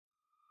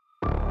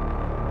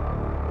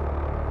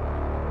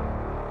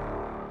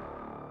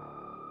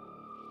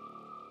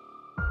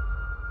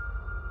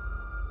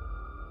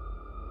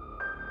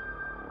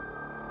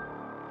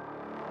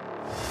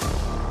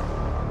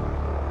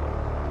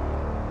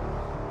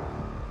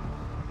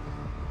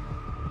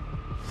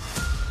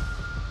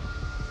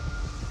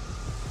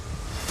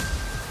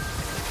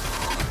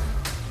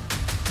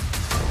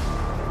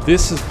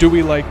This is Do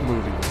We Like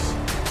Movies?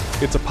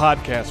 It's a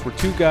podcast where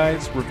two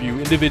guys review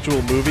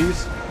individual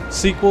movies,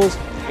 sequels,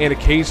 and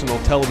occasional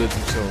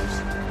television shows.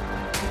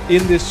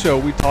 In this show,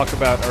 we talk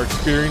about our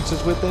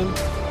experiences with them,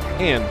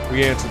 and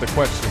we answer the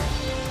question,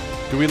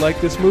 do we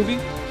like this movie?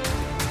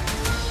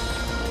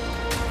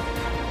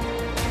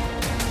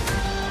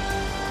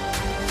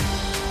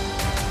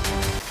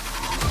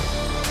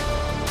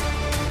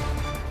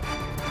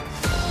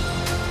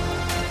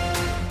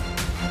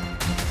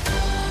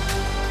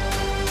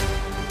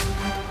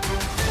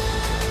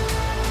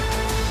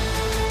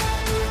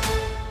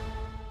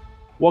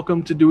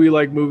 Welcome to Do We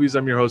Like Movies?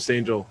 I'm your host,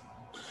 Angel.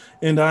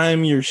 And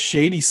I'm your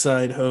shady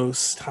side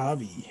host,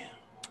 Javi.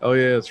 Oh,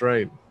 yeah, that's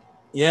right.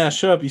 Yeah,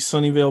 shut up, you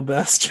Sunnyvale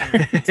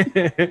bastard.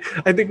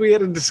 I think we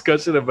had a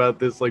discussion about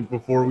this like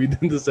before we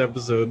did this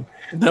episode.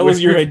 That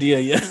was your idea,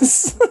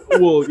 yes.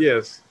 Well,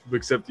 yes,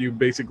 except you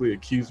basically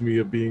accused me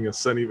of being a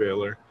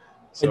Sunnyvaler.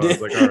 So I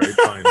was like, all right,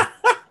 fine.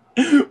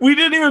 We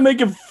didn't even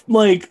make it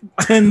like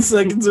 10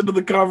 seconds into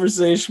the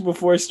conversation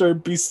before I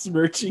started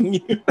besmirching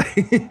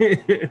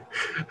you.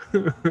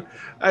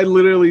 I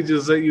literally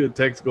just sent you a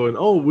text going,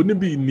 oh, wouldn't it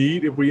be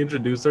neat if we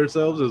introduced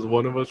ourselves as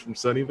one of us from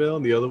Sunnyvale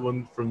and the other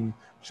one from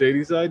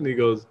Shady Side? And he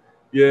goes,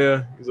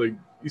 yeah. He's like,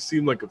 you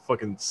seem like a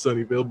fucking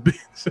Sunnyvale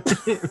bitch.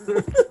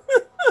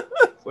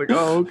 It's like,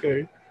 oh,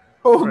 okay.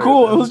 Oh, right,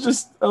 cool. I was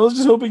just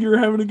hoping you were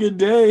having a good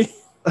day.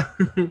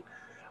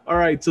 All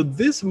right. So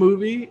this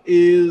movie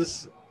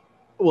is...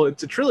 Well,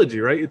 it's a trilogy,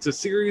 right? It's a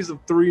series of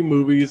 3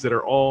 movies that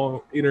are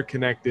all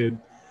interconnected.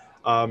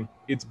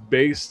 It's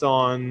based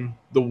on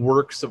the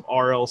works of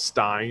R.L.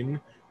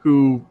 Stine,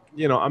 who,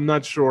 you know, I'm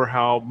not sure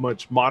how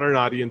much modern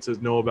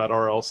audiences know about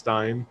R.L.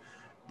 Stine,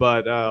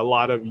 but a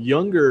lot of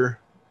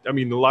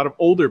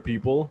older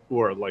people who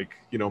are like,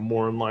 you know,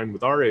 more in line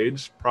with our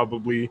age,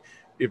 probably,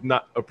 if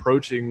not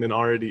approaching, then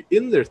already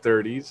in their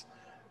 30s.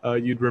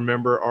 You'd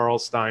remember R.L.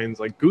 Stine's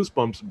like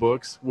Goosebumps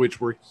books,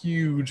 which were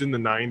huge in the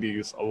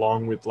 90s,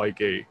 along with like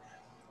a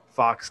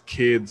Fox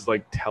Kids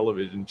like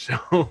television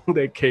show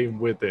that came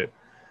with it.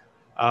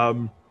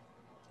 I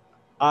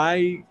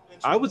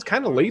was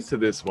kind of late to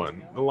this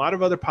one. A lot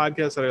of other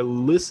podcasts that I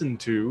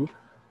listened to,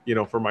 you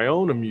know, for my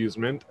own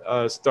amusement,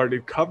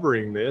 started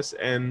covering this,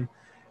 and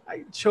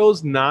I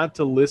chose not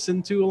to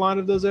listen to a lot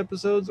of those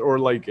episodes or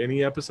like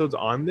any episodes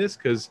on this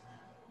because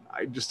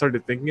I just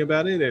started thinking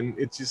about it, and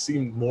it just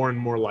seemed more and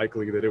more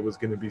likely that it was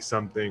going to be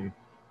something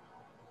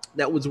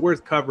that was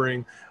worth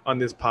covering on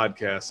this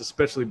podcast,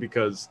 especially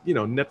because, you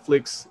know,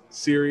 Netflix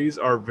series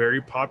are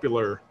very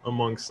popular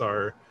amongst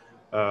our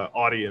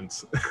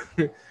audience.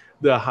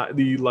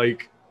 the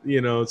like,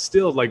 you know,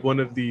 still like one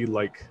of the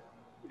like,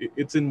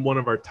 it's in one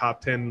of our top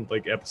 10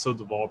 like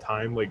episodes of all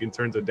time, like in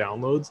terms of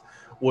downloads,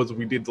 was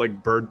we did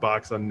like Bird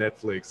Box on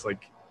Netflix,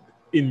 like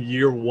in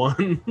year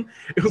 1.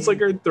 It was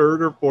like our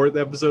 3rd or 4th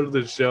episode of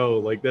the show.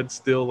 Like that's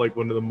still like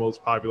one of the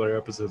most popular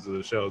episodes of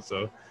the show.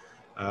 So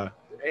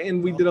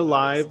and we did a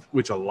live,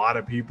 which a lot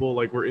of people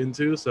like were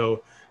into.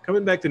 So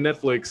coming back to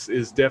Netflix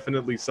is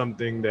definitely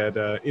something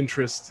that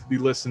interests the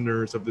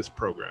listeners of this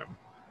program.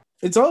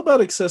 It's all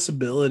about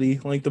accessibility.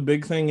 Like the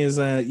big thing is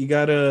that you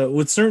gotta,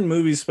 with certain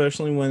movies,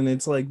 especially when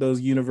it's like those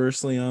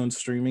universally owned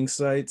streaming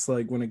sites,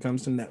 like when it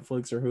comes to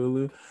Netflix or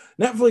Hulu,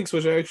 Netflix,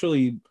 which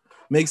actually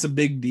makes a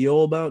big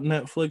deal about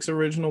Netflix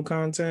original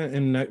content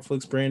and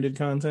Netflix branded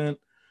content.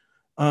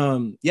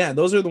 Yeah,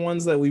 those are the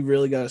ones that we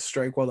really got to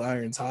strike while the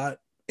iron's hot.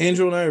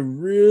 Angel and I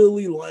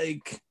really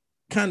like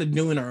kind of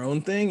doing our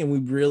own thing, and we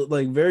really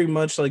like very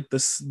much like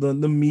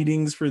the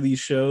meetings for these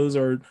shows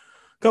are a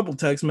couple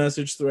text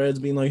message threads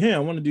being like, hey, I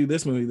want to do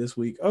this movie this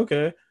week.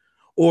 Okay.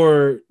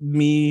 Or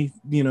me,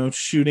 you know,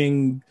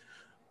 shooting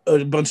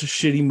a bunch of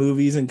shitty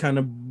movies and kind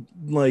of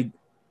like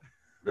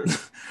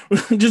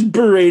just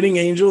berating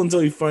Angel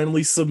until he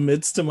finally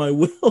submits to my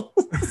will.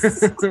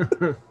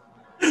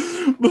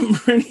 But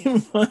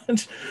pretty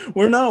much,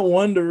 we're not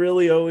one to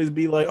really always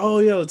be like, oh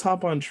yeah, let's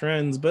hop on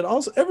trends. But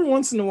also every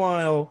once in a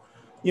while,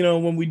 you know,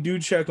 when we do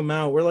check them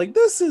out, we're like,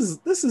 this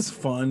is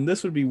fun.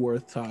 This would be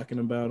worth talking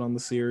about on the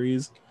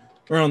series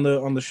or on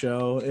the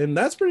show. And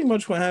that's pretty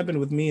much what happened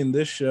with me in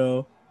this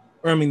show.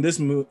 Or I mean, this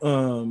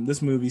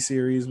movie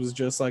series was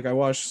just like I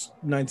watched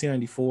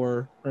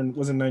 1994 or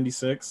was it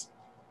 96?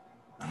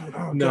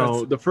 Oh, no,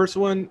 God. The first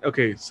one.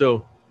 Okay,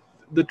 so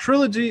the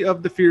trilogy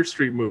of the Fear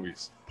Street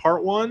movies.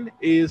 Part 1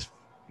 is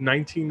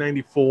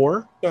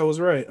 1994. I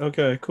was right.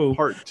 Okay, cool.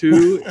 Part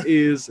 2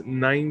 is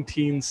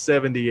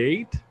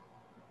 1978,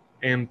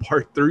 and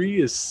Part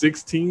 3 is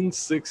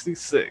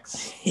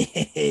 1666.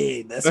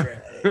 Hey, that's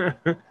right.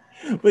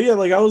 But yeah,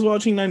 like I was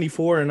watching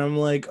 94, and I'm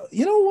like,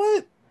 you know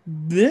what?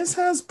 This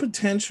has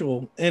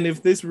potential, and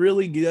if this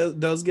really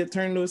does get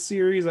turned into a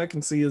series, I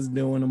can see us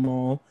doing them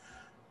all.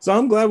 So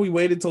I'm glad we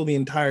waited till the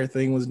entire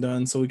thing was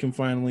done so we can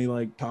finally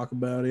like talk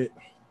about it.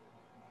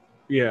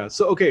 Yeah.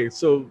 So, okay.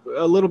 So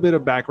a little bit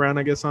of background,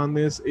 I guess, on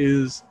this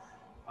is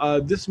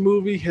This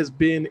movie has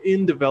been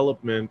in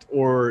development,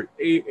 or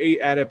a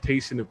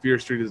adaptation of Fear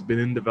Street has been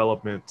in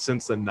development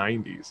since the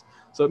 90s.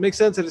 So it makes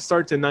sense that it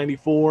starts in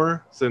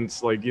 94,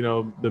 since, like, you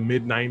know, the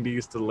mid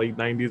 90s to late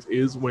 90s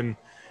is when,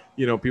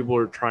 you know, people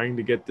are trying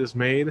to get this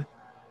made.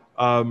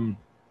 Um,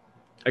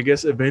 I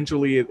guess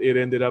eventually it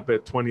ended up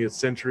at 20th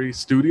Century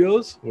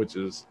Studios, which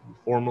is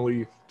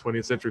formerly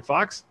 20th Century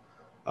Fox.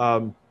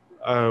 Um,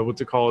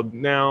 what's it called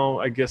now?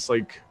 I guess,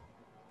 like,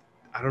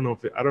 I don't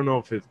know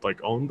if it's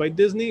like owned by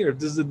Disney, or if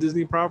this is a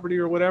Disney property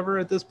or whatever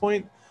at this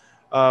point.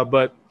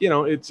 But you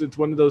know, it's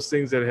one of those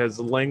things that has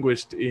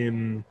languished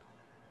in,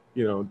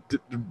 you know,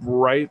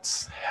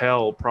 rights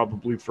hell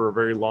probably for a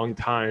very long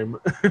time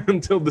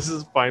until this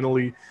is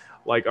finally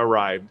like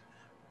arrived.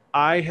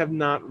 I have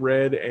not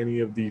read any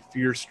of the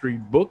Fear Street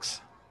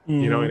books,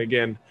 you know, and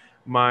again,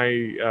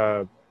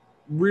 my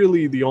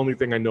really the only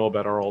thing I know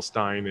about R.L.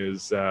 Stine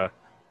is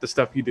the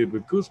stuff he did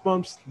with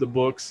Goosebumps, the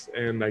books,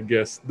 and I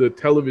guess the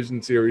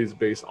television series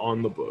based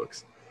on the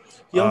books.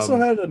 He also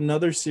had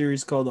another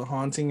series called The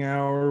Haunting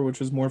Hour,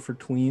 which was more for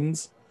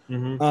tweens,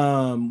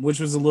 which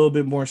was a little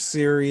bit more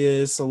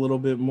serious, a little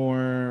bit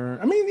more.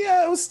 I mean,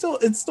 yeah, it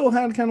still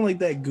had kind of like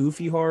that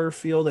goofy horror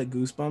feel that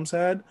Goosebumps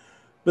had.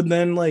 But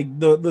then, like,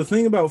 the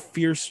thing about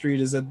Fear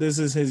Street is that this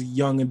is his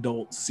young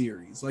adult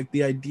series. Like,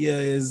 the idea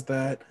is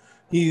that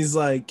he's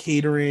like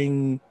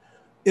catering.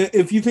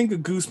 If you think of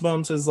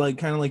Goosebumps as like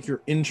kind of like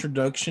your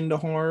introduction to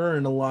horror,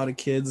 and a lot of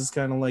kids is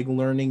kind of like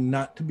learning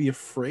not to be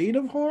afraid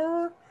of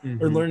horror,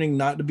 or learning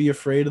not to be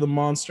afraid of the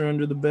monster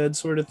under the bed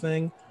sort of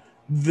thing,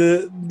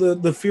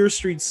 the Fear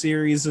Street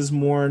series is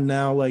more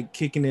now like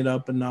kicking it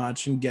up a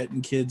notch and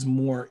getting kids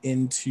more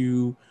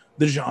into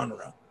the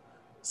genre.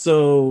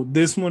 So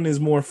this one is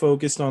more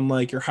focused on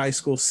like your high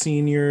school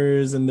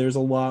seniors, and there's a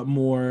lot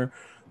more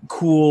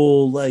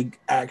cool like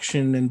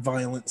action and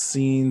violent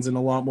scenes, and a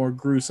lot more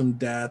gruesome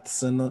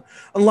deaths, and a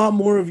lot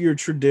more of your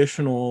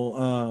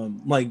traditional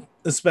like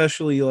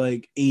especially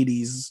like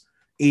 80s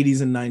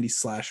and 90s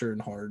slasher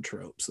and horror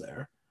tropes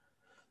there.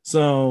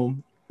 So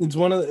it's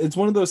one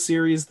of those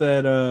series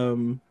that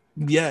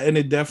yeah, and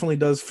it definitely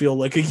does feel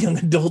like a young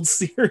adult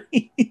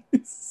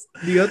series.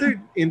 The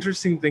other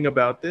interesting thing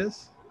about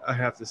this, I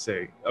have to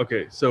say,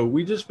 okay, so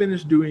we just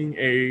finished doing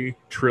a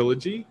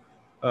trilogy,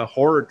 a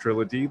horror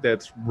trilogy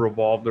that's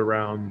revolved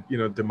around, you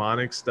know,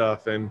 demonic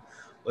stuff. And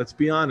let's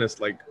be honest,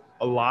 like,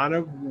 a lot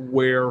of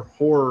where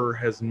horror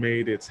has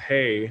made its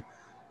hay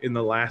in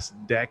the last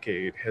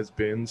decade has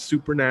been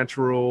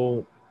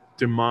supernatural,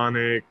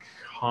 demonic,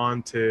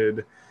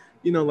 haunted.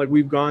 You know, like,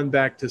 we've gone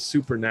back to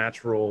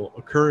supernatural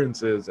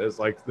occurrences as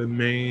like the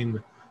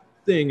main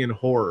thing in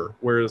horror.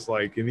 Whereas,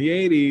 like, in the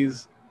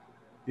 80s,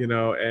 you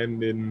know,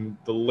 and in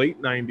the late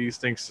 90s,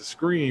 thanks to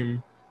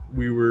Scream,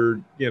 we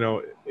were, you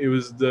know, it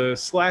was the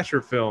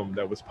slasher film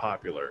that was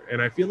popular. And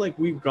I feel like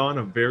we've gone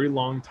a very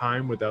long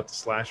time without the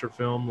slasher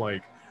film,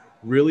 like,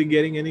 really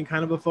getting any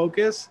kind of a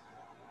focus.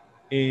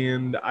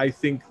 And I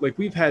think, like,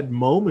 we've had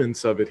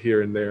moments of it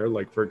here and there.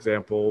 Like, for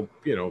example,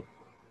 you know,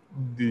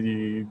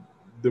 the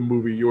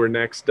movie You're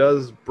Next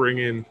does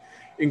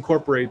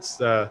incorporates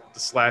the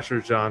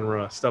slasher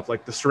genre. Stuff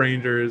like The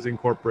Strangers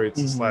incorporates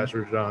the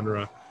slasher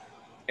genre.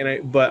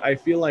 But I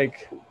feel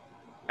like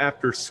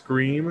after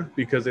Scream,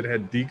 because it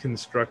had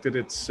deconstructed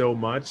it so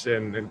much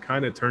and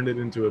kind of turned it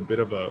into a bit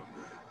of a,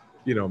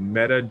 you know,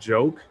 meta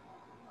joke,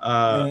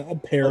 A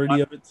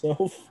parody of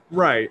itself,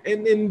 right?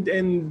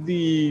 And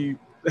the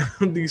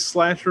the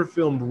slasher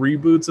film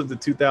reboots of the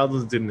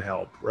 2000s didn't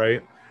help,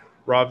 right?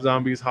 Rob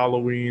Zombie's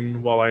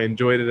Halloween, while I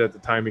enjoyed it at the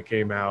time it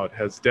came out,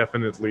 has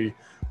definitely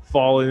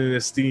fallen in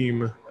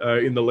esteem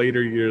in the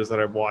later years that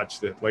I've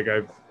watched it. Like,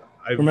 I've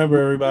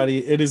remember,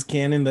 everybody, it is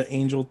canon that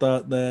Angel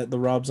thought that the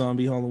Rob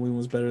Zombie Halloween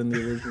was better than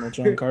the original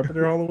John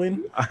Carpenter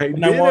Halloween. I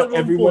want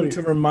everyone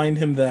to remind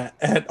him that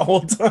at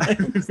all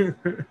times. You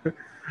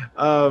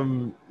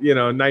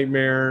know,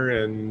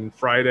 Nightmare and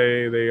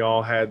Friday, they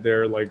all had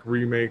their like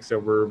remakes that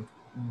were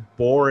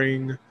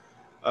boring.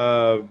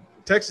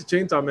 Texas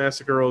Chainsaw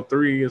Massacre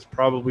 03 is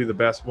probably the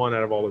best one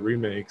out of all the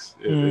remakes.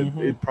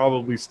 It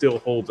probably still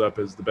holds up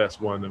as the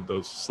best one of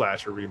those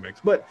slasher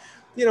remakes. But,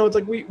 you know, it's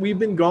like we've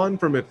been gone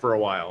from it for a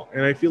while.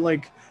 And I feel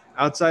like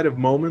outside of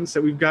moments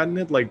that we've gotten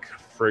it, like,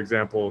 for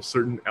example,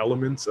 certain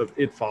elements of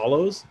It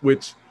Follows,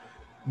 which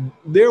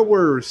there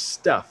were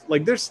stuff,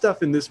 like, there's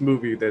stuff in this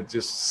movie that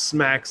just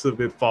smacks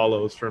of It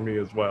Follows for me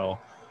as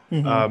well.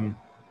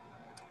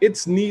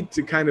 It's neat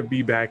to kind of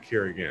be back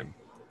here again.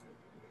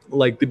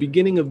 Like, the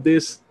beginning of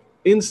this,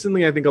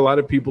 instantly, I think a lot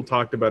of people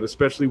talked about,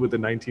 especially with the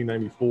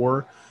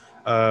 1994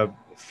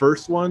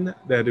 first one,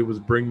 that it was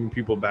bringing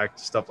people back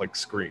to stuff like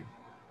Scream.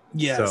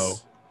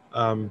 Yes.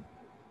 So,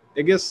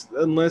 I guess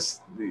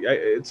unless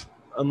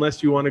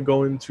you want to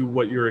go into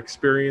what your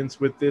experience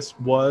with this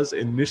was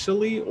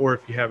initially, or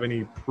if you have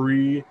any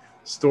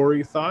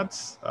pre-story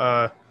thoughts,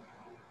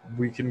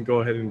 we can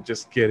go ahead and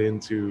just get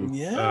into.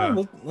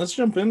 Yeah, let's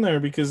jump in there,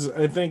 because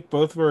I think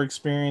both of our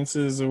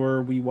experiences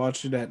were we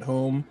watched it at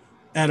home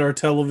at our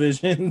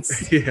televisions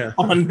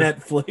on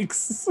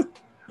Netflix.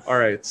 All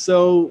right,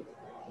 so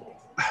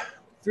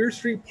Fear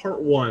Street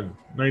Part 1,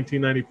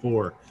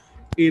 1994.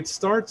 It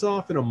starts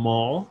off in a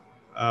mall,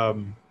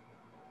 um,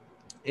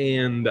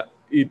 and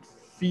it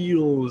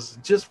feels,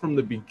 just from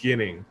the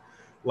beginning,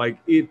 like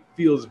it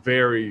feels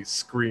very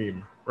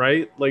Scream,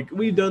 right? Like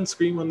we've done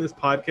Scream on this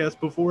podcast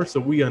before, so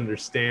we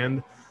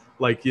understand,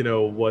 like,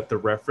 what the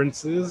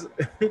reference is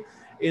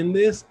in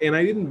this. And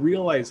I didn't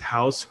realize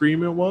how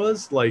Scream it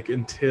was, like,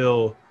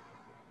 until,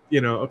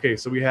 okay,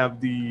 so we have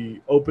the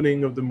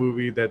opening of the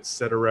movie that's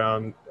set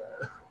around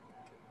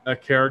a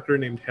character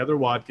named Heather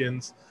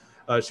Watkins.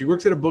 She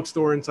works at a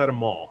bookstore inside a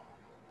mall.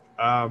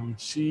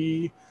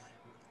 She,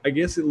 I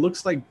guess it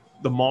looks like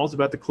the mall's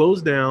about to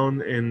close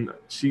down, and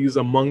she's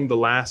among the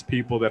last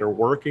people that are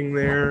working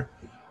there.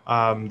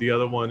 The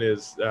other one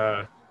is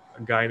a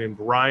guy named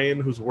Ryan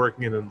who's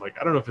working in, like,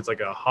 I don't know if it's like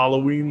a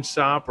Halloween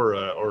shop or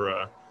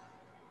a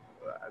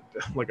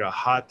like a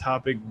Hot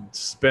Topic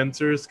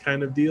Spencer's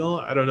kind of deal.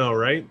 I don't know,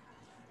 right?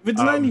 If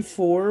it's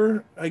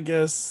 94, I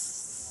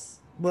guess,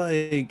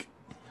 like,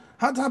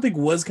 Hot Topic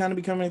was kind of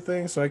becoming a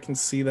thing, so I can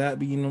see that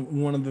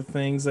being one of the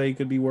things that you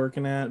could be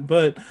working at.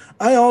 But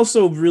I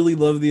also really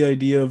love the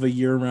idea of a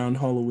year-round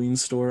Halloween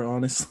store,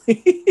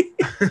 honestly.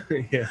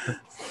 Yeah.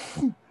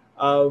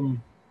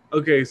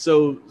 Okay,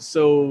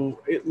 so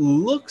it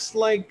looks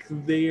like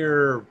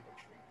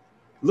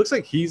looks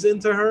like he's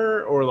into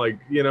her, or, like,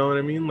 you know what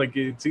I mean? Like,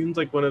 it seems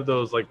like one of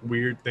those, like,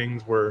 weird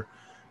things where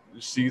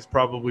she's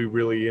probably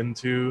really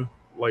into,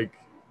 like,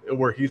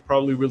 where he's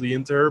probably really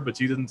into her, but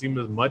she doesn't seem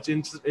as much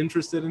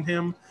interested in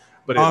him.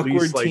 But at least,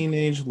 Awkward like,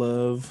 teenage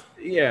love.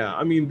 yeah,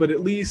 I mean, but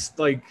at least,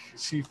 like,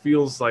 she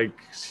feels like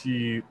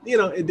she,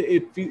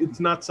 it's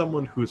not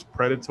someone who's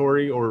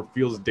predatory or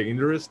feels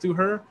dangerous to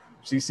her.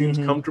 She seems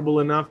comfortable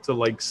enough to,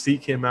 like,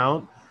 seek him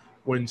out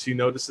when she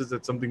notices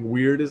that something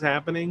weird is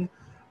happening.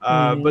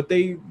 But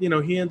they,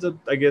 he ends up,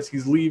 I guess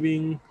he's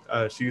leaving.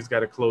 She's got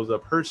to close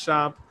up her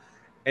shop.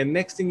 And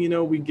next thing you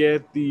know, we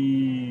get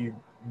the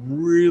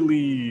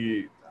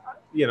really,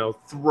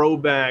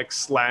 throwback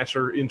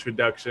slasher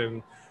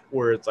introduction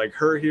where it's like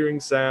her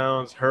hearing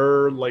sounds,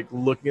 her, like,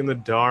 looking in the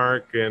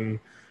dark, and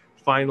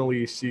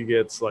finally she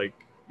gets, like,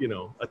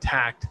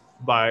 attacked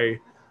by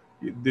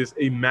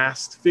a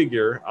masked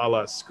figure a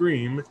la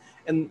Scream.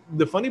 And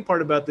the funny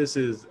part about this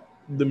is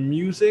the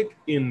music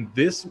in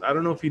this, I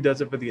don't know if he does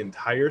it for the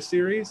entire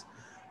series,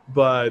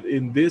 but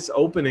in this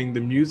opening,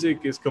 the music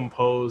is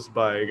composed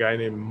by a guy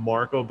named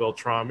Marco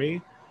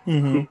Beltrami,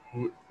 who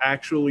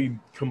actually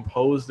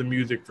composed the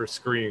music for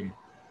Scream.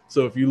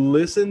 So if you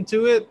listen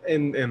to it,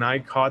 and I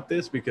caught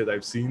this because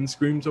I've seen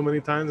Scream so many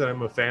times and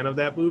I'm a fan of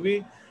that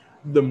movie,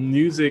 the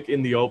music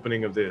in the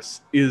opening of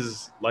this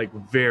is, like,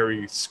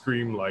 very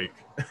Scream-like.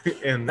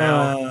 And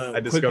now I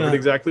discovered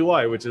exactly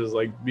why, which is,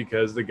 like,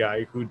 because the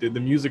guy who did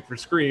the music for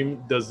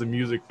Scream does the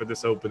music for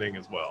this opening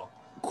as well.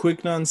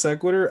 Quick non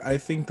sequitur, I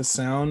think the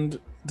sound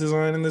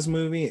design in this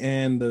movie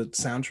and the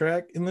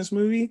soundtrack in this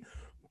movie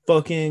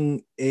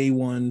fucking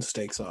A1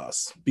 steak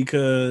sauce,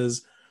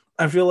 because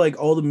I feel like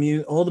all the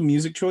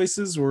music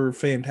choices were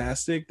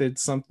fantastic.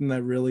 That's something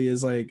that really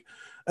is, like,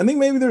 I think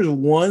maybe there's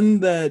one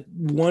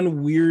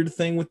weird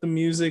thing with the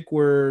music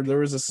where there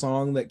was a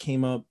song that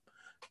came up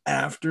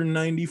after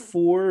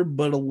 94,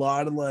 but a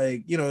lot of,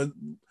 like,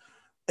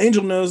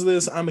 Angel knows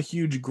this. I'm a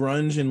huge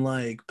grunge and,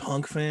 like,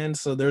 punk fan,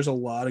 so there's a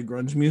lot of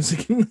grunge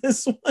music in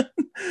this one.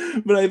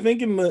 But I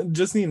think in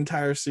just the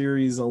entire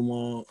series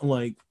alone,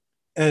 like,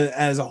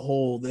 as a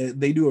whole,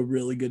 they do a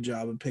really good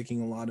job of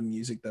picking a lot of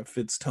music that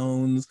fits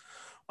tones,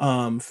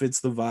 fits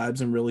the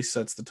vibes, and really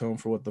sets the tone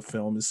for what the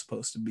film is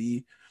supposed to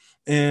be.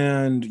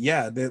 And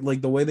yeah,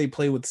 like, the way they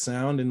play with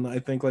sound, and I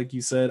think, like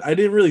you said, I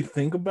didn't really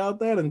think about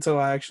that until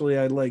I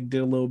like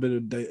did a little bit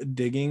of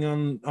digging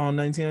on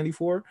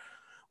 1994,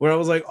 where I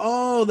was like,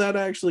 oh, that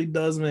actually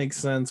does make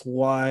sense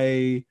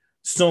why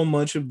so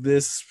much of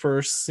this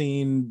first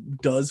scene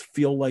does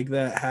feel like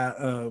that.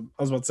 I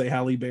was about to say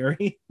Halle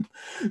Berry,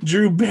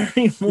 Drew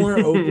Barrymore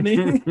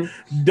opening.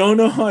 Don't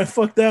know how I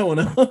fucked that one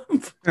up.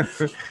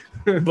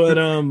 But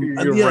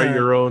you write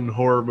your own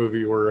horror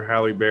movie where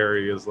Halle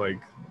Berry is, like,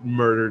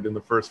 murdered in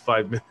the first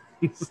 5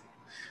 minutes.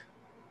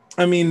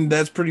 I mean,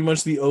 that's pretty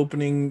much the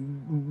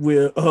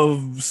opening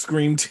of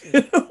Scream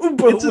 2.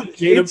 But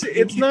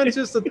it's not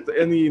just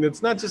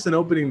it's not just an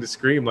opening to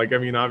Scream. Like, I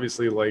mean,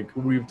 obviously, like,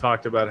 we've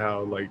talked about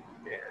how, like,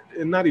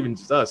 and not even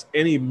just us,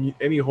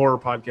 any horror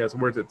podcast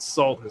worth its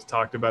salt has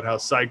talked about how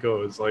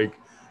Psycho is, like,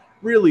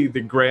 really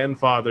the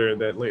grandfather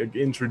that, like,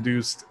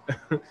 introduced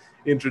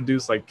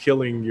like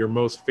killing your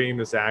most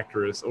famous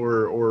actress,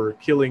 or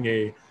killing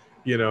a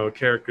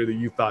character that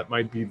you thought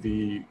might be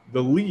the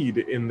lead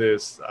in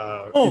this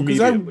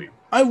immediately.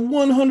 I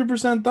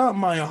 100% thought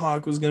Maya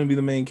Hawke was going to be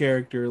the main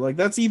character. Like,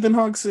 that's Ethan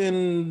Hawke's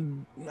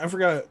in, I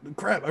forgot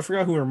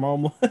who her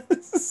mom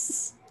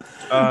was.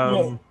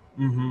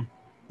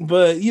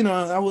 But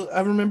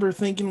I remember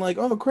thinking, like,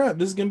 oh crap,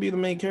 this is going to be the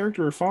main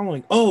character we're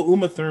following. Oh,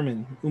 Uma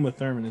Thurman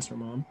is her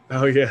mom.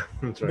 Oh yeah,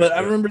 that's right. But I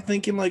remember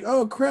thinking, like,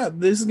 oh crap,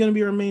 this is going to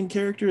be our main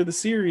character of the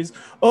series.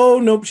 Oh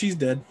nope, she's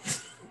dead.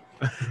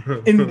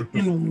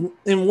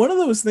 And one of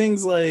those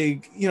things,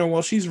 like, you know,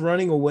 while she's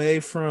running away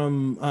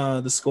from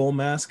the skull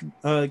mask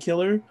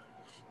killer,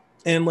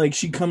 and like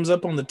she comes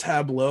up on the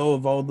tableau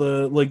of all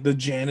the like the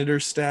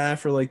janitor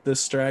staff or like the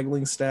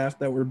straggling staff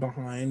that were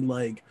behind,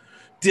 like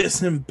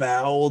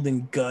disemboweled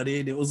and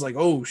gutted. It was like,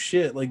 oh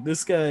shit, like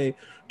this guy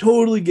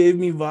totally gave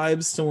me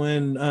vibes to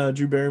when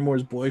Drew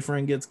Barrymore's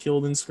boyfriend gets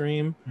killed in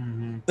Scream.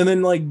 Mm-hmm. And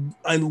then, like,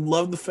 I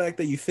love the fact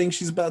that you think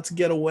she's about to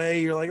get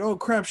away. You're like, oh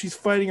crap, she's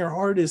fighting her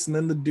hardest. And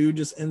then the dude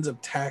just ends up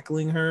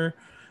tackling her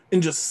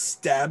and just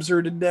stabs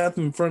her to death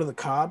in front of the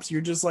cops.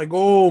 You're just like,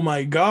 oh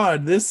my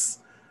God,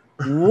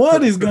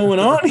 what is going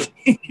on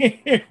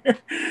here?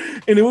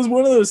 And it was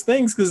one of those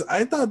things because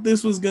I thought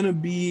this was going to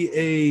be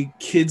a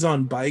kids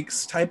on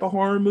bikes type of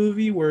horror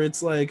movie where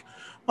it's like,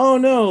 oh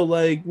no,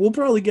 like we'll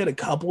probably get a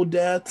couple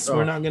deaths.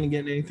 We're not going to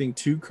get anything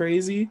too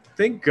crazy.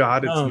 Thank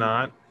God it's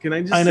not. Can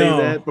I just say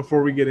that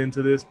before we get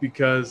into this?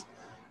 Because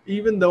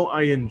even though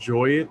I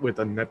enjoy it with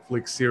a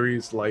Netflix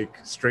series like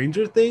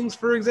Stranger Things,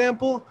 for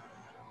example,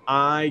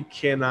 I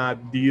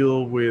cannot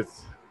deal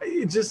with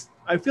it. Just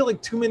I feel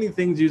like too many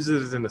things use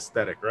it as an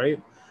aesthetic,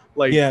 right?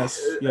 Like yes.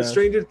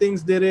 Stranger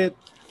Things did it.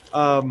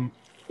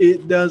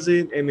 It does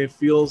it, and it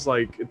feels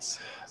like it's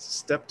a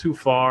step too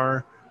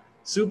far.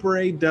 Super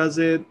 8 does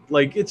it.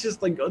 Like it's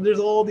just like there's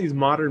all these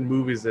modern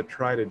movies that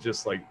try to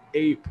just like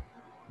ape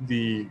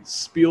the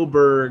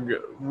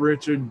Spielberg,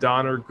 Richard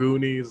Donner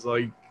Goonies,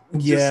 like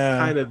just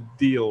kind of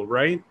deal,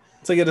 right?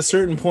 It's like at a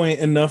certain point,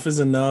 enough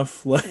is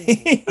enough. Like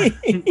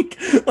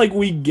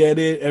we get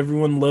it.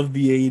 Everyone loved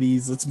the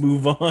 80s. Let's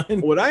move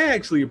on. What I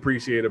actually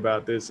appreciate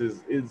about this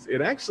is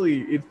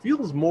it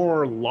feels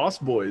more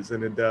Lost Boys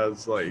than it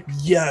does like.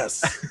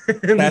 Yes,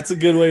 that's a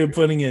good way of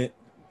putting it.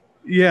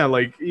 Yeah,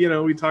 like, you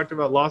know, we talked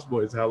about Lost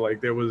Boys, how like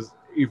there was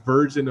a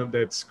version of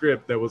that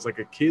script that was like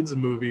a kids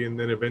movie, and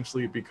then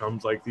eventually it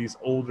becomes like these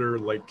older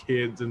like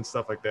kids and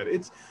stuff like that.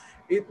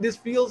 This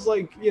feels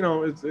like, you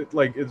know,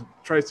 it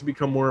tries to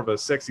become more of a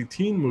sexy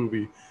teen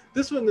movie.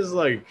 This one is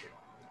like,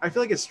 I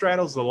feel like it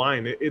straddles the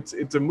line. It's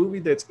a movie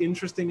that's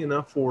interesting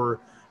enough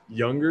for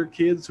younger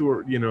kids who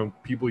are, you know,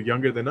 people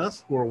younger than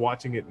us who are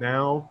watching it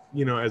now,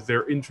 you know, as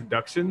their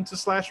introduction to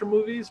slasher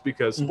movies,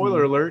 because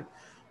spoiler alert,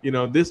 you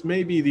know, this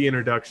may be the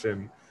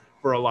introduction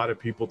for a lot of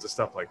people to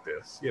stuff like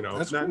this. You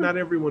know, not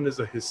everyone is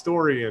a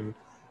historian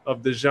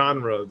of the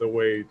genre the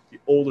way the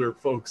older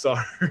folks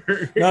are.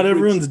 Not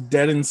everyone's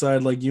dead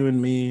inside like you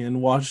and me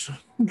and watch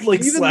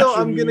like even though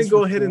I'm gonna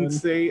go ahead and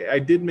say I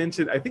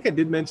think I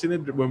did mention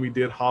it when we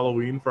did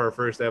Halloween for our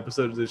first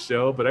episode of this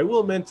show, but I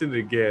will mention it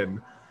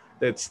again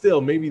that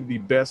still maybe the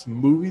best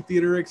movie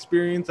theater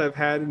experience I've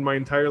had in my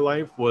entire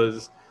life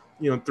was,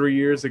 you know, 3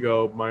 years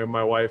ago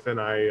my wife and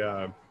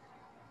I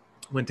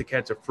went to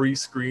catch a free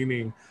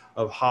screening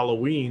of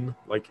Halloween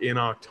like in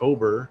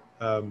October.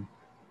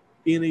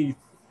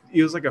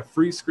 It was like a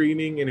free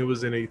screening, and it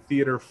was in a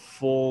theater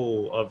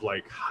full of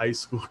like high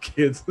school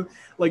kids.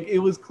 Like it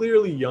was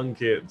clearly young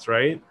kids,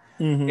 right?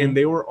 And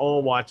they were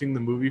all watching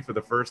the movie for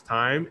the first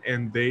time,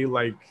 and they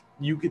like,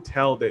 you could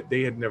tell that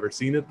they had never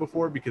seen it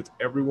before because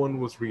everyone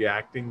was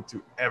reacting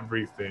to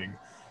everything.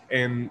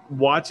 And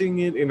watching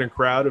it in a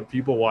crowd of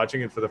people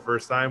watching it for the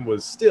first time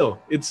it's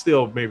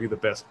still maybe the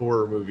best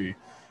horror movie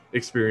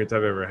experience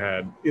I've ever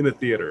had in a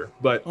theater.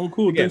 But oh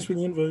cool, again, thanks for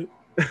the invite.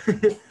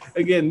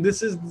 Again,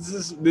 this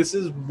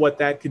is what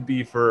that could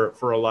be for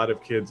a lot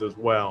of kids as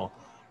well.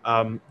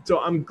 So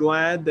I'm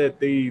glad that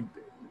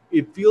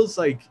it feels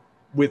like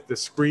with the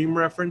Scream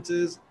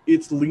references,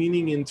 it's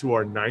leaning into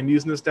our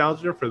 90s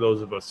nostalgia for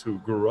those of us who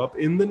grew up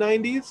in the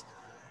 90s.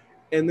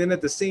 And then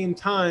at the same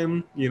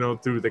time, you know,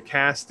 through the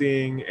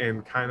casting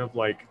and kind of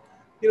like,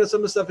 you know, some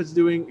of the stuff it's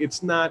doing,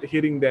 it's not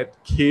hitting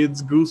that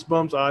kids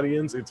Goosebumps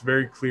audience. It's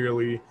very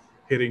clearly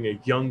hitting a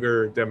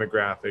younger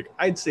demographic.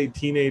 I'd say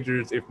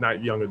teenagers, if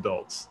not young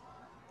adults.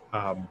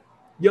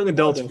 Young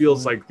adults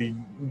feels like the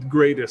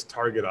greatest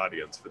target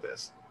audience for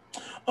this.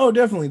 Oh,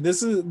 definitely.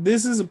 This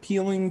is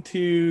appealing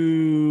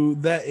to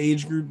that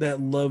age group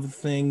that love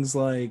things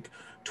like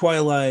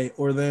Twilight,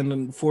 or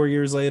then 4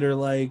 years later,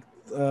 like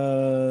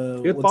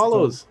It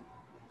Follows.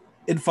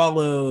 It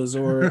Follows,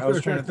 or I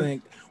was trying to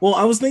think. Well,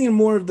 I was thinking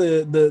more of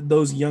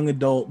those young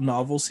adult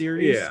novel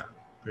series. Yeah.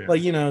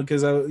 Like, you know,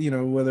 because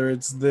whether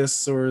it's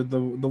this or the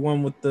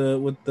one with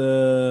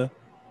the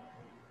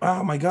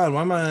oh my god,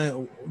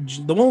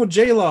 the one with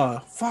J-Law?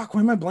 Fuck,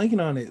 why am I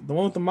blanking on it? The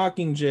one with the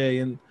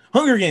Mockingjay and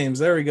Hunger Games.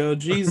 There we go.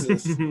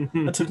 Jesus,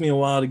 that took me a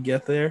while to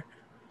get there.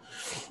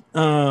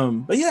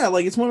 But yeah,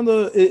 like it's one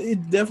of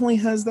it definitely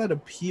has that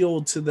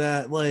appeal to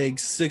that like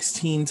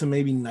 16 to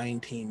maybe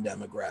 19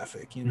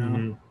 demographic, you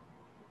know.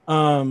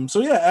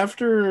 So yeah,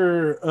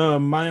 after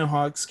Maya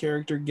Hawke's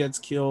character gets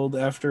killed,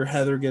 after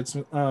Heather gets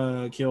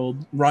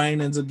killed,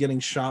 Ryan ends up getting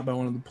shot by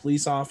one of the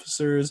police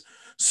officers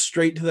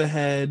straight to the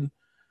head.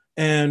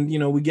 And, you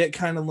know, we get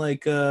kind of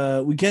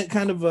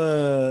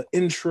a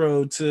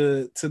intro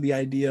to the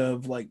idea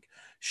of like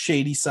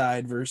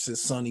Shadyside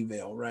versus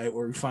Sunnyvale, right?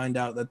 Where we find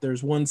out that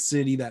there's one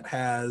city that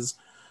has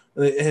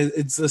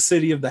It's a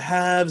city of the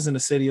haves and a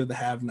city of the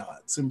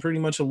have-nots, and pretty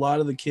much a lot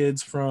of the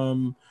kids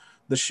from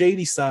the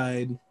shady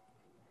side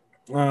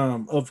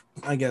of,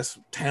 I guess,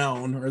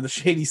 town, or the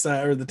shady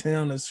side, or the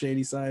town of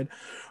shady side,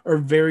 are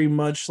very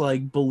much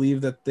like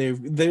believe that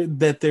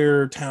that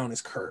their town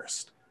is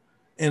cursed,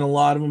 and a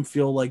lot of them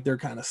feel like they're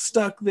kind of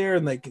stuck there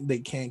and they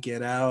can't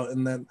get out,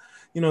 and that,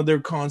 you know, they're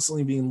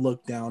constantly being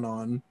looked down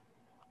on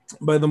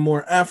by the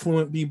more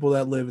affluent people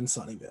that live in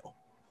Sunnyvale.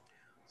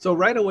 So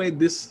right away,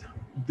 this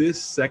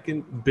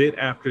second bit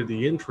after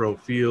the intro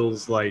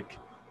feels like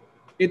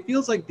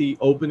the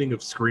opening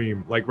of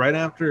Scream. Like right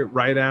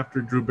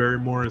after Drew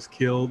Barrymore is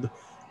killed,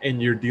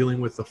 and you're dealing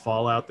with the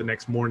fallout the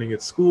next morning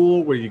at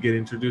school, where you get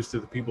introduced to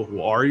the people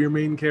who are your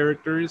main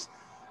characters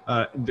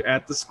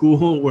at the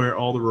school, where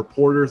all the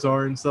reporters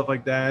are and stuff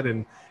like that.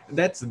 And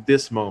that's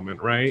this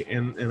moment, right?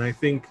 And I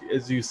think,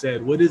 as you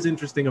said, what is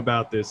interesting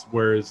about this,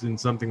 whereas in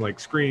something like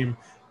Scream,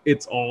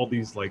 it's all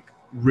these like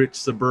rich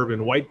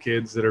suburban white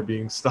kids that are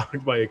being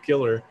stalked by a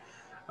killer.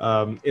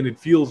 And it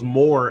feels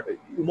more,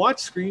 watch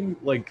Scream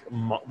like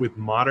with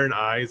modern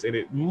eyes, and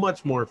it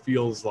much more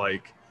feels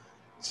like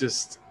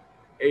just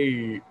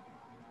a,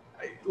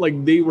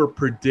 like they were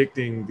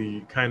predicting the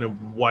kind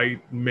of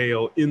white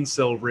male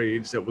incel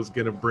rage that was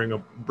going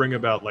to bring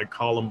about like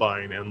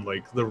Columbine and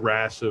like the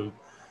rash of,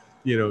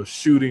 you know,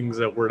 shootings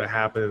that were to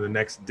happen in the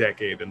next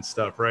decade and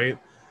stuff, right?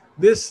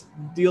 This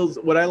deals,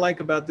 what I like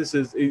about this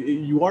is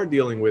you are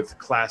dealing with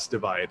class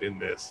divide in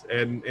this,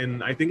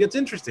 and I think it's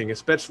interesting,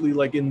 especially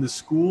like in the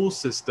school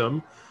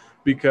system,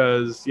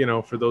 because, you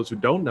know, for those who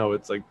don't know,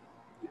 it's like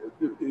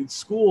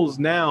schools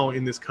now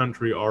in this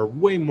country are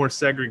way more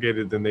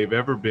segregated than they've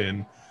ever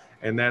been.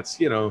 And that's,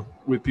 you know,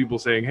 with people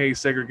saying, hey,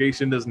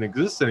 segregation doesn't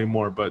exist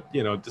anymore, but,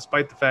 you know,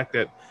 despite the fact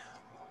that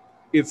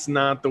it's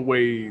not the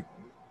way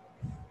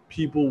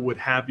people would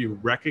have you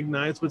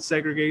recognize what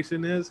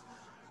segregation is,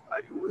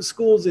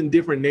 schools in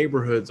different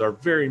neighborhoods are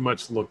very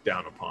much looked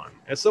down upon.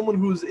 As someone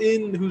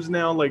who's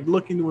now like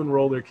looking to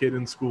enroll their kid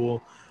in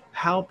school,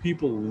 how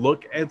people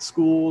look at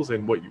schools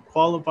and what you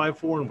qualify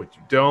for and what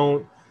you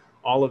don't,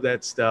 all of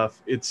that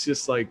stuff, it's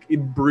just like it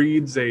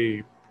breeds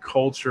a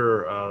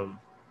culture of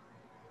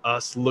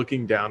us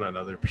looking down on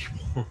other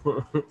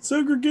people.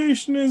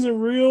 Segregation isn't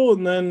real,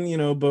 and then, you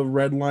know, but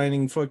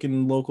redlining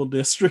fucking local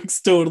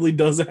districts totally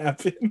does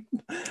happen.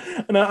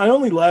 And I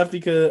only laugh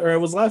because, or I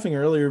was laughing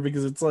earlier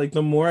because it's like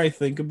the more I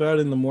think about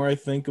it, and the more I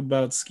think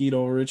about Skeet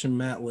Ulrich and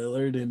Matt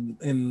Lillard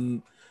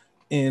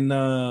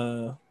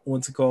in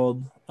what's it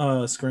called,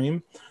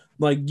 Scream,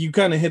 like you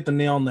kind of hit the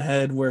nail on the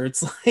head, where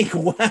it's like,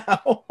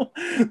 wow,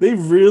 they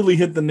really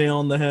hit the nail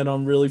on the head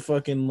on really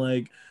fucking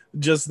like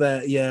just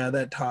that, yeah,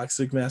 that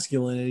toxic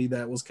masculinity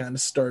that was kind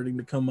of starting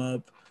to come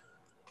up.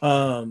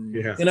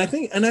 Yeah. And I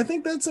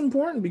think that's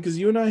important, because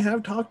you and I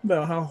have talked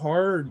about how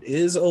hard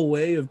is a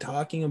way of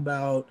talking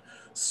about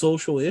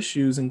social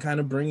issues and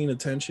kind of bringing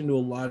attention to a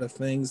lot of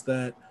things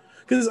that,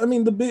 because I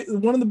mean,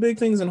 one of the big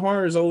things in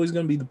horror is always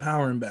going to be the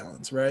power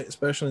imbalance, right?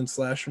 Especially in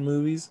slasher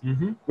movies,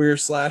 Mm-hmm. where your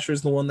slasher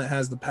is the one that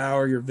has the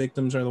power, your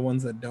victims are the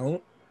ones that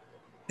don't.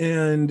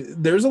 And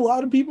there's a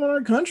lot of people in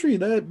our country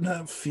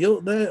that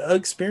feel that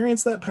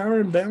experience that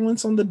power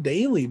imbalance on the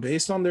daily,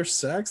 based on their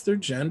sex, their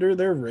gender,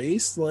 their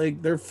race,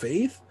 like their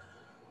faith.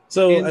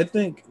 So I And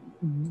think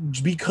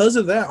because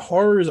of that,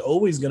 horror is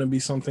always going to be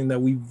something that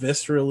we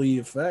viscerally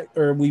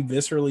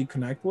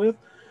connect with.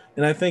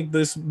 And I think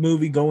this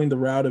movie going the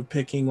route of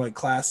picking like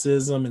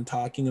classism and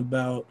talking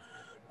about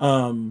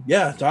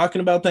talking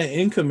about that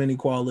income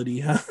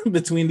inequality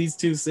between these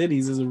two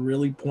cities is a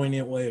really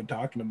poignant way of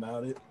talking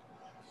about it.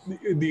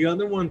 the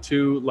other one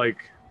too,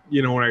 like,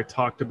 you know, when I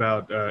talked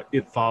about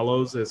It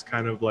Follows as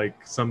kind of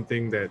like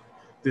something that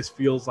this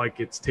feels like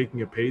it's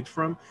taking a page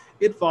from,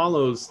 It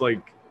Follows,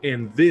 like,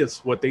 and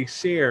this, what they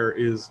share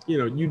is, you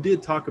know, you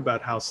did talk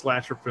about how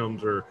slasher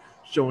films are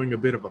showing a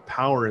bit of a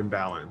power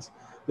imbalance.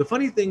 The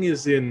funny thing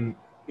is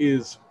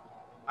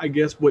I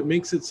guess what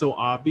makes it so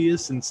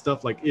obvious and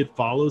stuff like It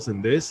Follows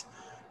and this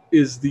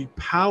is the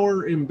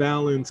power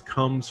imbalance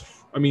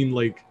I mean,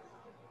 like,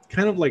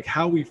 kind of like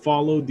how we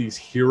follow these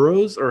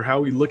heroes, or how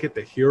we look at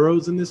the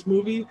heroes in this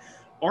movie,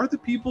 are the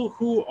people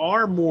who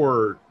are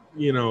more,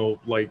 you know,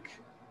 like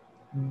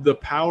the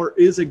power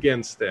is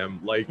against them,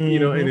 like, you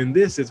know. And Mm-hmm. in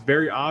this, it's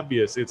very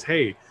obvious. It's,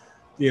 hey,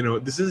 you know,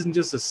 this isn't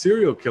just a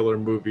serial killer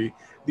movie.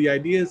 The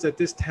idea is that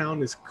this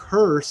town is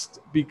cursed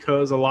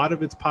because a lot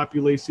of its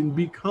population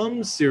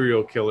becomes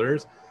serial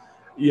killers.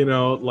 You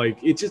know, like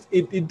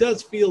it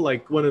does feel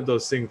like one of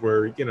those things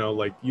where, you know,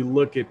 like you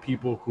look at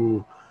people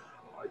who,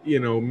 you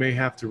know, may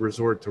have to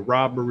resort to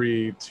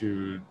robbery,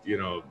 to, you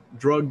know,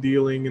 drug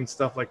dealing and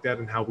stuff like that,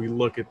 and how we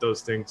look at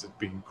those things as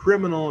being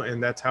criminal,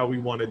 and that's how we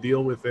want to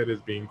deal with it,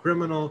 as being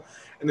criminal.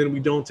 And then we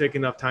don't take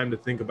enough time to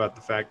think about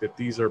the fact that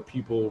these are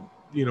people,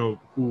 you know,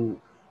 who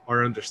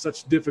are under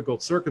such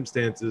difficult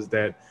circumstances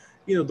that,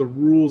 you know, the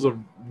rules of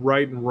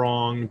right and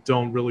wrong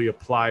don't really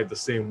apply the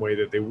same way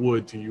that they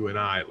would to you and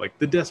I. Like,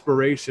 the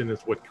desperation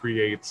is what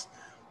creates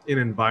an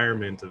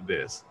environment of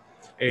this.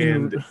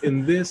 And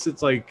in this,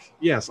 it's like,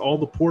 yes, all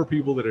the poor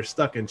people that are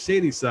stuck in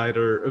Shadyside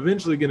are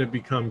eventually going to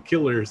become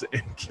killers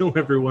and kill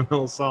everyone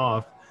else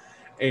off.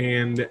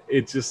 And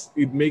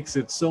it makes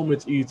it so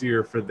much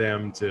easier for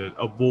them to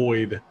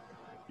avoid,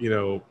 you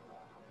know,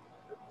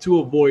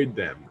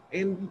 them.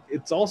 And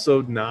it's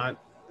also not,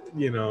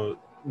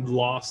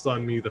 lost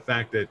on me the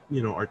fact that,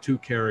 our two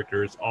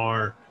characters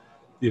are,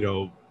 you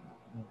know,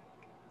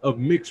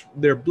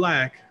 they're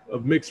black,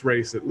 of mixed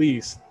race at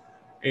least,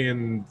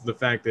 and the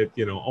fact that,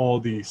 all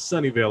the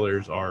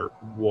Sunnyvalers are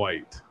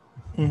white.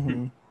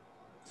 Mm-hmm.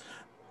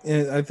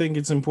 And I think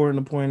it's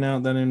important to point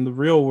out that in the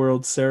real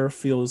world, Sarah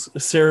fears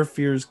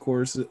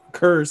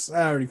curse.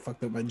 I already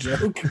fucked up my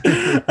joke.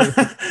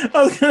 I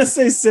was gonna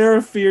say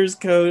Sarah fears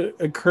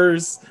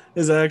curse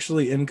is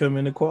actually income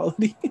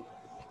inequality.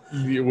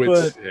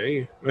 Which,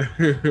 hey,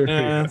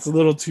 it's a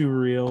little too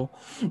real.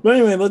 But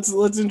anyway,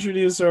 let's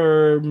introduce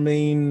our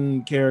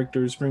main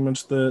characters. Pretty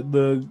much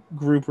the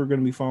group we're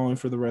going to be following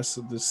for the rest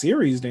of the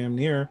series. Damn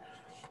near.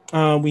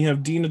 We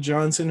have Dina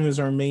Johnson, who's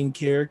our main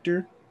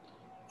character,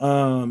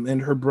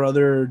 and her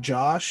brother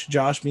Josh.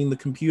 Josh being the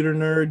computer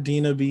nerd,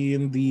 Dina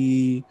being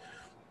the,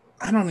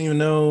 I don't even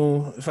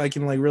know if I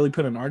can like really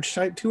put an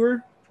archetype to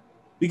her,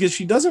 because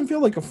she doesn't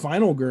feel like a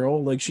final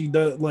girl. Like she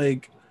does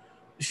like.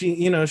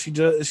 She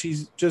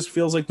just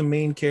feels like the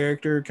main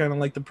character, kind of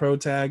like the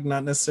protag,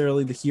 not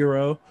necessarily the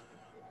hero,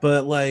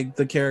 but like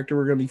the character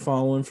we're going to be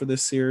following for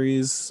this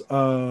series.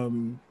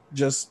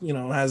 Just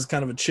has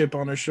kind of a chip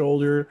on her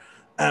shoulder,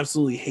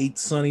 absolutely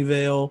hates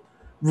Sunnyvale,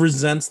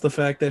 resents the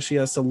fact that she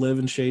has to live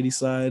in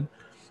Shadyside,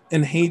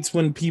 and hates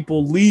when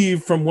people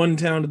leave from one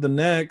town to the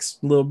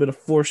next. A little bit of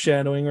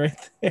foreshadowing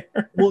right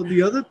there. Well,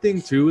 the other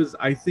thing too is,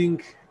 I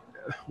think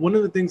one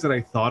of the things that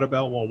I thought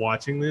about while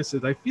watching this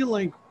is, I feel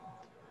like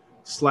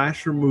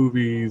slasher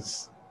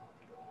movies,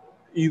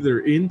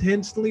 either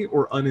intentionally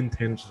or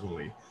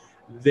unintentionally,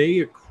 they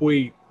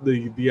equate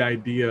the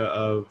idea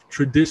of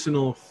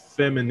traditional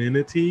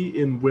femininity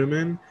in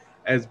women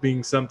as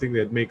being something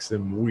that makes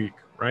them weak,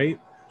 right?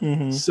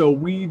 Mm-hmm. So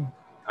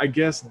I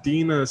guess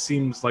Dina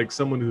seems like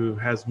someone who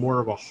has more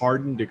of a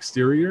hardened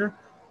exterior,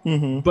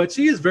 mm-hmm. but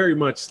she is very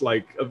much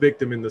like a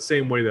victim in the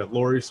same way that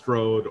Laurie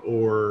Strode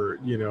or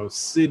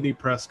Sidney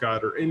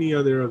Prescott or any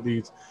other of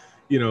these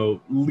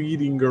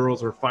leading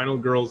girls or final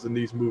girls in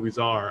these movies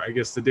are. I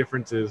guess the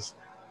difference is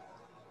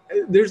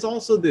there's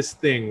also this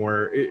thing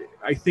where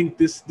I think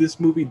this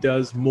movie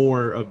does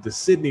more of the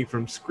Sidney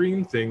from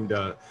Scream thing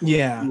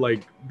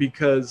like,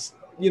 because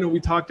we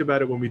talked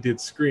about it when we did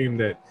Scream,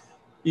 that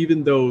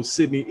even though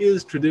Sidney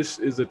is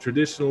a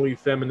traditionally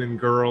feminine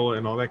girl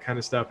and all that kind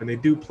of stuff, and they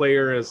do play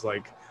her as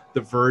like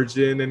the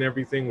virgin and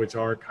everything, which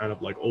are kind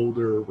of like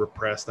older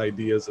repressed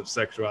ideas of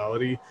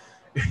sexuality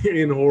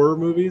in horror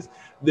movies,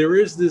 there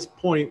is this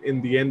point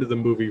in the end of the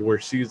movie where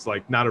she's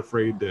like not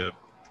afraid to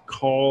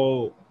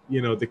call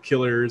the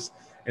killers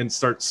and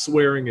start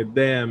swearing at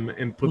them,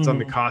 and puts on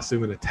the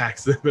costume and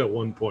attacks them at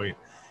one point.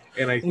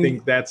 And I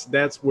think that's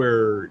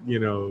where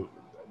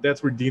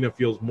Dina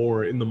feels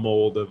more in the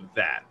mold of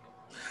that.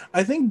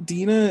 I think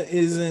Dina's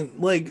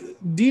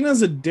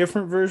a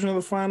different version of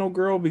the final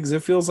girl, because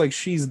it feels like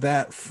she's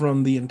that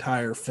from the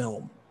entire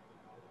film.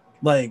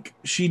 Like,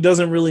 she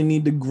doesn't really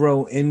need to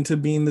grow into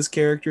being this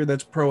character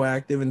that's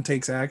proactive and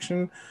takes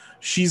action.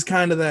 She's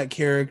kind of that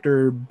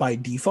character by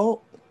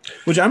default,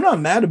 which I'm not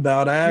mad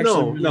about. I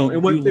actually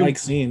like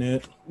seeing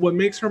it. What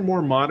makes her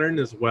more modern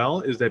as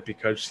well is that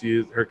because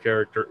her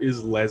character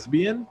is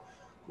lesbian,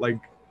 like,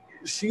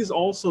 she's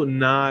also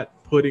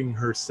not putting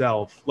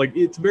herself, like,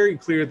 it's very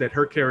clear that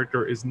her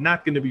character is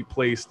not going to be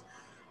placed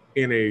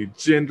in a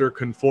gender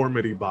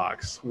conformity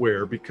box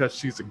where, because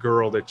she's a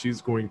girl, that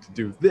she's going to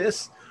do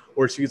this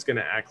or she's going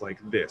to act like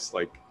this.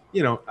 Like,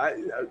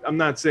 I'm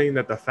not saying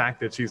that the fact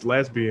that she's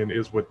lesbian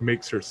is what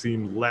makes her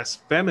seem less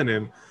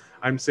feminine.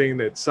 I'm saying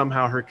that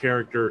somehow her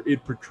character,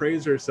 it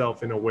portrays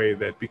herself in a way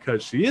that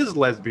because she is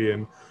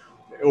lesbian,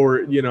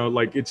 or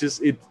like, it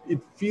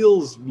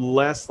feels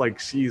less like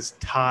she's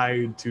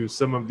tied to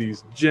some of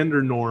these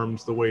gender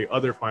norms the way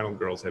other final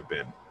girls have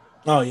been.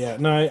 Oh yeah,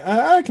 no,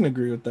 I can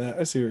agree with that.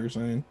 I see what you're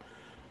saying.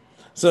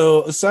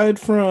 So aside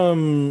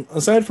from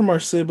our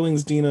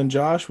siblings Dina and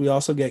Josh, we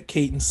also get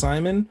Kate and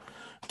Simon,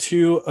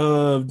 two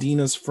of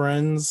Dina's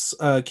friends.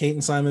 Kate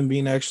and Simon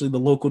being actually the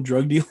local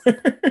drug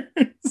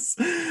dealers.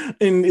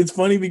 And it's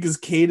funny because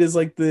Kate is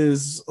like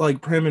this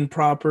like prim and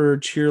proper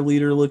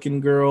cheerleader looking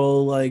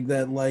girl, like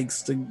that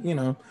likes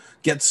to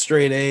get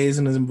straight A's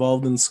and is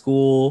involved in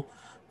school.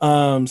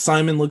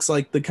 Simon looks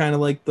like the kind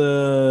of like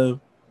the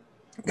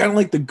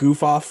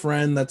goof off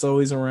friend that's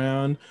always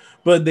around,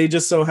 but they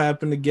just so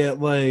happen to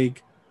get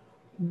like,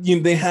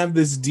 they have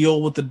this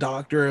deal with the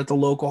doctor at the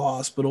local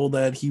hospital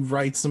that he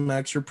writes some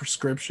extra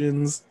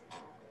prescriptions,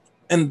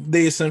 and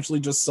they essentially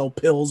just sell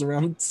pills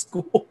around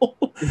school.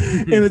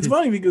 And it's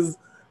funny because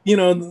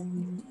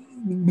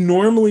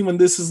normally when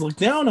this is looked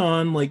down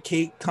on, like,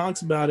 Kate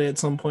talks about it at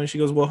some point, she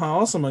goes, well, how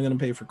else am I going to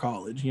pay for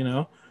college?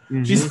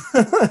 She's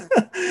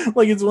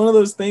like, it's one of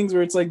those things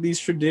where it's like these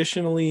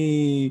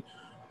traditionally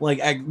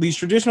like these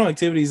traditional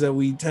activities that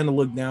we tend to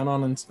look down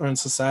on in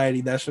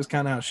society. That's just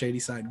kind of how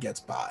Shadyside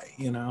gets by,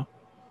 you know.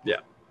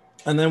 Yeah.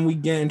 And then we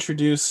get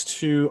introduced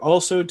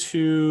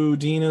to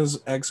Dina's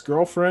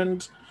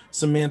ex-girlfriend,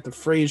 Samantha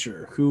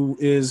Frazier, who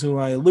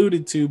I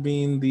alluded to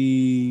being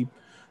the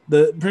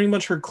pretty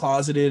much her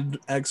closeted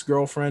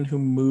ex-girlfriend who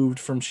moved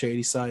from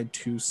Shadyside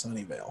to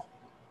Sunnyvale.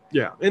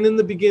 Yeah, and in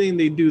the beginning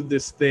they do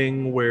this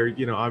thing where,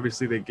 you know,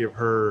 obviously they give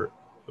her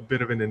a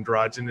bit of an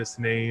androgynous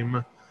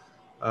name,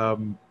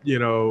 so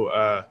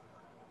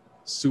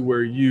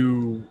where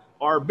you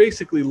are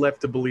basically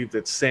left to believe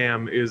that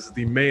Sam is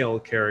the male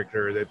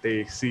character that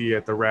they see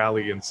at the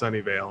rally in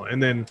Sunnyvale.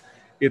 And then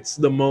it's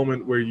the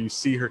moment where you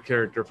see her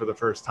character for the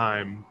first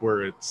time,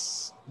 where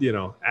it's, you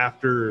know,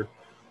 after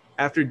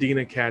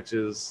Dina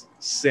catches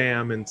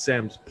Sam and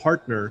Sam's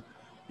partner,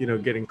 you know,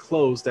 getting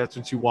close, that's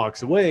when she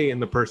walks away,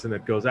 and the person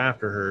that goes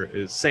after her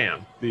is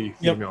Sam, the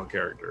female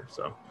character.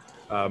 So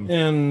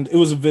and it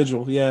was a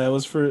vigil. Yeah, it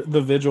was for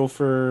the vigil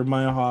for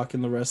Maya Hawke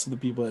and the rest of the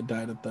people that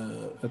died at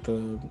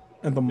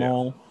the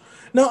mall.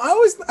 No,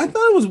 I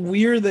thought it was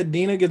weird that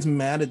Dina gets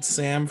mad at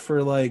Sam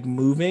for like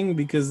moving,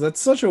 because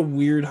that's such a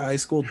weird high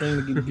school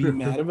thing to be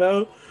mad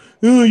about.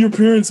 Oh, your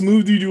parents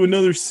moved you to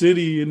another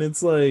city, and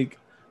it's like,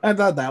 I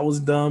thought that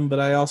was dumb, but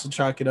I also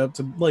chalk it up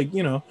to, like,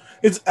 you know,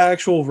 it's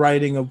actual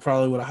writing of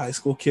probably what a high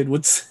school kid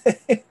would say.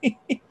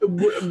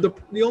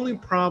 The only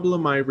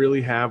problem I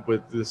really have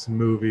with this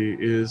movie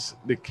is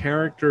the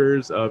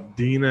characters of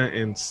Dina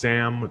and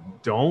Sam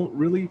don't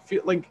really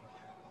feel like,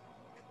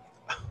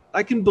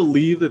 I can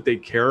believe that they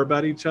care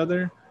about each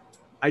other.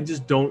 I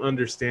just don't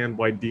understand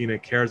why Dina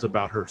cares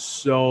about her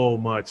so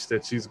much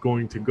that she's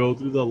going to go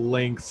through the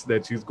lengths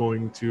that she's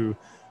going to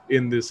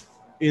in this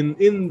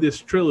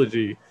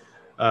trilogy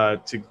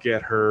to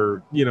get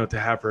her, you know, to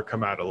have her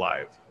come out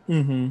alive.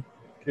 Mm-hmm.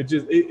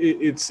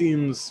 It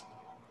seems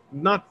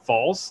not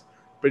false,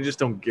 but I just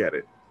don't get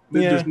it.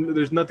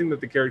 There's nothing that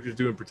the characters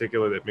do in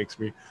particular that makes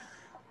me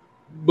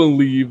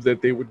believe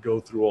that they would go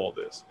through all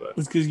this. But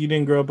it's because you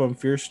didn't grow up on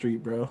Fear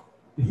Street, bro.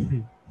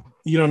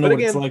 You don't know what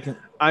it's like.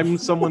 I'm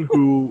someone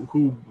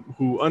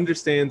who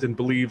understands and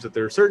believes that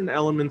there are certain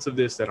elements of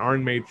this that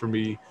aren't made for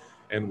me,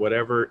 and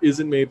whatever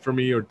isn't made for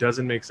me or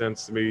doesn't make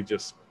sense to me,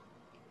 just,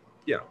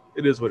 you know,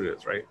 it is what it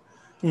is, right?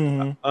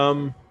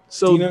 Mm-hmm.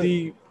 So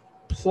the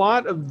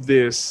plot of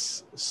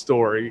this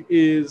story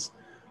is,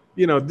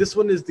 you know, this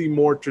one is the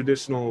more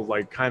traditional,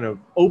 like, kind of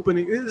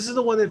opening. This is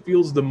the one that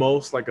feels the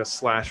most like a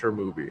slasher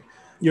movie.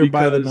 You're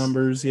by the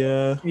numbers,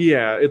 yeah.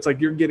 Yeah, it's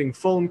like you're getting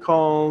phone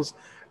calls.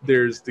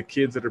 There's the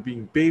kids that are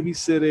being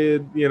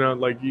babysitted, you know,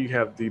 like you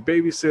have the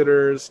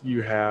babysitters,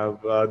 you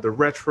have the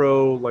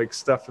retro, like,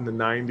 stuff in the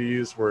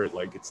 90s where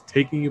it's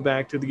taking you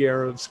back to the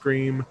era of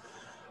Scream.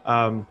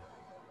 And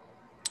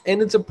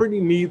it's a pretty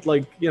neat,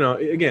 like, you know,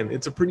 again,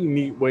 it's a pretty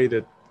neat way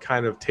to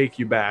kind of take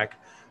you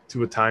back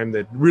to a time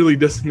that really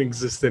doesn't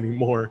exist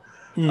anymore.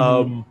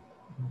 Mm-hmm.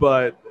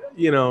 But,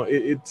 you know,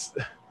 it's,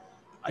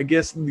 I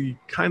guess the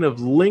kind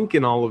of link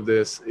in all of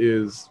this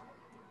is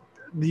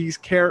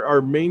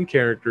our main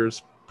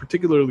characters,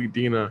 particularly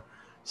Dina,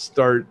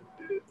 start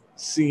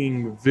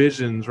seeing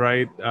visions,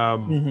 right?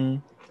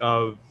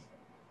 Of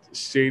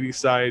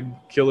Shadyside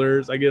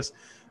killers, I guess.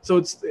 So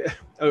it's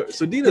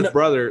so Dina's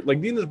brother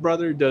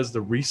does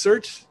the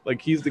research.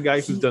 Like, he's the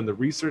guy who's done the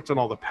research on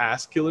all the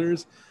past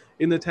killers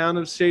in the town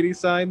of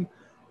Shadyside.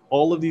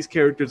 All of these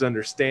characters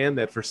understand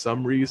that for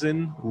some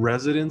reason,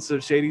 residents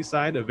of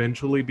Shadyside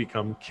eventually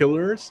become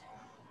killers.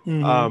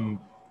 Mm-hmm.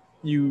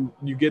 You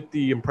get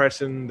the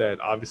impression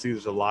that obviously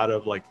there's a lot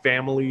of, like,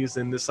 families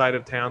in this side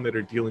of town that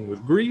are dealing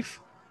with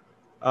grief,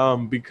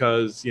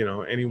 because, you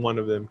know, any one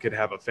of them could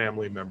have a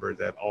family member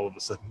that all of a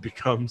sudden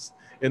becomes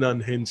an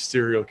unhinged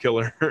serial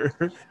killer.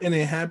 And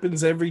it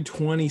happens every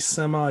 20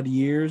 some odd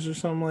years or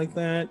something like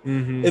that.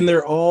 Mm-hmm. And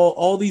they're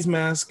all these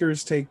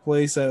massacres take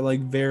place at, like,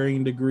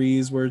 varying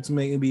degrees, where it's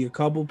maybe a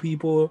couple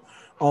people,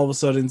 all of a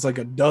sudden it's like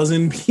a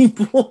dozen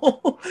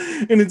people.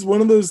 And it's one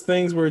of those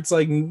things where it's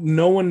like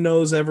no one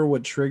knows ever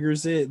what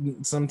triggers it.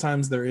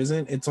 Sometimes there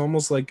isn't. It's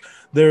almost like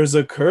there's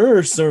a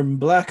curse or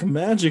black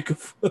magic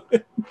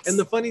afoot. And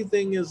the funny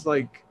thing is,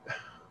 like,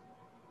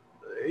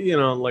 you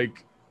know,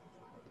 like,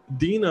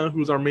 Dina,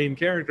 who's our main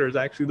character, is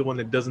actually the one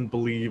that doesn't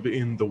believe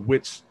in the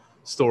witch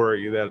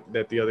story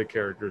that the other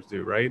characters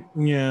do, right?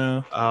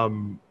 Yeah.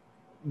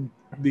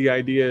 The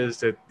idea is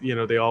that, you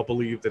know, they all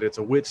believe that it's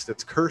a witch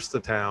that's cursed the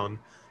town,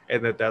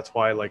 and that's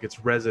why, like, its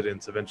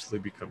residents eventually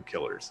become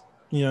killers.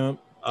 Yeah.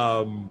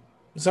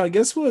 So I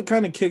guess what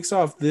kind of kicks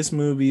off this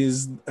movie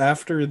is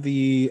after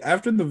the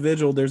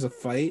vigil, there's a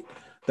fight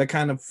that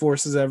kind of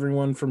forces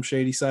everyone from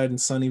Shadyside and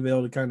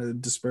Sunnyvale to kind of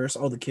disperse,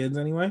 all the kids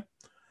anyway.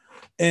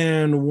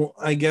 And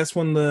I guess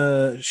when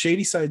the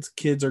Shadyside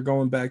kids are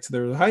going back to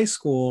their high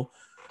school,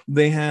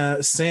 they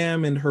have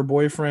Sam and her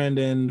boyfriend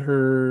and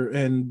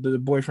the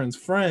boyfriend's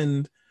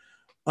friend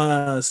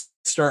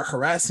start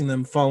harassing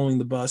them following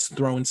the bus,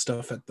 throwing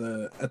stuff at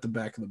the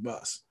back of the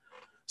bus.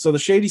 So the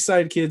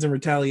Shadyside kids in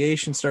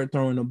retaliation start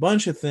throwing a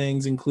bunch of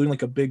things, including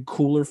like a big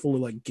cooler full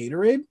of like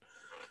Gatorade.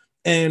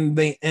 and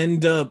they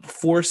end up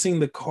forcing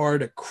the car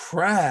to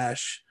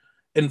crash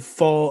and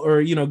fall,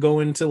 or go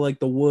into like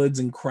the woods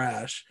and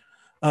crash.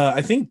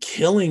 I think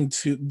killing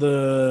to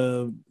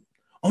the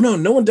oh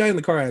no one died in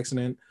the car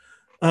accident.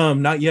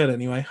 Not yet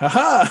anyway.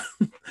 Haha.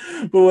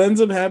 But what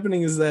ends up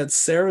happening is that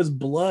Sarah's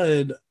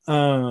blood,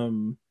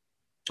 I'm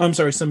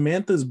sorry,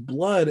 Samantha's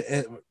blood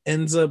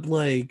ends up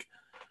like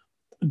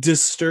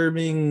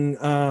disturbing,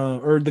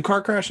 or the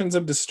car crash ends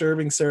up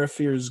disturbing Sarah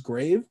Fierce's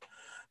grave,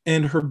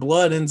 and her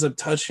blood ends up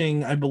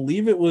touching, I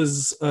believe it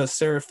was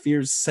Sarah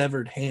Fierce's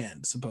severed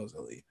hand,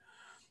 supposedly,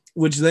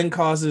 which then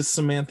causes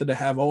Samantha to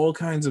have all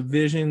kinds of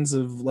visions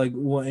of like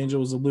what Angel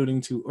was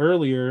alluding to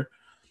earlier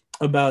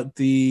about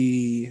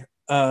the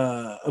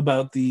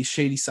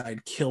Shady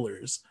Side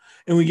killers.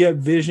 And we get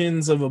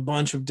visions of a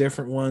bunch of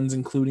different ones,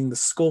 including the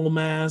skull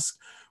mask.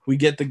 We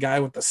get the guy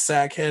with the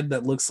sack head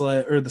that looks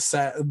like, or the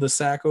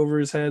sack over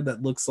his head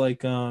that looks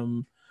like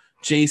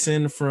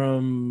Jason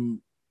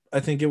from, I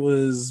think it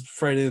was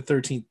Friday the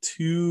 13th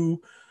 2.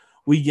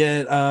 We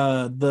get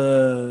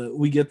the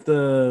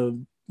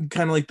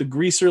kind of like the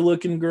greaser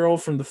looking girl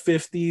from the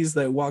 50s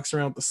that walks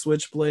around with the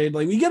switchblade.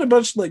 Like we get a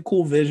bunch of like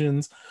cool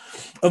visions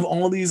of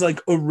all these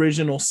like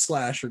original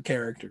slasher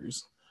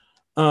characters.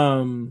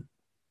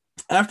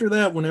 After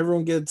that, when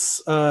everyone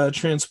gets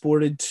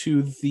transported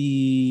to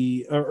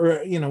the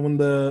when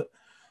the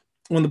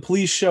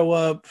police show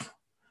up,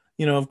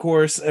 of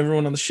course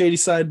everyone on the Shady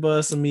Side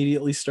bus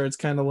immediately starts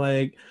kind of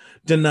like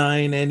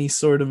denying any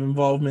sort of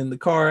involvement in the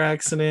car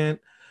accident.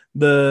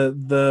 The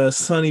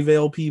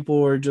Sunnyvale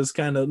people are just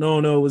kind of no,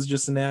 it was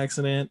just an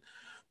accident.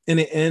 And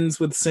it ends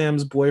with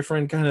Sam's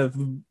boyfriend kind of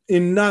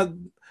in not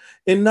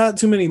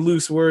too many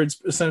loose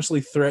words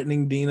essentially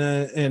threatening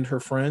Dina and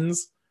her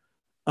friends,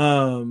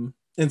 and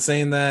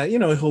saying that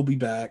he'll be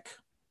back.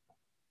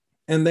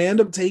 And they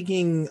end up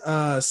taking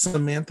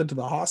Samantha to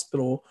the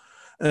hospital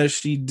as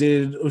she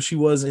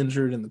was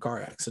injured in the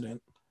car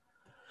accident.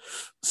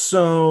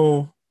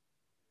 So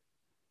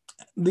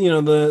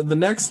the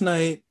next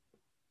night,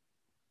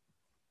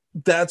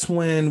 that's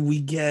when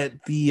we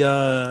get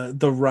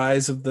the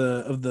rise of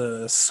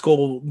the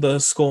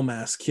skull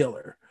mask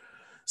killer.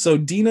 So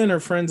Dina and her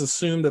friends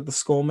assume that the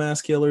skull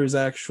mask killer is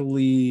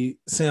actually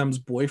Sam's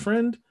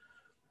boyfriend,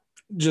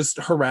 just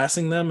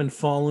harassing them and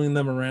following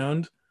them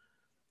around.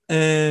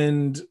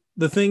 And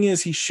the thing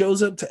is, he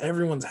shows up to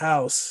everyone's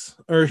house,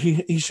 or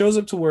he shows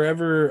up to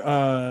wherever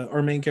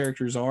our main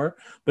characters are,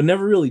 but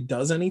never really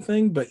does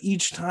anything. But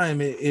each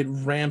time it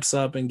ramps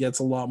up and gets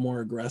a lot more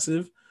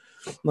aggressive.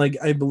 Like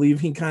I believe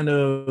he kind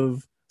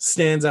of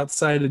stands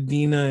outside of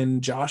Dina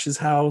and Josh's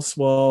house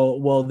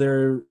while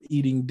they're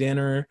eating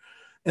dinner,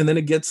 and then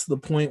it gets to the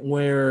point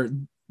where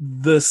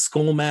the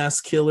skull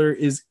mask killer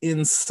is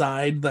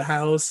inside the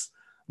house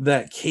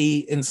that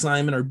Kate and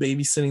Simon are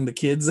babysitting the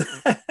kids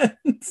at.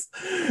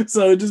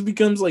 So it just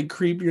becomes like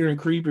creepier and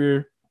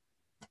creepier,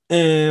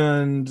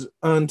 and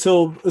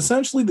until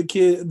essentially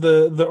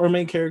the our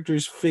main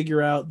characters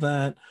figure out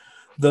that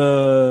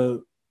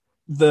the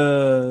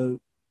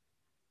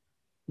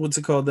what's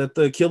it called, that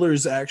the killer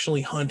is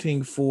actually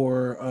hunting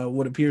for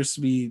what appears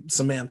to be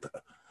Samantha.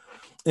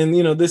 And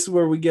this is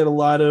where we get a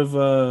lot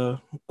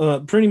of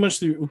pretty much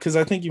because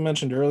I think you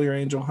mentioned earlier,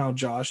 Angel, how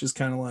Josh is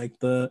kind of like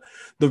the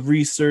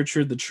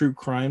researcher, the true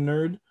crime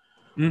nerd.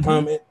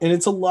 Mm-hmm. And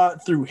it's a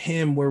lot through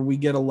him where we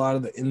get a lot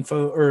of the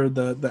info, or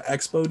the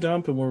expo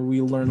dump, and where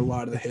we learn a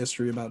lot of the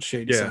history about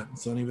Shady Side and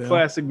Sunnyvale.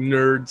 Classic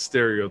nerd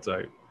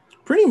stereotype.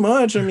 Pretty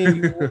much. I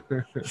mean,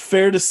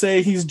 fair to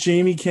say he's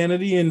Jamie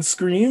Kennedy in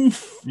Scream.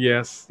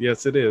 Yes,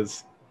 it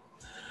is.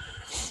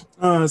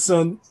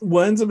 So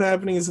what ends up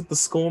happening is that the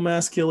skull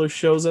mask killer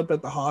shows up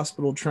at the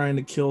hospital trying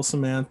to kill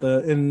Samantha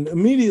and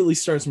immediately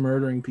starts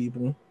murdering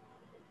people,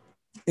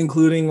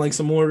 including like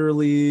some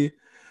orderly,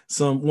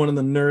 one of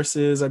the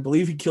nurses. I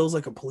believe he kills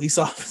like a police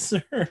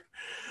officer,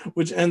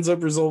 which ends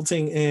up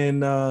resulting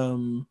in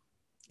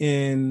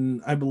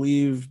I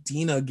believe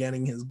Dina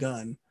getting his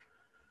gun.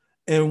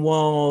 And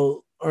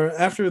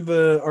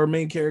after our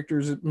main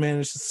characters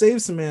manage to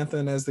save Samantha,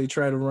 and as they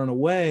try to run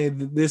away,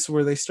 this is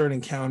where they start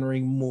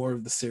encountering more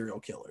of the serial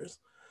killers.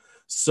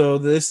 So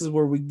this is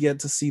where we get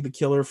to see the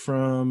killer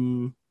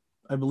from,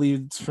 I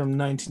believe it's from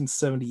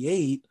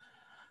 1978,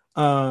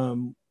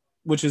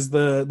 which is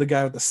the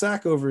guy with the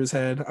sack over his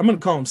head. I'm going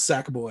to call him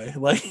Sack Boy,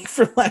 like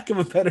for lack of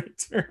a better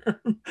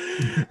term.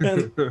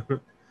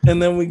 And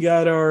then we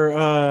got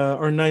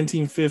our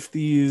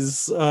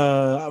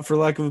 1950s, for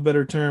lack of a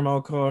better term,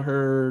 I'll call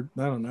her,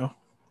 I don't know,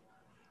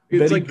 it's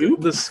Betty like Boop?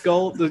 The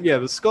skull.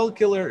 The skull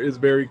killer is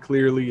very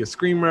clearly a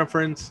Scream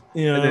reference.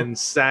 Yeah. And then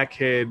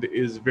Sackhead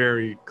is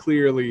very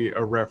clearly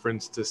a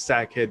reference to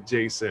Sackhead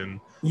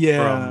Jason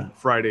from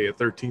Friday the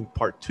 13th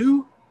Part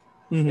 2.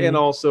 Mm-hmm. And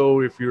also,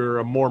 if you're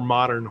a more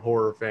modern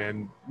horror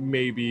fan,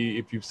 maybe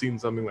if you've seen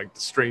something like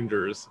The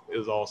Strangers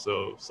is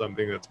also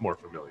something that's more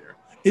familiar.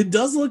 It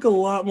does look a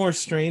lot more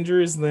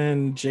Strangers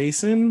than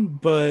Jason,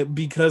 but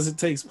because it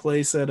takes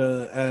place at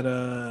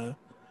a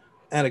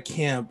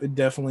camp, it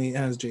definitely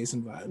has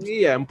Jason vibes.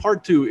 Yeah, in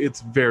Part 2,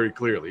 it's very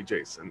clearly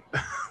Jason.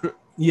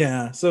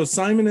 Yeah, so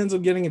Simon ends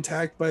up getting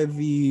attacked by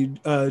the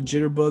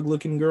jitterbug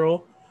looking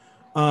girl,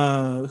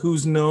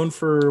 who's known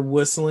for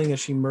whistling as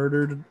she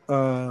murdered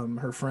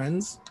her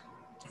friends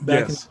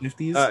back in Yes. the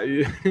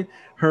 50s.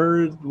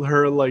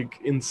 Her like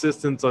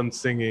insistence on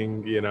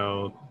singing,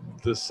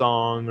 the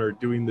song or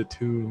doing the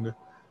tune,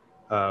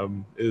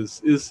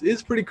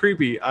 is pretty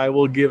creepy. I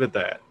will give it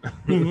that.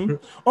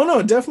 Oh no,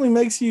 it definitely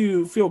makes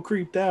you feel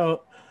creeped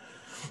out.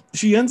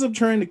 She ends up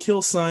trying to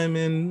kill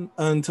Simon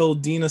until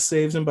Dina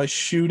saves him by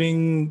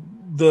shooting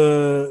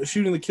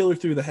the killer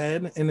through the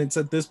head. And it's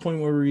at this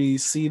point where we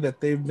see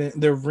that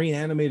they're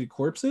reanimated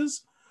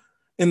corpses,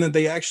 and that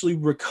they actually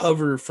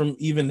recover from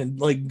even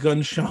like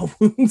gunshot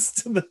wounds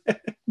to the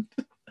head.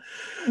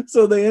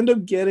 So they end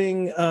up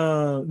getting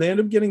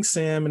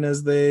Sam, and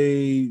as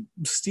they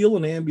steal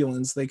an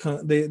ambulance,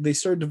 they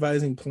start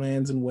devising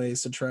plans and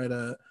ways to try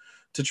to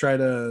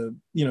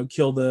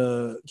kill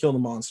the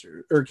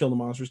monster, or kill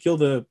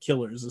the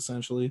killers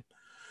essentially.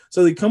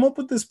 So they come up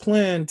with this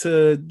plan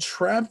to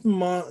trap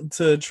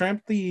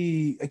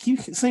the, I keep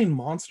saying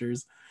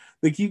monsters.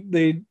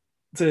 They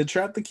to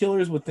trap the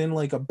killers within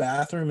like a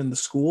bathroom in the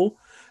school,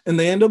 and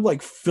they end up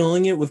like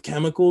filling it with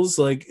chemicals,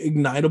 like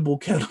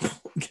ignitable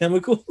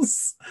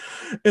chemicals,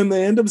 and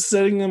they end up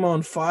setting them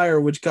on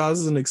fire, which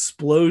causes an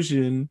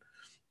explosion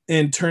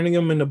and turning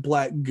them into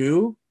black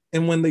goo.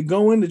 And when they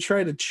go in to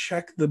try to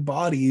check the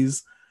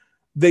bodies,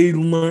 they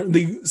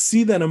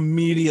see that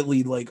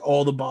immediately, like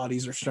all the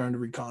bodies are starting to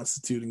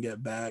reconstitute and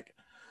get back.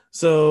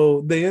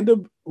 So they end up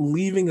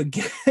leaving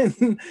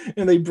again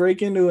and they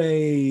break into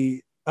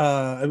a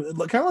kind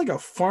of like a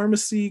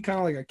pharmacy, kind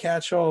of like a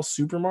catch-all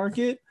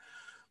supermarket.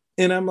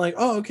 And I'm like,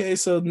 oh, okay,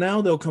 so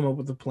now they'll come up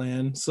with a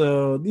plan.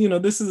 So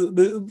this is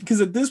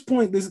because at this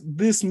point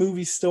this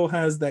movie still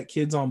has that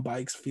kids on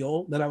bikes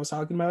feel that I was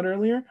talking about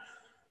earlier.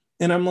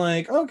 And I'm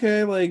like,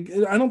 okay, like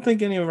I don't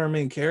think any of our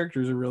main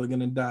characters are really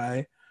gonna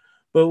die.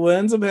 But what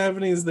ends up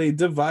happening is they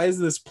devise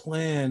this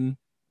plan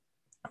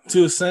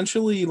to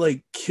essentially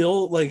like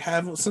kill, like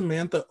have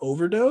Samantha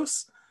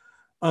overdose.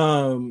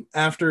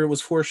 After it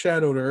was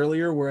foreshadowed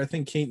earlier, where I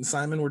think Kate and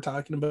Simon were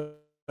talking about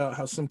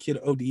how some kid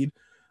OD'd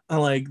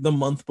like the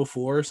month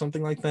before or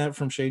something like that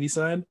from Shady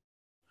Side.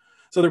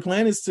 So their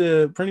plan is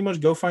to pretty much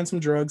go find some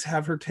drugs,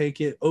 have her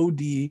take it,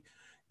 OD,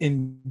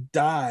 and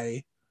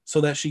die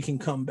so that she can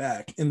come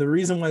back. And the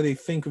reason why they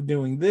think of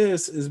doing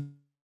this is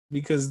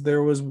because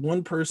there was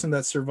one person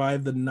that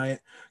survived the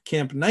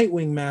Camp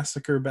Nightwing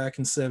massacre back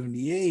in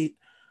 '78,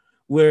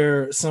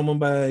 where someone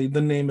by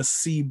the name of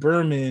C.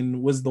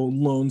 Berman was the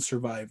lone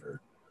survivor.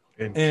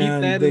 And keep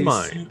And that in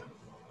mind.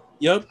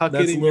 Yep, Tuck it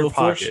that's a in your little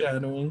pocket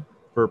foreshadowing.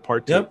 for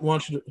part 2. Yep,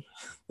 want you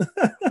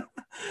to.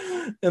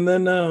 And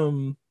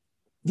then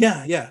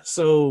yeah.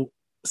 So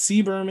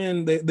C.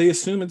 Berman, they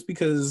assume it's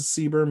because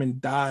C. Berman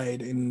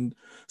died and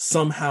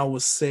somehow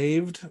was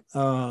saved.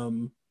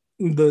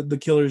 The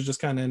killers just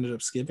kind of ended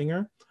up skipping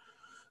her.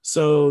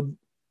 So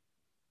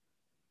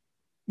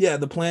yeah,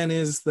 the plan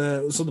is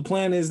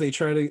they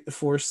try to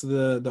force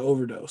the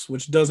overdose,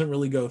 which doesn't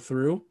really go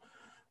through.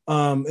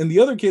 And the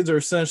other kids are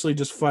essentially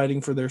just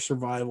fighting for their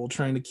survival,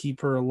 trying to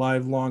keep her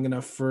alive long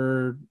enough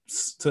for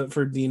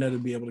Dina to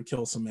be able to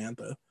kill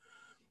Samantha.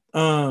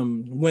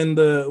 When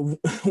the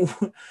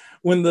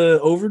when the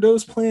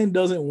overdose plan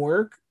doesn't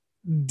work,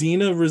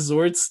 Dina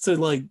resorts to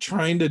like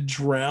trying to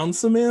drown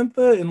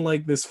Samantha in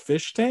like this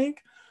fish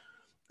tank.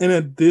 And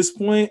at this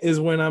point is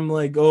when I'm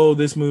like, oh,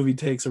 this movie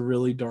takes a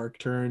really dark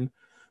turn,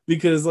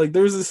 because like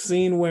there's a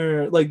scene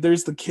where like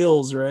there's the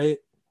kills, right?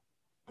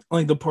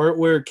 Like the part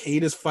where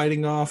Kate is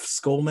fighting off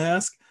Skull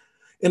Mask,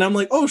 and I'm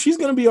like, oh, she's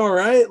gonna be all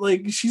right.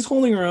 Like she's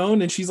holding her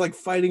own, and she's like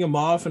fighting him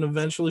off, and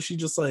eventually she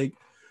just like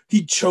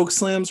he choke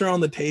slams her on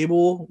the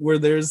table where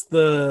there's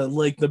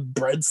the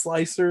bread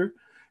slicer,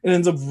 and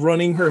ends up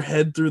running her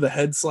head through the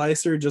head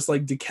slicer, just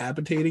like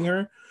decapitating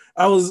her.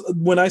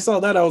 When I saw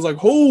that, I was like,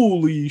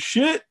 holy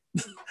shit.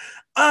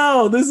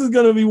 Oh, this is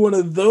gonna be one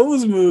of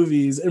those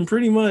movies. And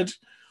pretty much,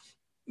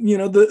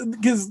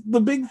 because the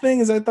big thing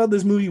is I thought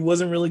this movie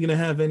wasn't really gonna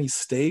have any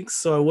stakes,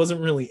 so I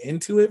wasn't really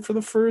into it for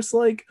the first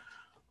like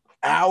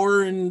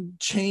hour and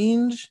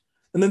change.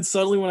 And then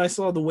suddenly when I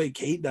saw the way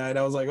Kate died,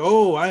 I was like,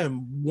 oh, I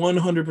am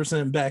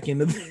 100% back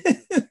into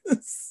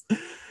this.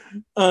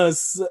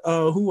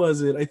 Who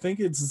was it? I think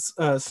it's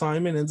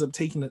Simon ends up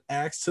taking an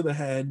axe to the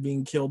head,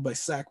 being killed by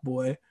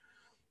Sackboy.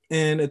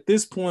 And at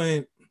this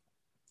point,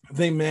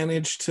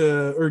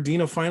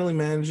 Dina finally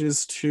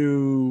manages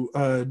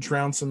to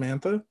drown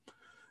Samantha.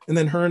 And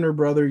then her and her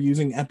brother,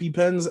 using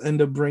EpiPens,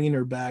 end up bringing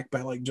her back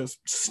by like just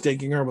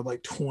sticking her with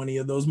like 20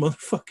 of those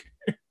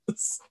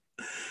motherfuckers.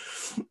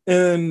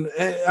 And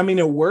I mean,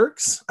 it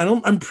works.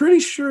 I'm pretty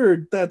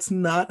sure that's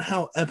not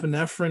how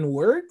epinephrine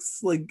works.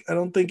 Like, I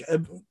don't think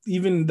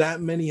even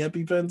that many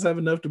EpiPens have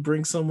enough to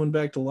bring someone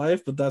back to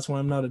life, but that's why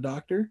I'm not a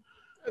doctor.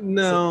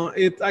 No,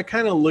 I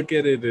kind of look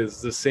at it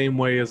as the same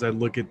way as I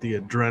look at the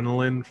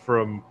adrenaline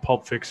from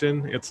Pulp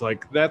Fiction. It's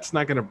like that's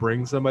not going to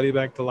bring somebody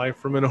back to life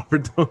from an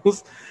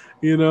overdose.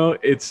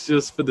 It's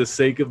just for the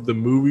sake of the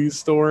movie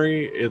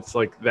story. It's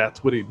like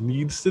that's what it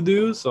needs to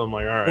do. So I'm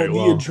like, all Well, right, the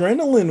well,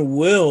 adrenaline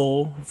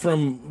will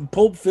from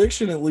Pulp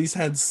Fiction at least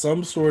had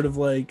some sort of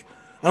like,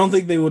 I don't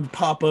think they would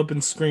pop up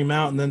and scream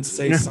out and then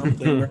say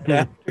something right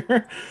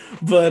after.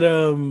 But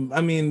I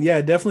mean,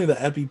 yeah, definitely the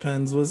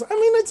EpiPens was, I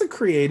mean, it's a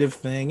creative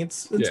thing.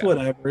 It's yeah.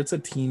 whatever. It's a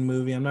teen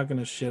movie. I'm not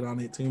gonna shit on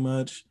it too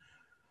much.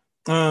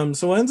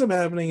 So what ends up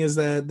happening is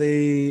that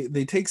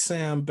they take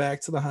Sam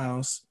back to the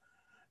house,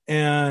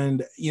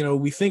 and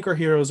we think our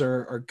heroes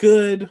are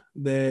good.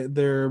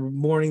 They're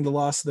mourning the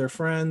loss of their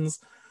friends.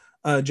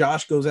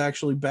 Josh goes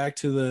actually back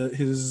to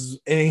his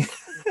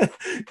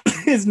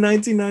his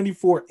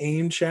 1994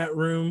 AIM chat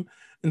room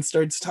and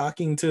starts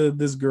talking to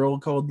this girl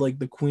called like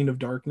the Queen of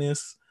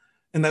Darkness,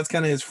 and that's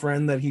kind of his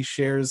friend that he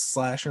shares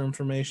slasher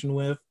information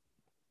with.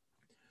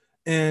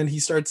 And he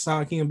starts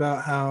talking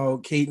about how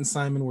Kate and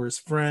Simon were his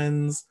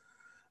friends,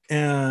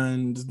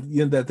 and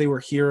that they were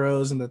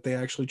heroes and that they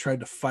actually tried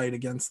to fight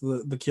against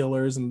the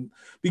killers, and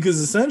because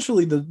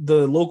essentially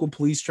the local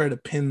police tried to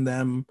pin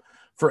them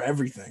for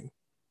everything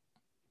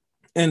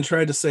and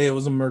tried to say it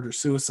was a murder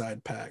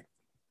suicide pact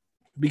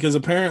because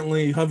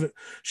apparently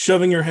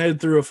shoving your head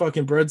through a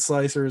fucking bread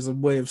slicer is a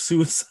way of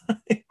suicide.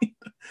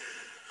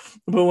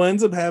 But what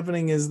ends up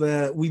happening is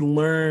that we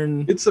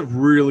learn It's a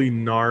really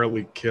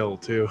gnarly kill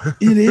too.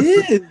 it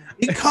is.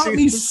 It caught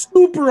me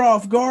super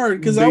off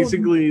guard because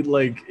basically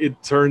like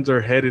it turns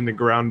her head into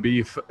ground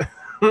beef.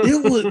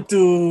 it was,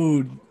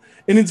 dude.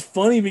 And it's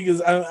funny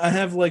because I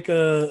have like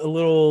a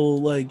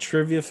little like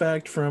trivia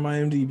fact from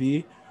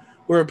IMDb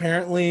where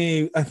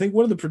apparently I think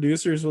one of the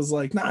producers was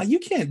like, nah, you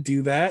can't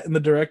do that. And the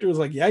director was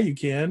like, yeah, you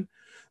can.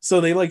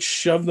 So they like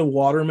shoved the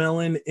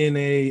watermelon in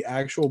a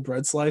actual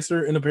bread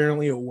slicer, and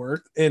apparently it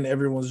worked, and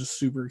everyone was just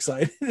super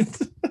excited.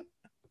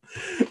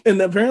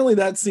 And apparently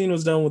that scene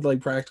was done with like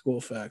practical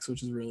effects,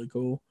 which is really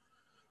cool.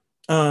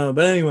 But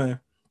anyway,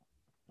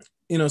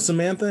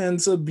 Samantha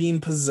ends up being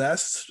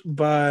possessed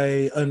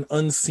by an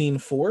unseen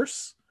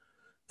force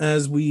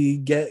as we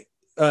get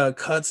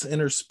cuts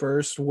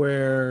interspersed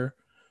where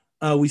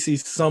we see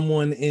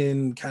someone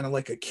in kind of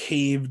like a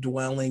cave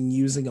dwelling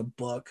using a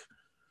book.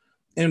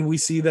 And we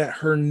see that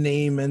her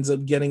name ends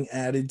up getting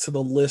added to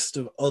the list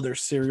of other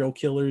serial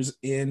killers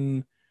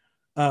in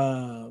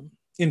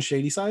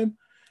Shadyside.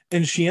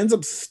 And she ends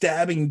up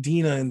stabbing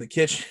Dina in the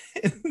kitchen.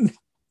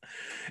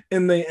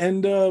 And they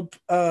end up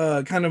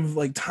kind of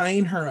like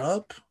tying her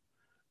up.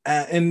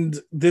 And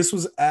this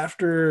was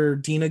after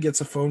Dina gets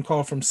a phone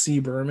call from C.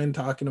 Berman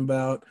talking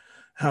about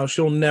how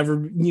she'll never,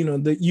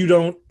 that you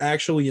don't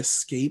actually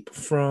escape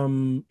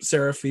from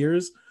Sarah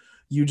Fears.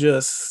 You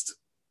just,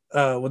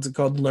 what's it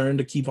called? Learn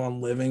to keep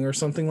on living or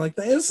something like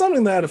that. It's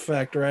something to that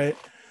effect, right?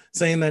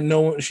 Saying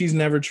that she's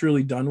never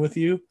truly done with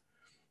you.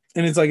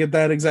 And it's like at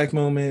that exact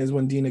moment is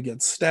when Dina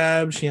gets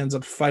stabbed. She ends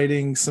up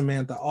fighting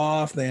Samantha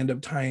off. They end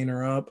up tying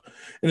her up.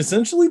 And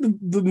essentially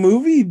the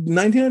movie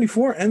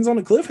 1994 ends on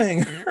a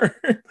cliffhanger.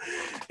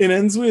 It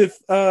ends with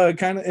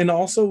kind of, and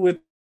also with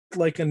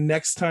like a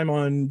next time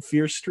on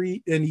Fear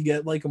Street. And you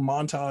get like a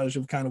montage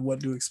of kind of what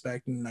to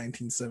expect in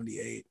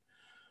 1978.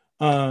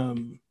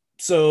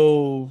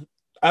 So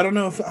I don't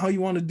know how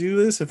you want to do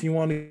this. If you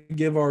want to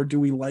give our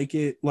do we like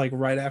it like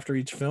right after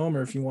each film,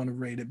 or if you want to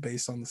rate it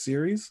based on the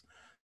series.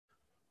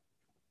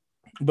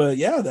 But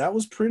yeah, that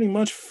was pretty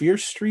much Fear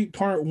Street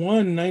Part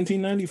 1,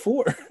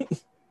 1994.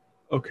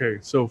 Okay,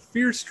 so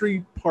Fear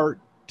Street Part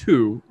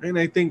 2, and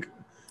I think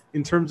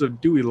in terms of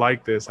do we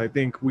like this, I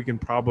think we can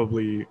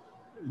probably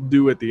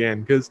do at the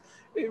end because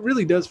it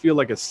really does feel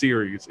like a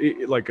series,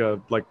 like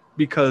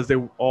because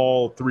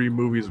all three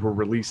movies were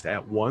released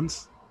at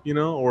once,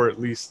 or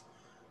at least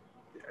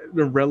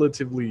a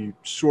relatively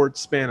short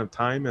span of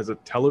time as a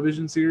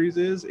television series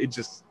is.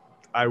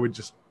 I would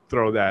just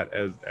throw that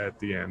as at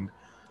the end.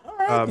 All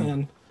right,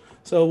 then.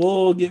 So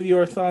we'll give you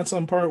our thoughts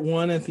on Part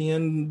 1 at the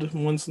end.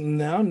 Once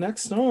now,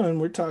 next on,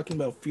 we're talking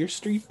about Fear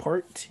Street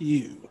Part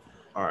 2.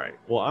 All right.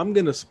 Well, I'm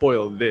going to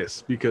spoil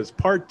this because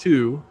Part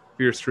 2,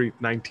 Fear Street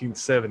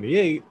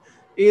 1978,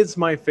 is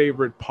my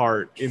favorite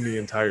part in the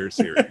entire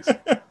series.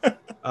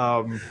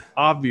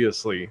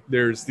 Obviously,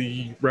 there's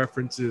the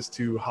references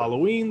to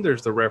Halloween,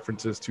 there's the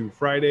references to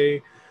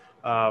Friday,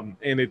 and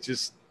it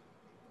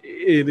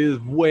is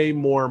way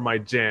more my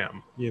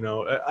jam.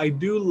 I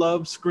do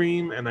love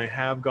Scream, and I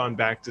have gone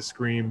back to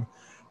Scream,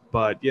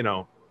 but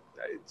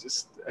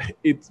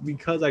it's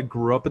because I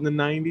grew up in the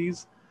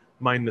 90s.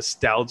 My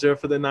nostalgia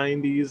for the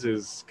 90s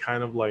is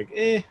kind of like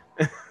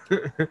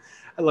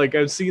like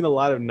I've seen a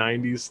lot of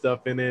 90s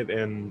stuff in it,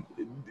 and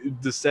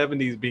the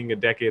 70s being a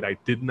decade I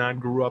did not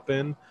grow up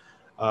in,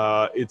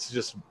 it's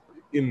just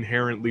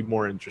inherently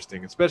more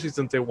interesting, especially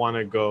since they want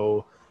to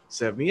go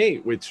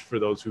 78, which for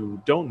those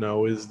who don't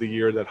know is the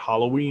year that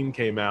Halloween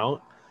came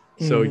out.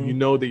 So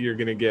that you're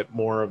going to get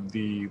more of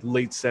the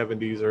late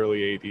 70s,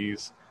 early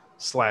 80s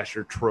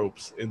slasher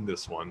tropes in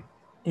this one.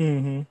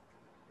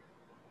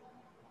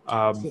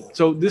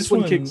 So this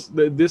one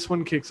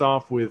kicks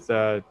off with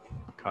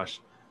gosh,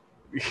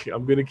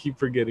 I'm gonna keep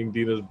forgetting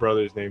Dina's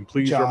brother's name.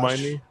 Please Josh.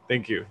 remind me.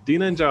 Thank you.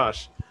 Dina and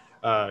Josh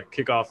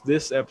kick off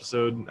this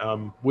episode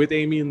with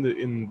Amy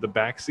in the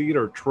back seat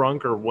or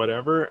trunk or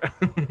whatever.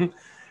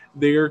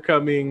 They are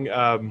coming.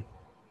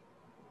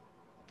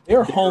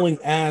 They're hauling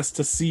ass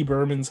to C.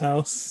 Berman's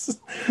house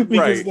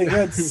because they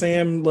got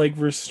Sam like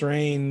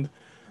restrained.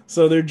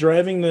 So they're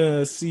driving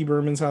to C.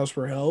 Berman's house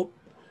for help.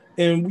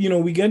 And, you know,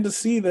 we get to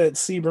see that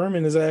C.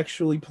 Berman is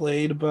actually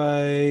played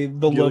by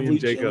the Gillian lovely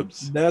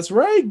Jacobs. That's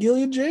right,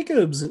 Gillian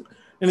Jacobs. And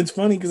it's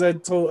funny because I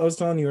was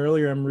telling you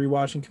earlier, I'm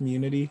rewatching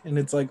Community, and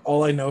it's like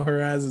all I know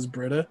her as is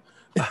Britta.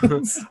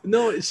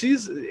 No,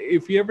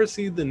 if you ever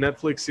see the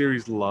Netflix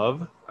series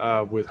Love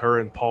with her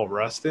and Paul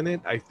Rust in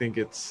it, I think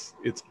it's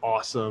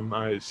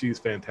awesome. She's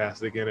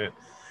fantastic in it.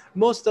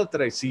 Most stuff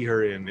that I see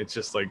her in, it's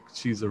just like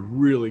she's a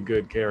really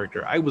good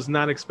character. I was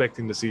not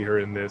expecting to see her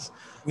in this.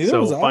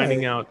 So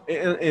finding out,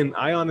 and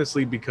I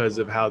honestly, because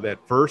of how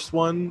that first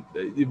one,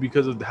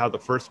 because of how the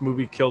first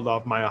movie killed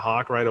off Maya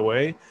Hawke right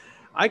away,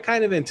 I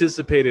kind of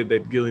anticipated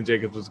that Gillian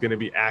Jacobs was going to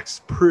be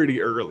axed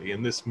pretty early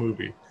in this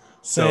movie.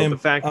 So the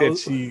fact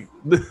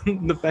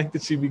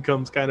that she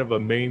becomes kind of a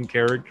main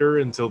character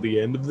until the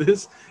end of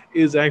this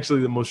is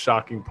actually the most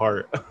shocking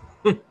part.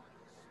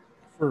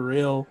 For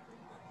real.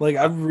 Like,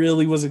 I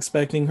really was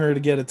expecting her to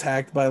get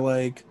attacked by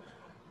like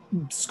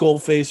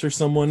Skullface or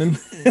someone in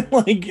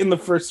the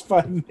first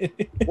 5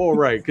 minutes. Well,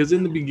 right, because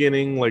in the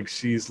beginning, like,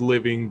 she's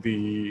living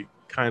the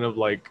kind of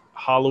like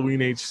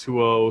Halloween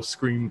H2O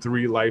Scream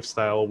 3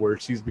 lifestyle where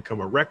she's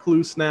become a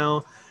recluse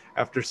now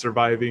after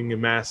surviving a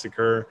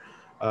massacre.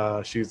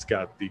 She's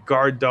got the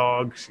guard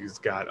dog. She's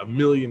got a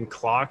million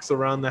clocks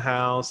around the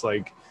house.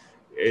 Like,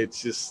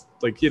 it's just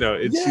like, you know,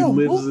 she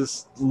lives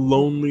this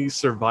lonely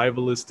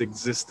survivalist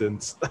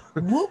existence.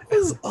 What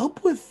was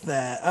up with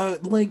that?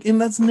 And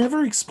that's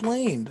never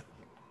explained.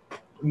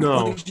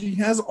 No, like, she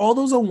has all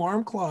those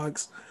alarm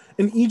clocks,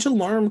 and each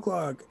alarm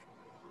clock,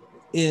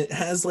 it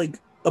has like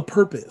a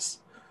purpose.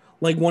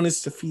 Like, one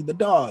is to feed the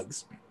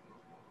dogs,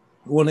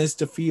 one is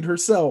to feed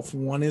herself,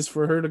 one is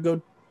for her to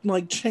go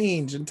like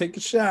change and take a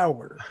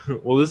shower.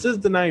 Well, this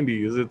is the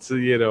 90s. It's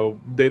you know,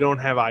 they don't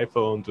have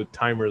iPhones with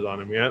timers on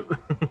them yet.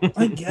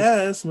 I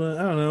guess, but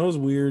I don't know, it was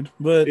weird.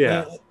 But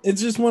yeah, it's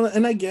just one,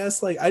 and I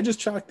guess like I just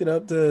chalked it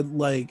up to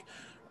like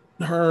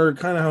her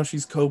kind of how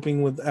she's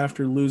coping with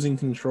after losing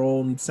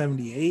control in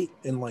 78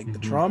 and like the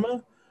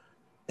trauma.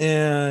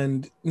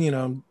 And you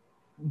know,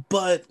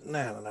 but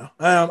I don't know,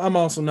 I'm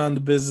also not in the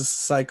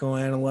business of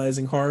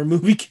psychoanalyzing horror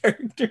movie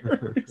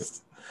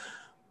characters.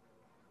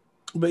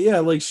 But yeah,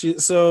 like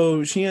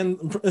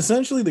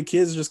essentially the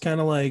kids just kind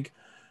of like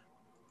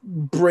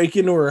break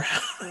into her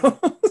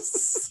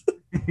house.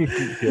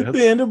 Yes.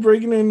 They end up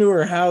breaking into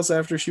her house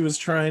after she was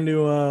trying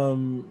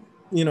to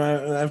you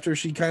know, after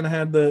she kind of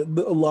had a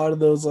lot of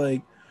those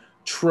like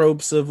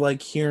tropes of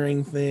like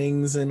hearing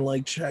things and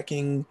like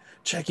checking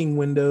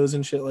windows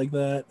and shit like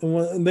that. And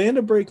when they end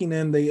up breaking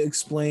in, they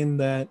explain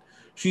that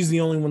she's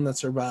the only one that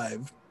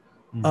survived.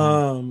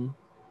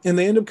 And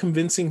they end up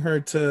convincing her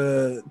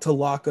to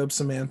lock up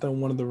Samantha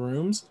in one of the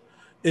rooms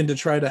and to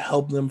try to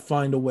help them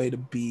find a way to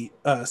beat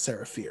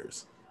Sarah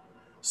Fierce.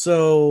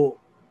 So,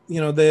 you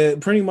know,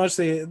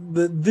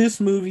 this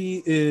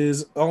movie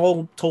is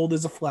all told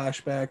as a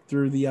flashback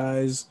through the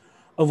eyes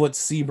of what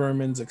C.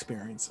 Berman's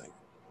experiencing.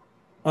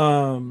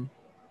 And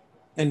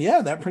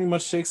yeah, that pretty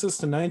much takes us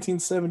to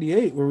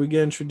 1978, where we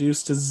get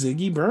introduced to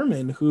Ziggy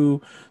Berman,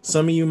 who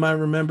some of you might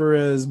remember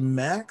as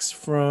Max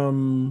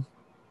from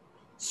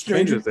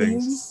Stranger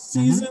Things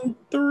season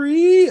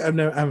 3. I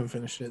haven't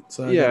finished it.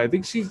 So yeah, I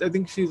think she's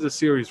a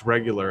series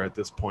regular at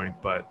this point,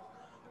 but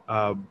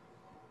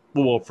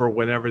well, for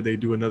whenever they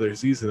do another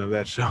season of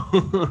that show.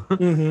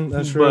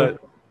 That's true.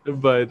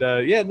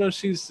 But yeah, no,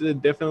 she's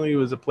definitely,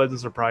 was a pleasant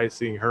surprise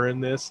seeing her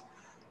in this.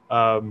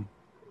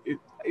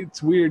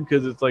 It's weird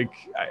because it's like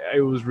I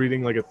was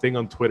reading like a thing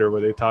on Twitter where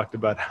they talked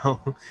about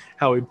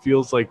how it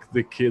feels like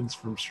the kids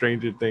from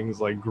Stranger Things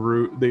like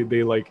grew,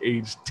 they like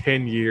aged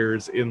 10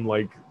 years in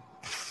like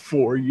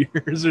 4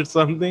 years or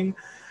something,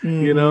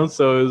 you know.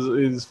 So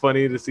it's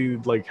funny to see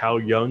like how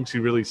young she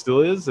really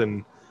still is.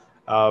 And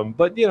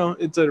but you know,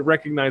 it's a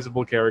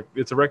recognizable character,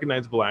 it's a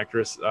recognizable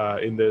actress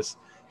in this.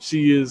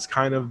 She is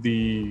kind of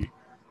the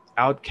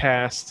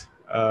outcast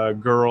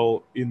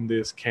girl in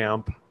this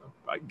camp,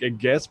 I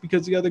guess,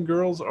 because the other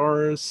girls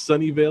are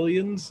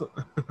Sunnyvalians.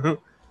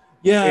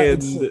 Yeah,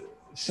 and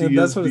she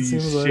is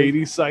the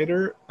shady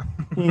cider.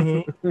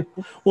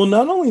 Well,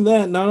 not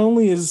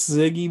only is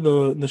Ziggy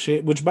the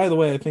shade, which by the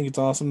way, I think it's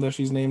awesome that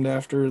she's named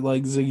after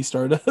like Ziggy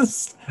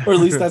Stardust, or at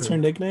least that's her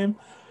nickname.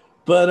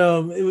 But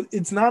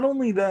it's not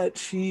only that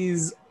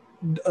she's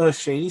a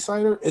shady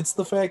cider, it's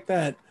the fact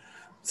that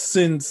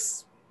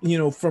since, you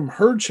know, from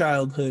her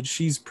childhood,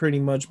 she's pretty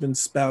much been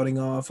spouting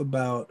off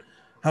about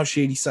how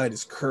Shadyside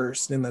is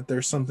cursed and that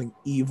there's something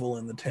evil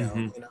in the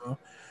town, you know.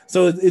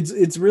 So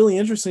it's really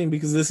interesting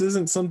because this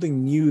isn't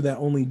something new that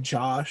only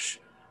Josh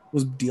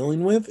was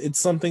dealing with. It's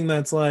something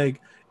that's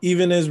like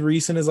even as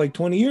recent as like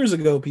 20 years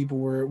ago, people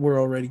were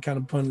already kind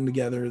of putting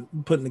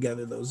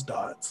together those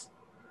dots.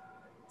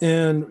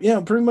 And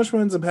yeah, pretty much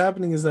what ends up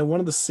happening is that one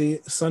of the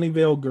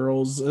Sunnyvale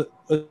girls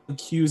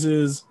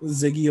accuses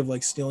Ziggy of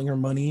like stealing her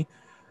money.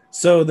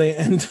 So they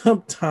end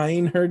up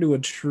tying her to a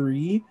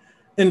tree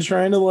and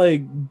trying to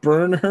like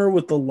burn her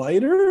with the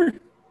lighter.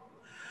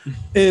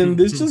 And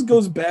this just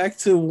goes back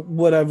to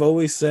what I've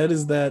always said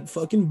is that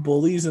fucking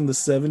bullies in the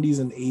 70s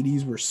and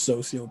 80s were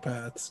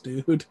sociopaths,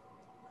 dude.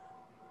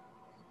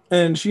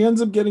 And she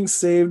ends up getting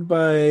saved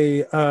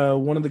by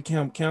one of the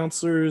camp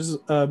counselors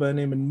by the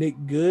name of Nick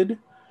Good.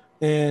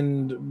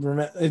 And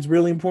it's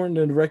really important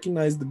to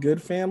recognize the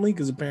Good family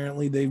because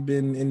apparently they've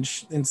been in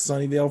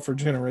Sunnyvale for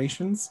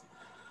generations.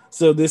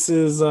 So this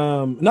is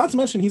not to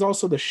mention he's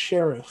also the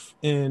sheriff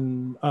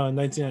in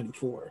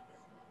 1994.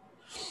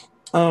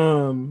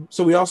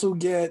 So we also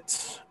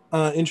get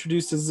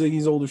introduced to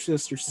Ziggy's older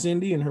sister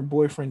Cindy and her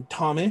boyfriend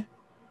Tommy.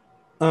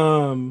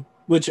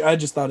 Which I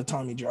just thought of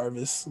Tommy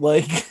Jarvis.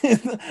 Like,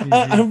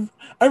 I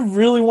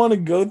really want to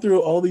go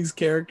through all these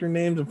character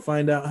names and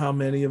find out how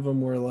many of them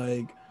were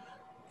like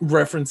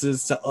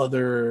references to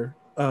other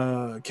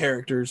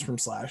characters from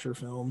slasher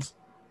films.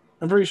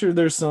 I'm pretty sure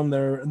there's some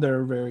that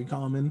are very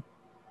common.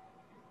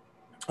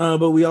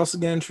 But we also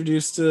get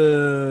introduced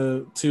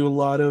to a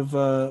lot of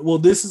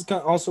this is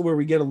also where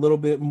we get a little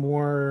bit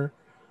more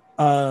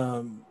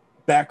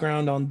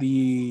background on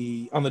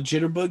the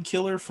Jitterbug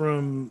killer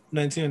from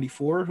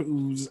 1994,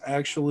 who's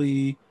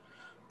actually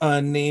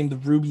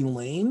named Ruby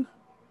Lane.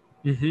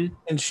 And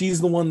she's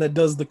the one that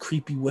does the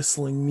creepy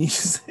whistling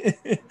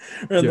music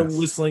or the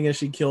whistling as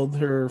she killed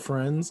her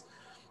friends.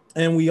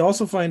 And we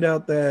also find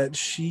out that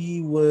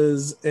she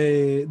was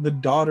the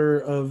daughter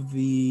of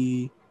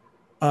the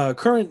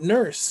current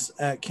nurse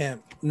at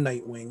Camp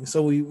Nightwing.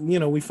 So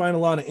we find a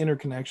lot of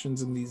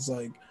interconnections in these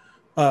like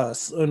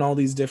in all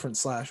these different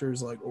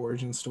slashers like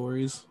origin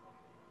stories.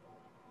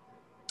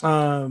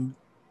 Yep,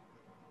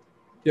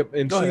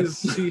 and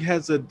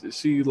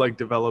she like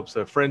develops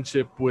a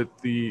friendship with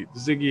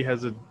Ziggy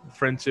has a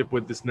friendship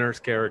with this nurse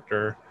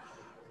character.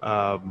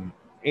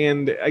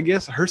 And I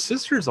guess her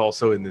sister's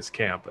also in this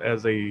camp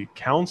as a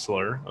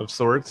counselor of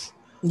sorts.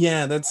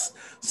 Yeah, that's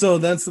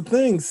the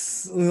thing.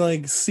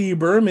 Like C.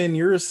 Berman,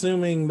 you're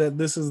assuming that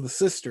this is the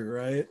sister,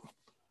 right?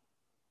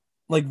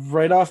 Like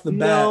right off the bat.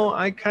 No,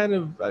 I kind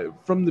of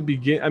from the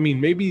beginning. I mean,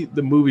 maybe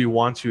the movie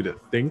wants you to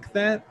think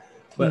that,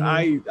 but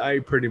I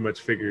pretty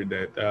much figured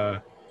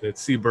that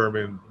C.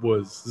 Berman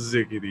was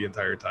Ziggy the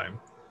entire time.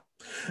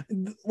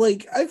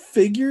 Like I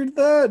figured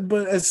that,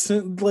 but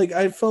like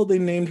I felt they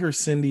named her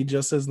Cindy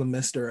just as the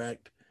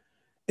misdirect,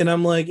 and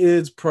I'm like,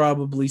 it's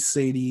probably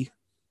Sadie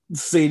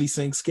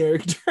Sink's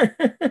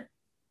character.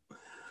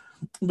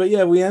 But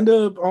yeah, we end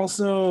up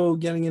also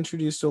getting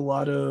introduced to a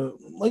lot of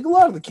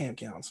the camp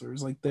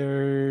counselors. Like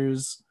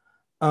there's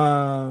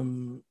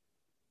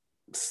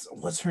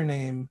what's her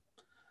name?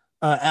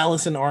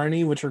 Alice and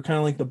Arnie, which are kind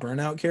of like the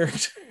burnout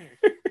characters.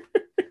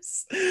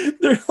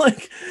 they're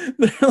like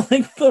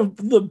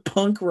the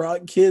punk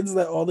rock kids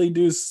that all they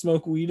do is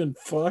smoke weed and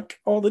fuck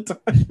all the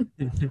time.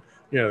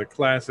 Yeah, the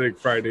classic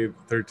Friday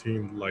the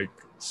 13th, like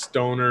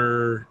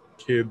stoner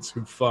kids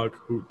who fuck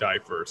who die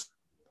first.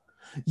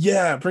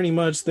 Yeah, pretty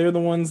much. They're the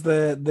ones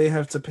that they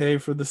have to pay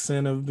for the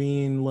sin of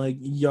being like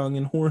young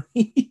and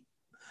horny.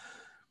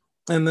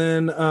 And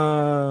then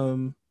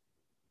I'm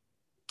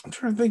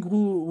trying to think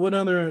what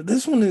other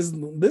this one's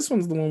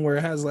the one where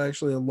it has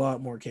actually a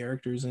lot more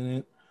characters in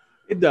it.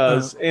 It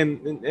does.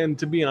 And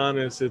to be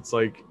honest, it's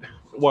like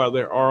while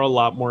there are a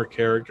lot more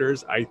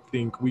characters, I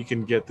think we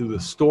can get through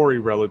the story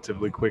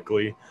relatively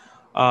quickly.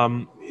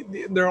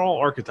 They're all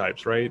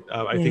archetypes, right?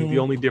 I think the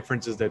only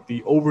difference is that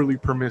the overly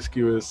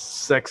promiscuous,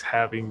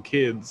 sex-having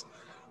kids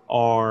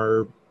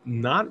are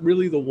not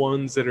really the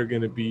ones that are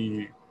going to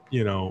be,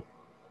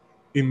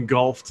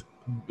 engulfed,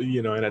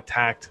 and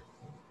attacked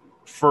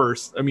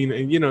first. I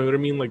mean, you know what I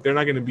mean? Like they're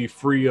not going to be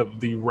free of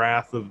the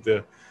wrath of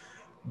the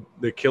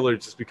killer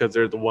just because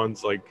they're the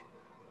ones like.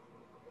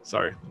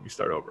 Sorry, let me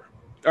start over.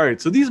 All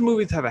right, so these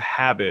movies have a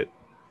habit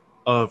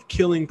of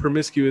killing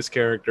promiscuous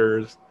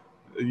characters,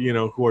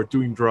 who are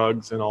doing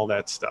drugs and all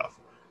that stuff.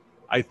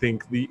 I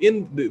think the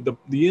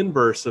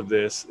inverse of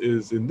this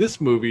is in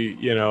this movie.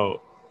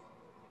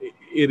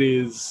 It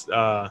is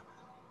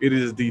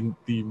the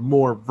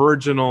more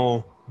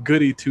virginal,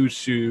 goody two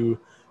shoe,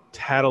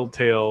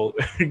 tattletale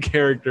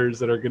characters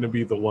that are going to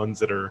be the ones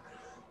that are,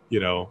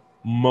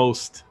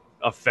 most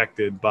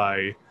affected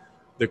by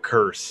the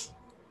curse.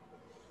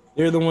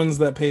 They're the ones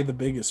that pay the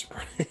biggest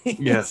price.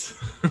 Yes.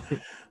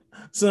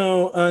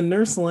 So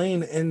Nurse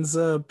Lane ends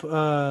up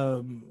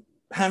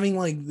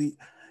having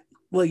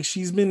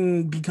she's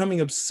been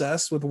becoming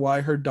obsessed with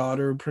why her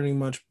daughter pretty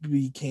much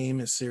became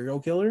a serial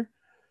killer.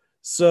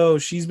 So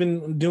she's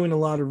been doing a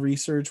lot of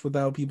research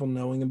without people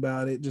knowing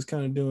about it, just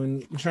kind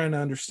of trying to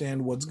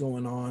understand what's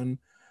going on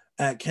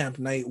at Camp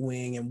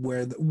Nightwing and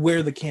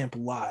where the camp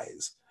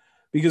lies.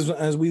 Because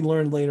as we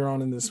learned later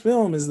on in this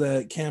film is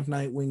that Camp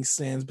Nightwing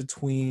stands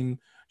between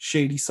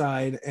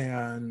Shadyside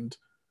and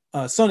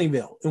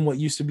Sunnyvale in what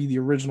used to be the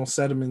original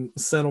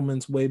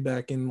settlements way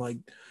back in like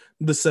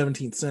the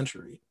 17th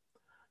century.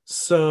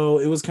 So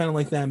it was kind of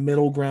like that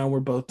middle ground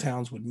where both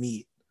towns would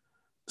meet.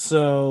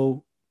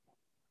 So,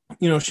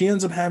 she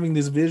ends up having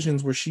these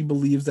visions where she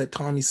believes that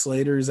Tommy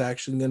Slater is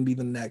actually going to be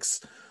the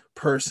next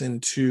person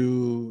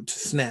to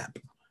snap,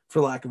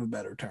 for lack of a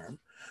better term.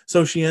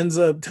 So she ends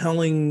up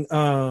telling,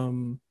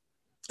 so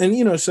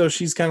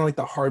she's kind of like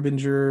the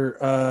harbinger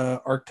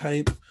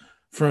archetype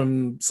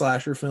from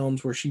slasher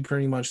films, where she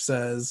pretty much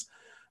says,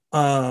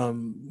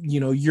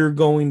 you're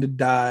going to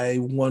die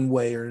one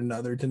way or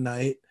another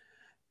tonight.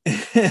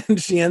 And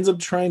she ends up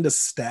trying to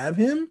stab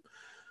him.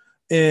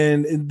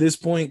 And at this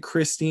point,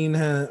 Christy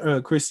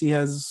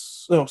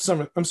has. Oh,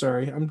 I'm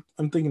sorry.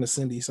 I'm thinking of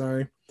Cindy.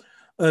 Sorry.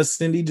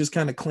 Cindy just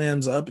kind of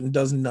clams up and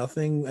does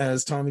nothing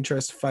as Tommy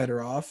tries to fight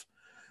her off.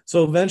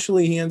 So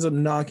eventually, he ends up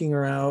knocking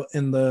her out,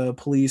 and the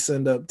police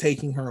end up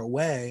taking her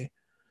away.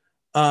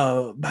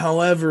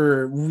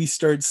 However, we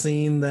start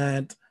seeing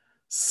that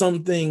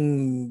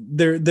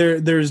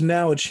there's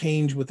now a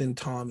change within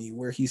Tommy,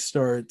 where he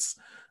starts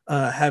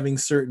having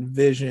certain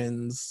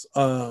visions,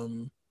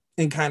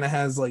 and kind of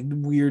has like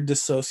weird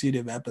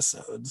dissociative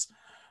episodes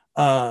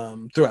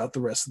throughout the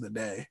rest of the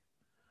day.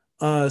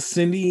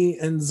 Cindy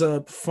ends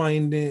up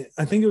finding,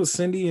 I think it was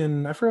Cindy,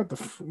 and I forgot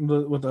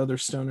what the other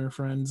stoner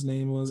friend's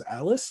name was,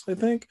 Alice, I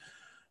think.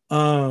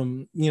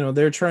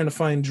 They're trying to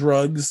find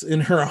drugs in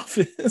her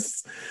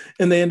office,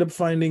 and they end up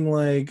finding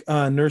like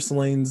Nurse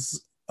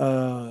Lane's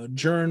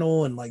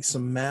journal and like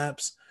some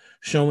maps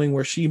showing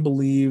where she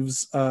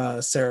believes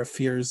Sarah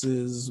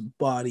Fierce's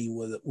body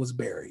was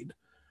buried.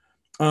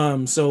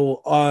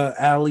 So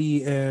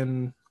Alice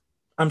and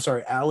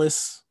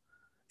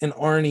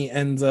Arnie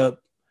ends up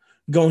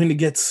going to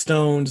get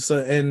stoned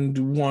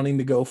and wanting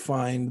to go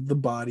find the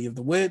body of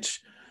the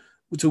witch,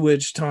 to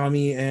which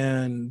Tommy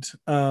and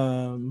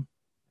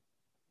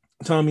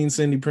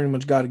Cindy pretty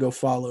much got to go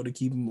follow to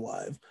keep him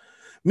alive.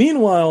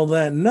 Meanwhile,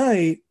 that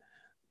night,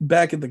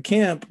 back at the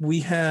camp,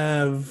 we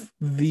have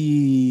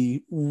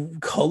the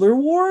color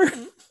war.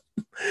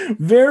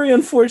 Very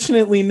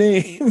unfortunately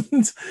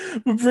named.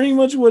 But pretty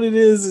much what it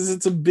is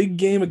it's a big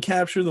game of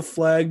capture the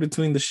flag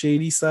between the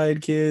Shady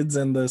Side kids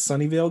and the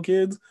Sunnyvale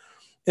kids.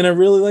 And I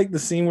really like the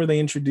scene where they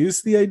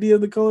introduce the idea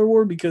of the color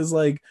war, because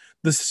like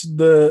the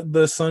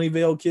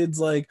Sunnyvale kids,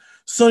 like,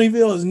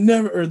 Sunnyvale has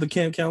never, or the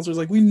camp counselor's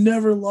like, we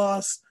never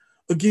lost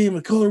a game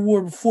of color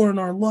war before in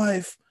our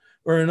life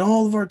or in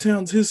all of our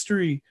town's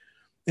history.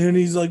 And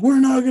he's like, we're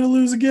not going to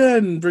lose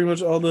again. And pretty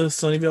much all the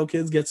Sunnyvale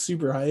kids get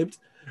super hyped.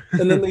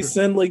 And then they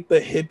send like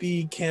the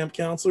hippie camp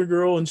counselor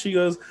girl, and she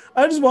goes,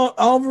 I just want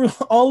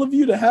all of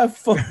you to have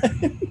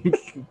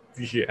fun.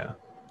 Yeah.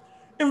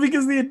 And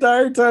because the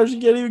entire time she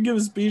can't even give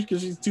a speech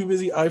because she's too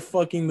busy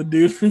fucking the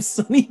dude from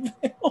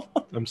Sunnyvale.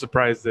 I'm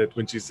surprised that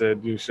when she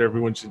said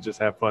everyone should just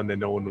have fun, that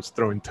no one was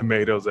throwing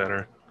tomatoes at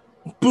her.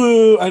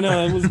 Boo! I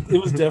know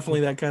it was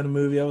definitely that kind of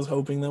movie. I was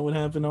hoping that would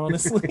happen,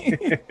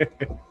 honestly.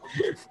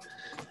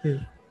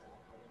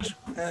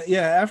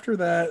 After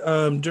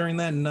that, during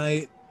that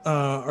night,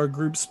 our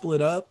group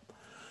split up.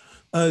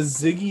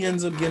 Ziggy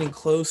ends up getting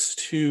close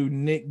to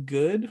Nick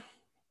Good,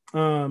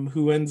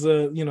 who ends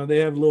up, they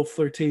have a little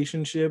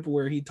flirtationship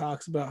where he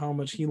talks about how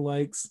much he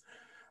likes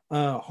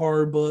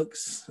horror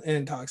books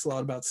and talks a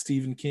lot about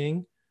Stephen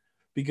King,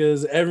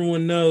 because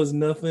everyone knows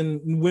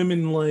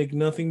women like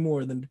nothing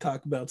more than to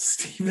talk about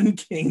Stephen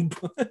King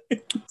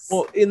books.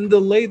 Well, in the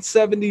late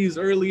 70s,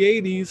 early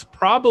 80s,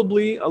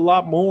 probably a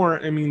lot more.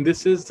 I mean,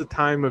 this is the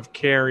time of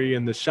Carrie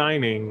and The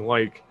Shining.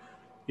 Like,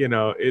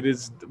 it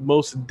is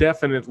most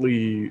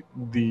definitely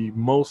the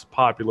most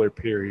popular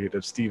period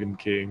of Stephen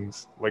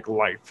King's like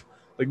life.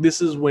 Like,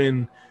 this is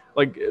when,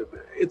 like,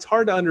 it's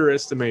hard to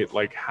underestimate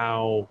like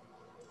how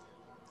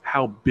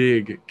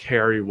big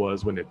Carrie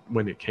was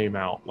when it came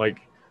out. Like,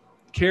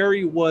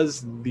 Carrie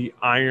was the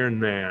Iron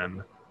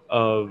Man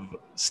of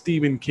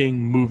Stephen King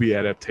movie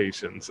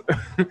adaptations.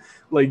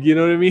 Like, you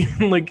know what I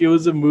mean? Like, it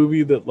was a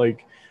movie that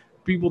like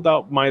people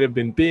thought might have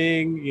been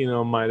big,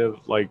 might have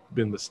like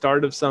been the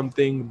start of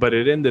something, but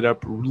it ended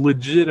up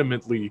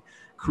legitimately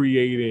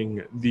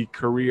creating the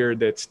career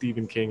that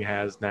Stephen King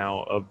has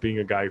now of being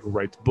a guy who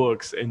writes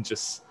books and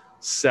just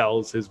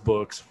sells his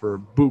books for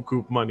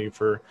buku money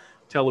for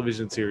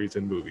television series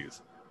and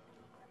movies.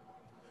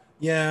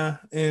 Yeah,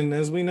 and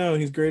as we know,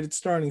 he's great at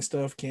starting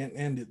stuff, can't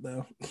end it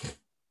though.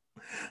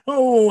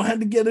 Oh, had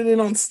to get it in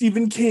on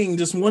Stephen King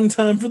just one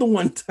time for the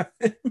one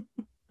time.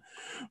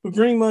 But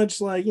pretty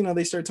much, like,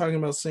 they start talking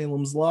about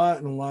Salem's Lot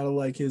and a lot of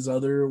like his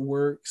other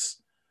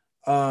works,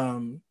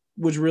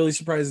 which really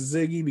surprises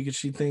Ziggy, because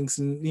she thinks,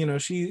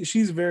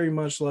 she's very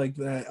much like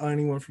that.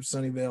 Anyone from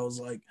Sunnyvale is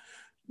like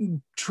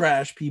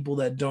trash people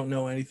that don't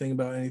know anything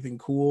about anything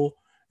cool.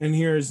 And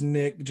here's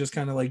Nick just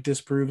kind of like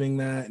disproving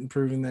that and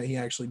proving that he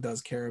actually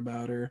does care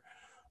about her.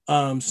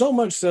 So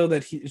much so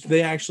that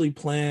they actually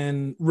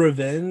plan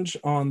revenge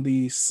on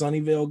the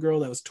Sunnyvale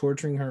girl that was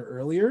torturing her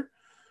earlier,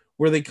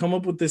 where they come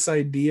up with this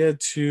idea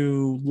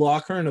to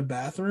lock her in a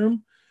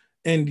bathroom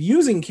and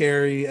using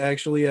Carrie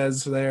actually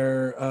as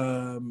their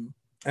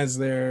as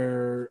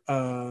their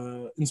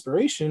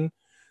inspiration,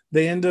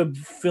 they end up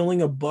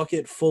filling a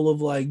bucket full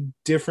of like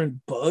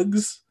different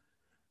bugs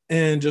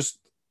and just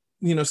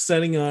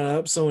setting it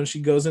up so when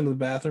she goes into the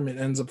bathroom it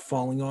ends up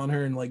falling on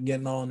her and like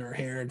getting all in her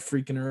hair and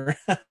freaking her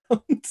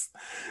out.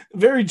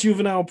 Very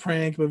juvenile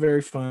prank but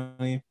very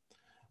funny.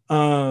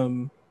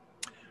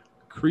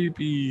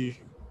 Creepy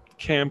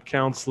camp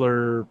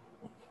counselor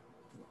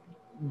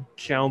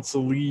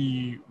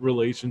counselee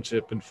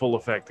relationship in full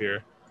effect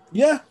here.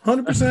 Yeah,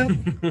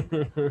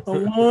 100%.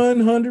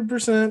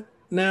 100%.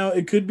 Now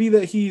it could be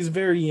that he's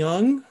very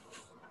young.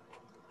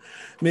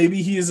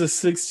 Maybe he is a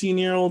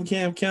 16-year-old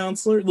camp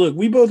counselor. Look,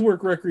 we both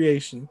work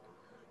recreation.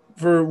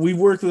 We've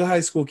worked with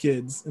high school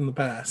kids in the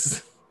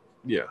past.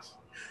 Yes.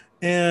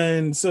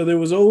 And so there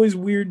was always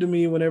weird to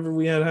me whenever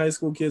we had high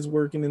school kids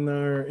working in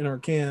our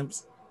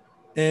camps.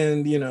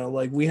 And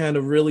like we had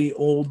a really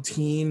old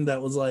teen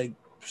that was like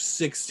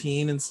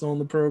 16 and still in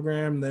the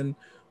program. Then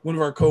one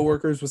of our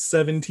coworkers was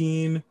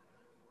 17,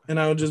 and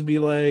I would just be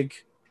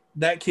like,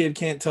 that kid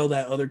can't tell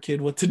that other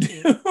kid what to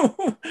do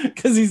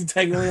because he's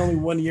technically only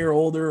 1 year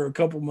older or a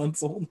couple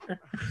months older.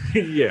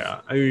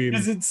 Yeah, I mean,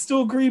 is it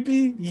still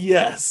creepy?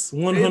 Yes,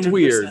 100%. It's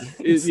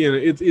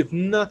weird. It's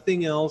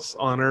nothing else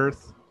on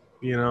Earth,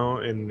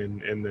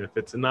 and if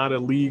it's not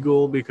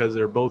illegal because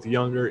they're both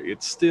younger,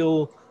 it's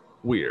still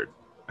weird.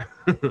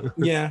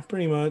 Yeah,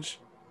 pretty much.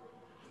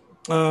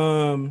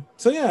 So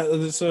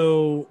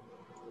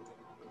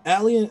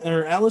Alice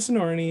and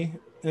Arnie,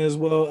 as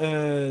well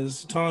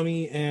as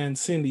Tommy and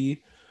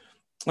Cindy,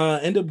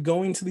 end up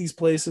going to these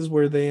places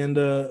where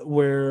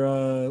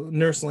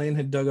Nurse Lane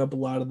had dug up a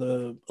lot of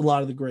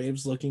the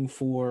graves looking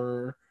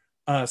for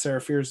Sarah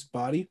Fierce's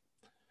body.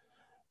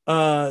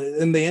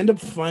 And they end up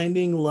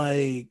finding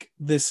like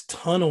this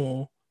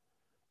tunnel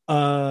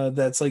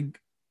that's like,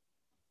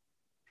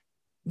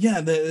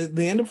 yeah,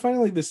 they end up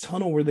finding like this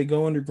tunnel where they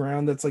go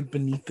underground that's like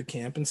beneath the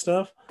camp and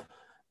stuff.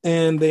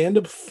 And they end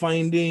up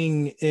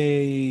finding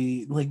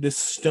this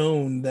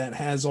stone that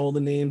has all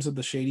the names of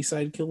the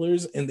Shadyside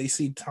killers, and they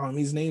see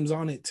Tommy's names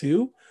on it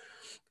too.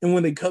 And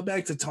when they cut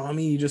back to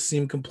Tommy, you just see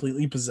him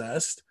completely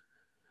possessed.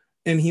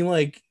 And he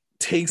like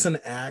takes an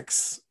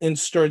axe and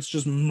starts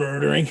just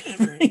murdering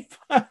everybody.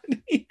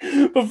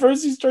 But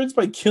first he starts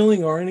by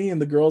killing Arnie,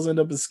 and the girls end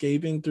up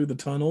escaping through the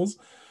tunnels.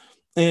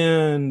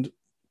 And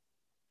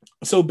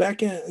so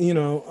back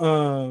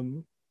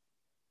in,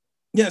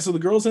 so the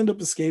girls end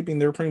up escaping.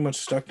 They're pretty much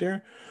stuck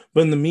there.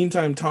 But in the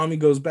meantime, Tommy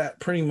goes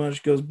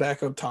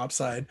back up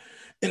topside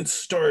and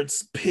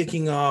starts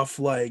picking off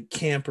like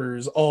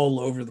campers all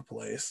over the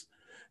place.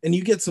 And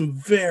you get some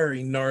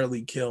very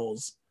gnarly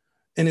kills.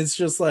 And it's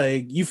just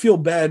like, you feel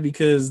bad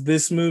because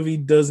this movie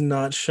does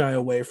not shy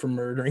away from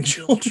murdering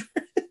children.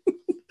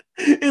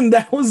 And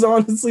that was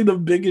honestly the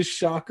biggest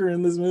shocker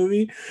in this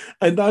movie.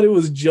 I thought it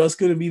was just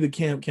going to be the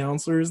camp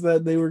counselors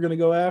that they were going to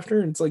go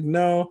after. And it's like,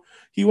 no,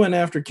 he went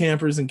after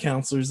campers and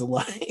counselors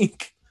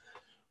alike.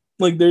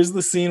 Like there's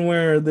the scene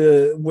where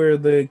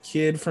the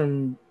kid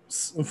from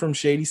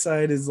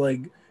Shadyside is like,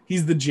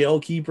 he's the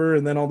jail keeper,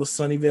 and then all the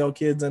Sunnyvale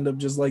kids end up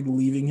just like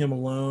leaving him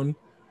alone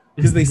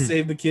because they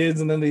save the kids,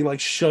 and then they like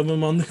shove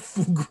him on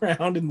the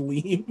ground and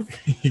leave.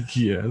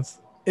 Yes.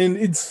 And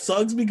it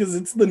sucks because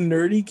it's the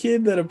nerdy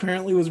kid that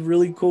apparently was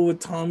really cool with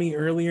Tommy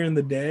earlier in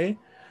the day.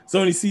 So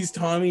when he sees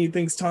Tommy, he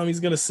thinks Tommy's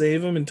going to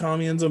save him, and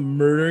Tommy ends up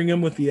murdering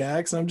him with the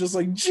axe. I'm just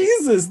like,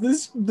 Jesus,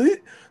 these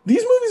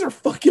movies are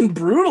fucking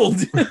brutal.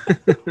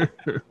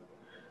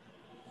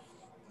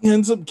 He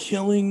ends up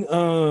killing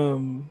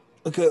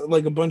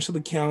like a bunch of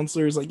the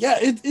counselors. Like, yeah,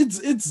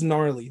 it's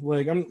gnarly.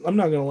 Like, I'm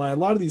not going to lie. A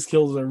lot of these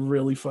kills are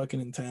really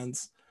fucking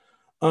intense.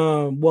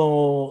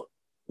 While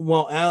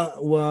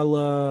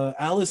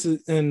Alice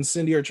and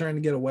Cindy are trying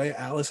to get away,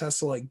 Alice has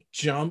to like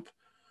jump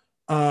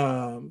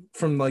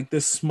from like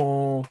this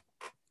small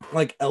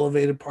like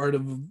elevated part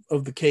of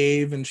the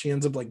cave, and she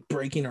ends up like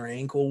breaking her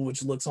ankle,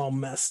 which looks all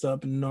messed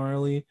up and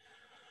gnarly.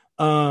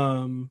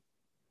 And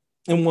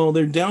while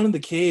they're down in the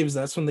caves,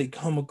 that's when they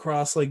come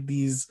across like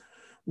these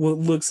what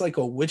looks like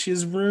a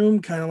witch's room,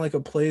 kind of like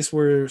a place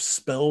where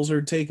spells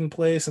are taking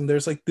place, and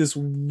there's like this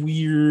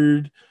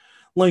weird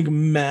like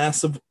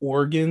mass of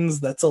organs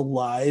that's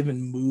alive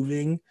and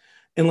moving.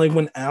 And like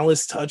when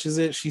Alice touches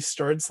it, she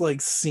starts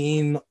like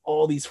seeing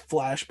all these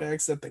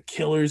flashbacks that the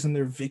killers and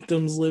their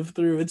victims live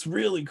through. It's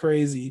really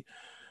crazy.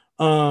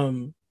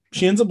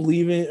 She ends up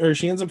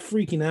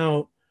freaking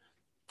out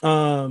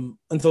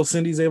until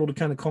Cindy's able to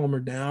kind of calm her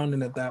down.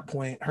 And at that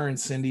point, her and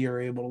Cindy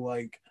are able to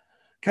like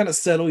kind of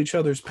settle each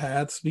other's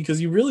paths, because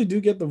you really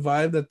do get the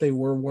vibe that they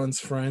were once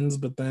friends,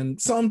 but then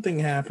something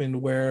happened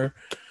where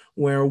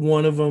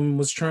one of them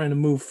was trying to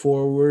move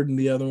forward and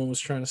the other one was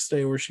trying to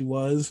stay where she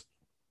was.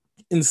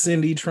 And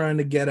Cindy, trying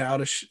to get out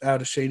of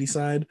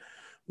Shadyside,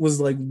 was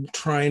like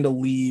trying to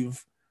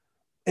leave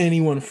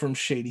anyone from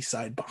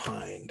Shadyside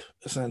behind,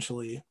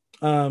 essentially.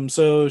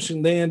 So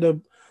they end up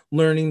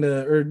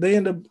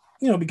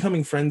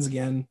becoming friends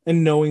again,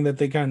 and knowing that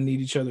they kind of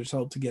need each other's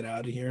help to get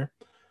out of here.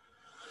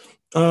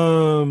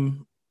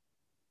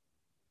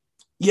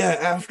 yeah,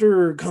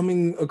 after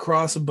coming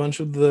across a bunch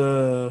of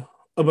the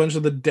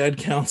dead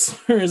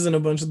counselors and a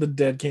bunch of the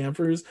dead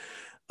campers,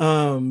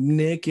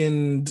 Nick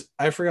and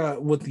I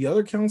forgot what the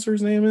other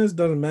counselor's name is.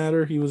 Doesn't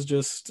matter. He was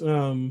just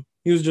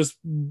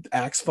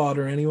axe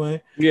fodder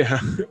anyway. Yeah,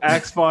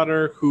 Axe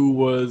Fodder, who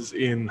was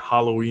in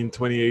Halloween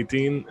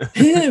 2018.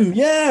 Him,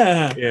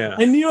 yeah. Yeah,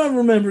 I knew I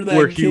remember that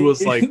where he kid.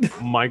 was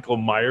like Michael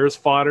Myers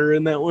fodder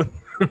in that one.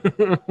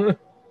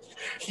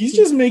 He's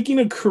just making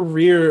a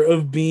career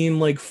of being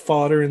like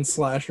fodder in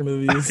slasher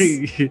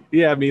movies.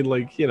 Yeah, I mean,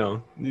 like,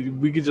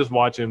 we could just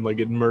watch him like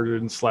get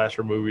murdered in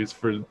slasher movies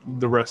for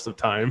the rest of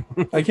time.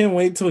 I can't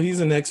wait till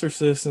he's an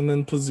exorcist and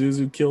then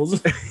Pazuzu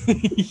kills him.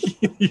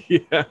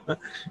 Yeah.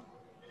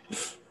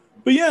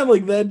 But yeah,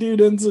 like that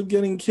dude ends up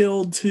getting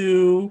killed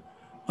too.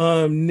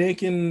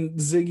 Nick and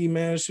Ziggy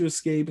manage to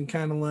escape and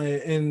kind of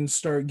like and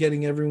start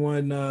getting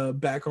everyone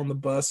back on the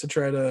bus to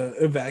try to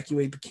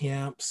evacuate the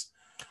camps.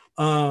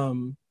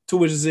 To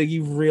which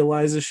Ziggy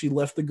realizes she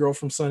left the girl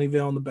from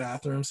Sunnyvale in the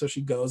bathroom, so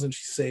she goes and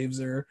she saves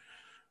her,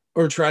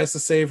 or tries to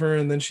save her,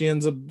 and then she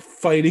ends up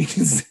fighting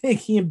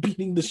Ziggy and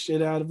beating the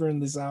shit out of her in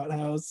this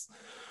outhouse.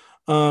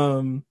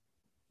 And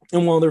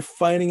while they're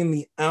fighting in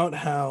the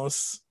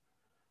outhouse,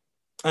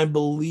 I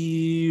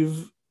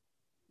believe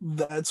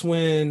that's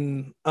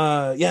when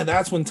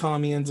that's when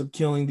Tommy ends up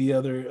killing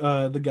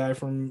the guy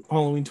from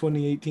Halloween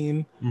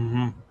 2018.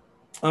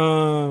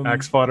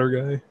 Axe Fodder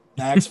guy.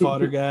 Axe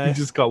Fodder guy. You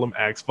just call him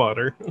Axe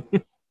Fodder.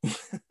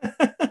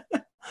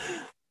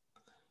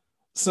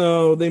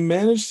 So they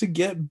managed to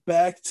get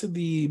back to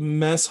the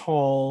mess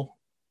hall.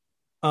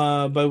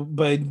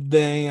 By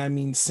they I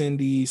mean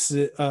Cindy,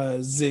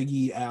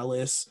 Ziggy,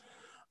 Alice.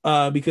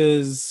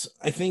 Because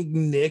I think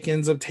Nick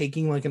ends up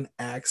taking like an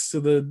axe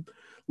to the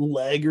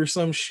leg or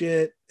some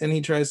shit, and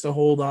he tries to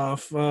hold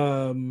off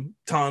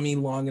Tommy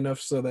long enough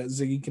so that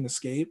Ziggy can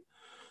escape.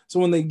 So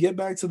when they get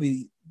back to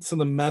the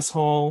mess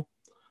hall,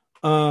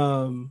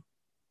 Tommy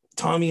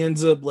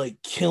ends up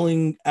like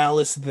killing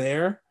Alice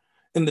there,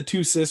 and the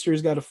two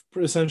sisters got to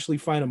essentially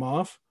fight him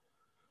off.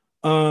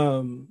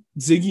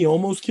 Ziggy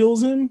almost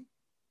kills him.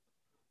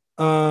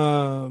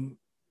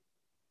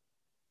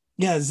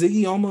 Yeah,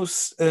 Ziggy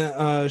almost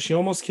she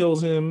almost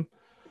kills him,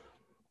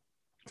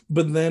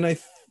 but then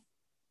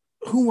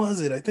who was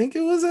it? I think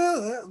it was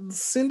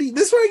Cindy.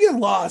 This is where I get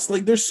lost.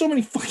 Like, there's so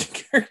many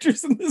fucking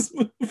characters in this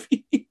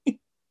movie.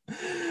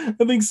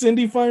 I think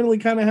Cindy finally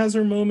kind of has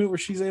her moment where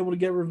she's able to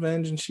get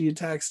revenge and she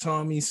attacks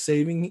Tommy,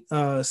 saving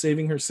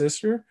her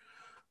sister,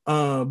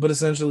 but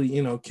essentially,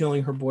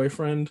 killing her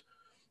boyfriend.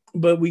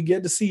 But we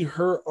get to see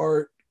her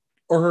art,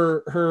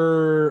 or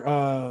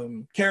her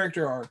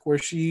character arc, where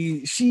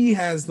she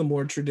has the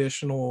more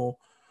traditional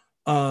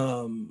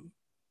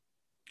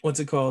what's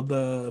it called,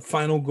 the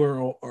final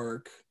girl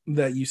arc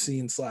that you see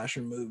in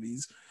slasher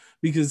movies,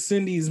 because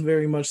Cindy is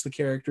very much the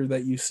character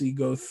that you see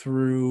go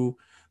through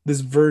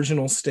this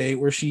virginal state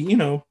where she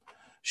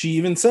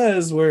even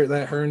says where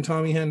that her and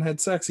Tommy hadn't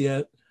had sex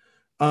yet,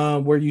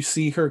 where you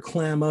see her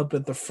clam up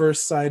at the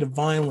first sight of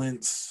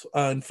violence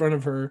in front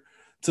of her,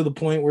 to the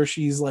point where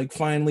she's like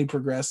finally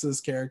progressed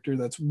this character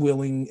that's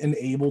willing and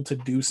able to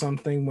do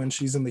something when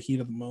she's in the heat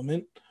of the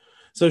moment.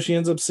 So she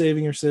ends up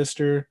saving her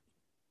sister.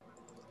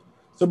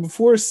 So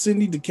before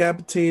Cindy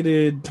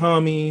decapitated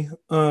Tommy,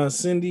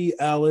 Cindy,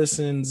 Alice,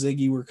 and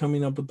Ziggy were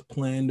coming up with the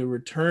plan to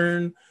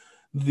return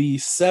the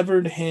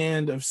severed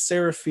hand of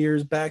Sarah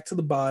Fears back to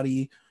the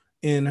body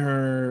in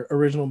her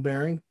original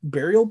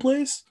burial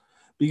place,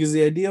 because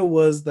the idea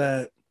was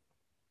that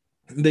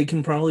they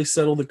can probably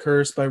settle the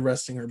curse by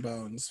resting her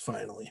bones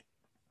finally.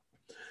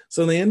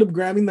 So they end up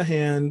grabbing the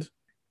hand,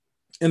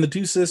 and the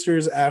two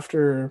sisters,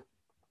 after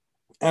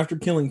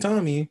killing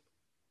Tommy,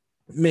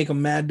 make a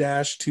mad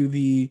dash to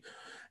the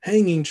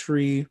hanging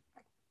tree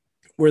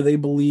where they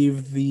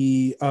believe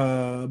the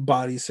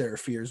body Sarah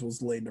Fears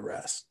was laid to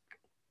rest.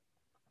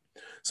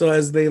 So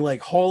as they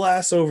like haul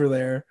ass over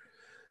there,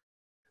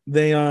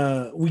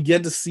 we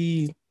get to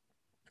see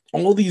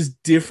all these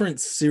different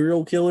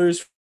serial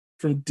killers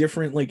from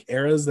different like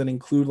eras that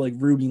include like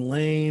Ruby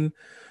Lane.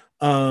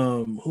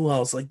 Who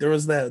else? Like there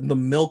was the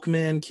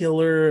Milkman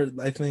killer.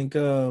 I think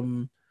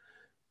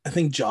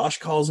Josh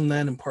calls him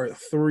that in part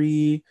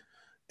 3.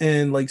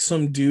 And like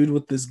some dude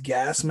with this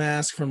gas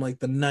mask from like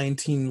the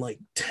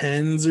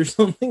 1910s or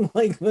something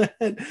like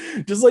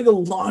that. Just like a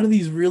lot of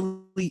these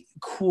really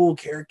cool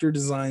character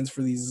designs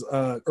for these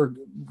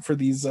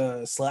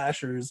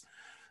slashers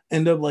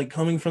end up like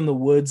coming from the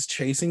woods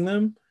chasing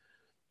them.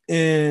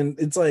 And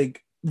it's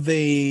like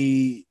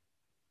they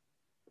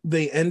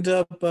end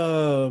up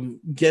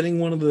getting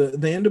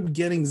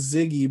getting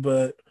Ziggy,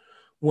 but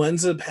what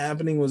ends up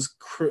happening was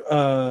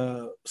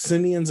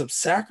Cindy ends up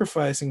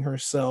sacrificing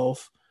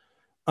herself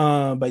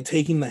by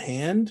taking the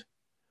hand,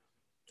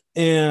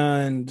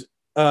 and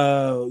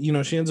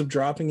she ends up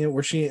dropping it,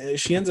 where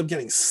she ends up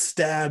getting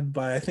stabbed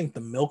by, I think,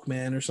 the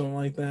Milkman or something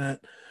like that,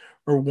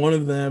 or one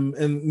of them.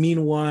 And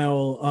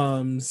meanwhile,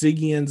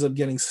 Ziggy ends up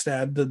getting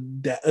stabbed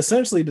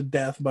essentially to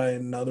death by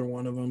another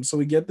one of them. So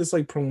we get this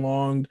like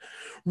prolonged,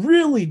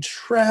 really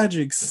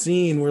tragic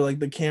scene where like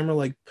the camera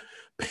like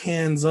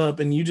pans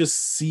up and you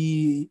just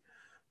see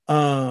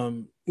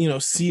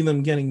see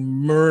them getting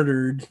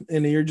murdered,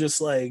 and you're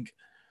just like,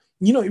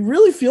 you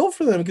really feel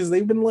for them because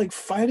they've been like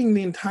fighting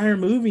the entire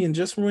movie, and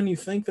just when you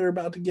think they're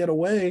about to get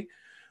away,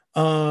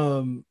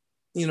 they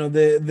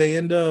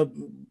end up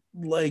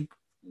like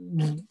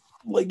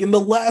in the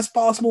last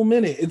possible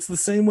minute. It's the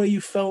same way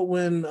you felt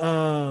when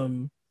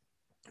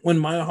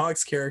Maya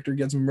Hawke's character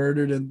gets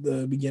murdered at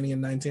the beginning of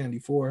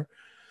 1994.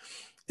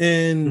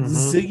 And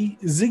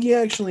Ziggy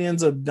actually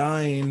ends up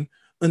dying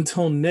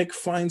until Nick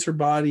finds her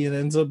body and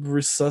ends up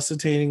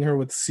resuscitating her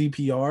with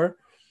CPR.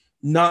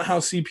 Not how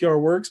CPR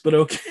works, but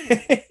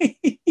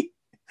okay.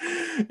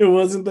 It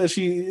wasn't that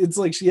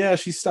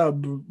she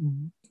stopped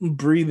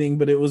breathing,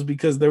 but it was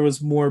because there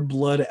was more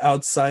blood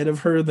outside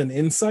of her than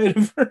inside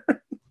of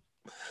her.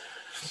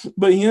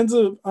 But he ends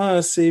up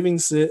saving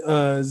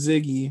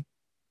Ziggy.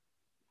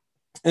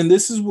 And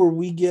this is where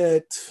we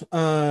get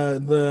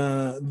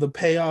the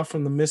payoff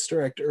from the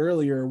misdirect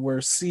earlier, where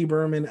C.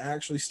 Berman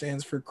actually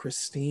stands for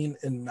Christine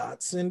and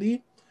not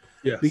Cindy.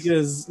 Yes.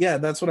 Because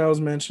that's what I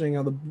was mentioning,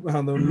 how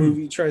the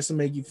movie tries to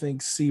make you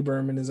think C.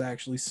 Berman is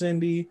actually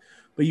Cindy,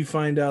 but you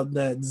find out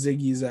that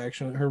Ziggy's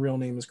actually, her real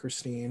name is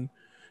Christine,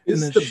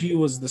 and that she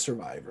was the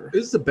survivor.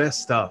 This is the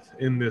best stuff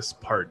in this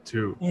part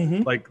too.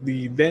 Mm-hmm. Like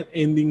that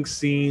ending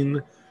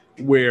scene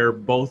where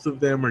both of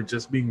them are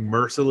just being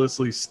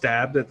mercilessly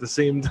stabbed at the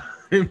same time.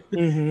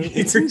 Mm-hmm.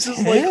 It's just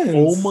like,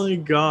 oh my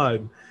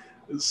god.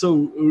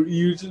 So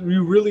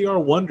you really are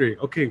wondering,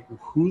 okay,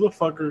 who the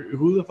fuck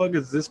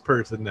is this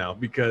person now?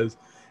 Because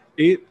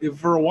it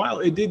for a while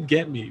it did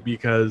get me,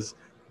 because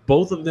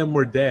both of them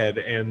were dead,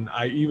 and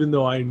even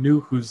though I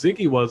knew who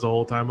Ziggy was the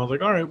whole time, I was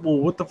like, all right, well,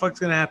 what the fuck's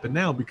gonna happen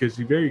now? Because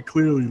she very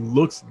clearly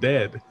looks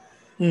dead.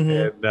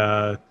 Mm-hmm.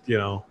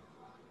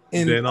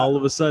 And then all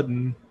of a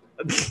sudden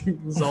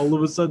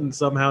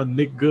somehow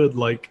Nick Good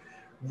like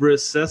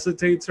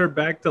resuscitates her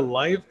back to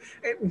life.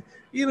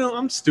 And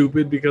I'm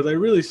stupid because I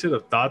really should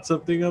have thought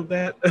something of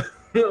that as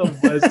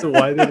to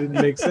why that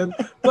didn't make sense.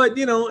 But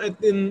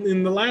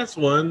in the last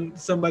one,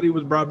 somebody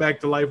was brought back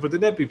to life with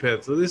an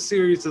EpiPen. So this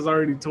series has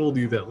already told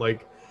you that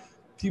like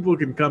people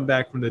can come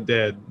back from the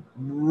dead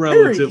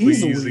relatively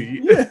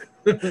easy. Yeah.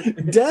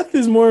 Death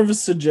is more of a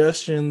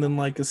suggestion than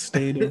like a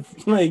state of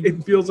like.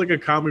 It feels like a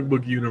comic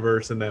book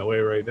universe in that way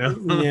right now.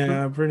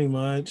 Yeah, pretty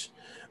much.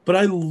 But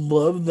I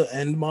love the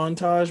end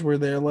montage where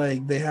they're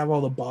like, they have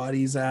all the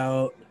bodies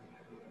out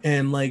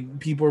and like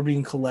people are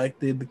being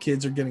collected, the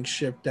kids are getting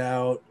shipped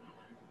out.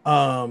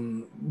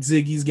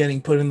 Ziggy's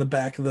getting put in the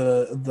back of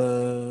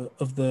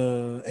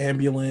the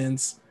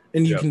ambulance,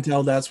 and you can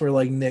tell that's where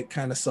like Nick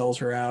kind of sells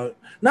her out.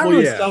 Not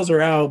really sells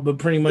her out, but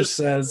pretty much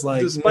says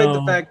like, despite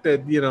the fact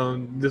that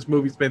this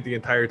movie spent the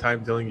entire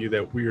time telling you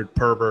that weird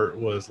pervert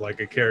was like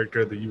a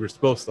character that you were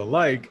supposed to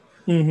like.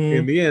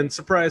 In the end,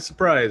 surprise,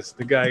 surprise,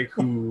 the guy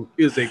who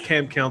is a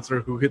camp counselor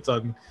who hits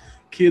on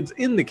kids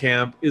in the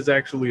camp is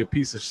actually a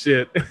piece of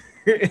shit.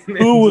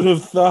 Who would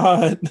have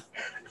thought?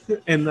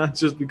 And not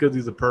just because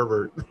he's a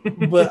pervert.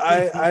 But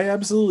I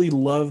absolutely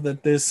love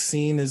that this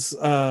scene is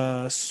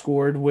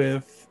scored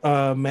with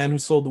Man Who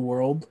Sold the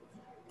World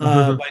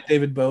by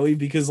David Bowie,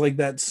 because like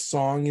that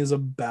song is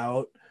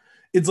about,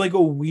 it's like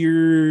a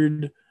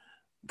weird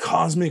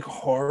cosmic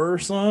horror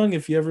song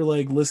if you ever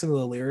like listen to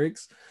the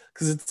lyrics,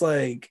 because it's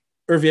like,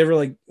 or if you ever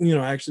like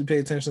actually pay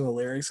attention to the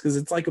lyrics, because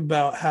it's like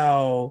about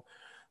how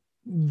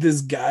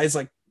this guy's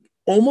like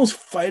almost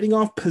fighting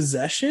off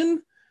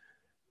possession,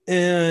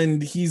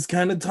 and he's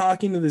kind of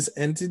talking to this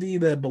entity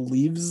that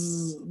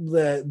believes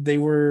that they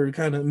were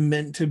kind of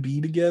meant to be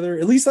together.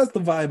 At least that's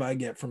the vibe I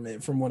get from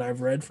it, from what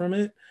I've read from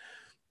it.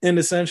 And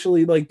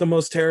essentially, like, the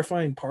most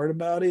terrifying part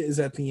about it is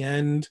at the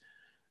end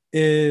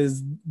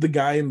is the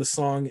guy in the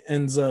song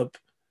ends up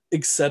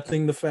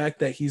accepting the fact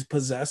that he's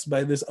possessed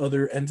by this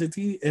other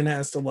entity and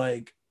has to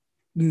like,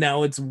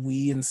 now it's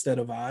we instead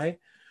of I.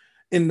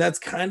 And that's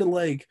kind of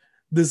like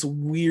this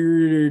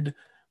weird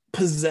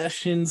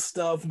possession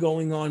stuff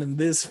going on in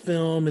this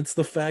film. It's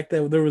the fact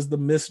that there was the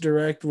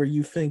misdirect where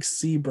you think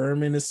C.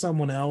 Berman is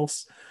someone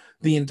else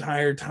the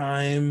entire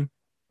time.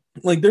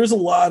 Like, there's a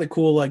lot of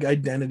cool like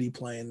identity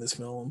play in this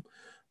film,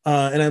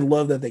 and I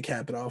love that they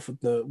cap it off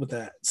with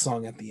that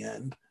song at the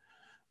end.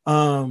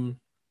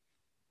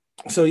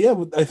 So yeah,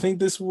 I think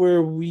this is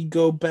where we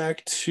go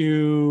back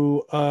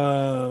to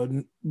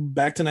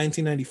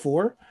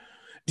 1994.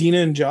 Dina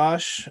and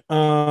Josh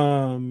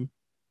are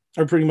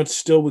pretty much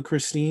still with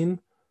Christine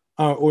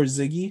or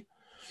Ziggy,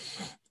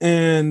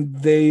 and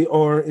they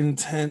are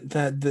intent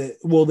that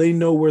they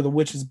know where the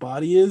witch's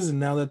body is, and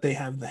now that they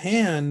have the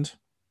hand,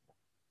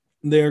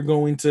 they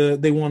want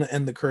to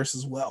end the curse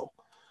as well.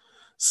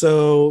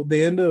 So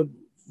they end up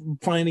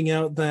finding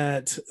out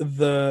that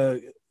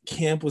the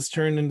camp was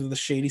turned into the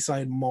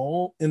Shadyside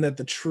Mall, and that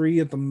the tree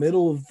at the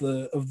middle of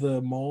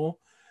the mall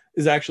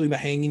is actually the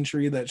hanging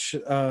tree that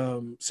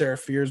Sarah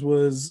Fiers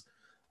was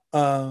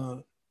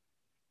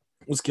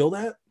killed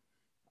at.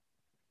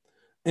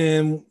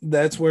 And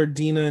that's where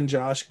Dina and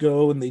Josh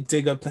go, and they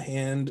dig up the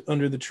hand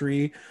under the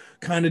tree.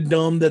 Kind of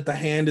dumb that the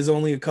hand is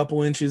only a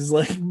couple inches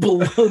like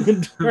below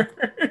the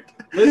dirt.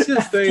 Let's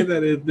just say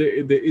that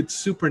it's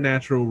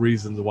supernatural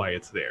reasons why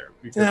it's there,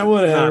 because Yeah, it's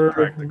whatever. not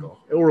practical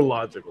or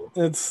logical.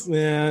 It's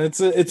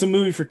a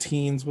movie for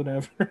teens,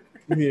 whatever.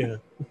 Yeah.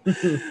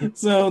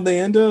 So they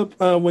end up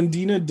when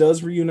Dina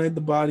does reunite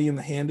the body and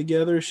the hand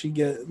together, she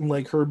get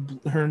like her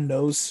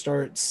nose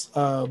starts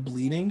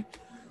bleeding,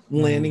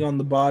 landing on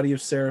the body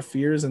of Sarah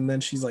Fierce, and then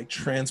she's like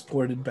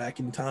transported back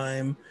in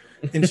time,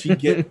 and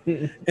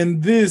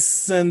and this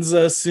sends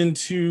us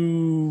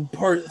into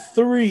part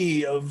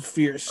 3 of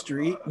Fear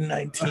Street,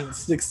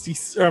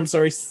 1960. Or I'm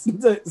sorry,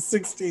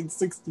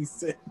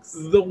 1666.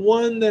 The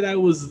one that I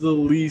was the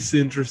least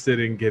interested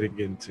in getting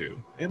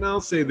into, and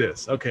I'll say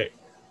this. Okay,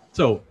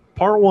 so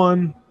part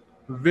 1,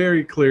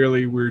 very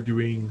clearly we're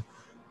doing,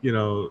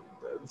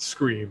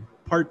 Scream.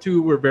 Part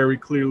 2, we're very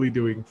clearly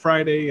doing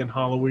Friday and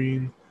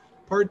Halloween.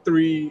 Part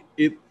 3,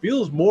 it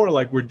feels more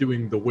like we're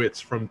doing The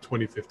Witch from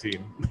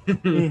 2015.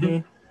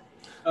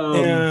 Mm-hmm.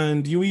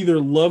 And you either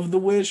love The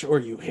Witch or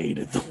you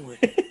hated The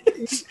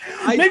Witch.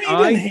 I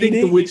think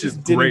The Witch is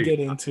great.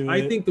 Get into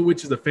I think The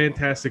Witch is a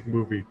fantastic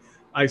movie.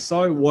 I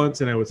saw it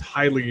once and I was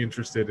highly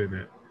interested in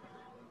it.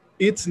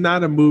 It's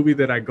not a movie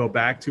that I go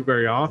back to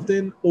very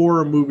often,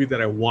 or a movie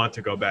that I want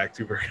to go back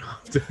to very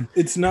often.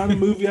 It's not a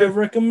movie I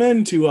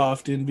recommend too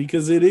often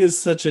because it is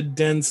such a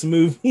dense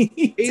movie.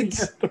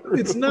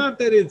 It's not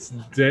that it's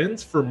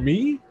dense for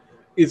me.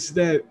 It's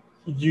that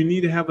you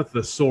need to have a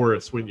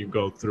thesaurus when you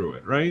go through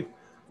it, right?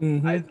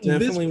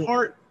 Definitely.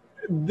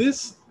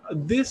 This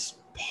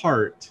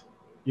part,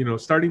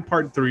 starting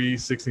part 3,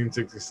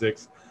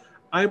 1666,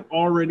 I'm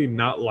already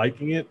not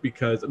liking it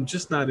because I'm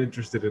just not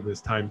interested in this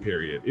time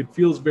period. It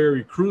feels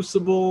very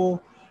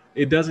Crucible.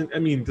 It doesn't,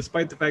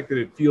 despite the fact that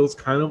it feels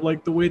kind of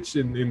like The Witch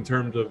in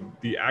terms of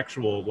the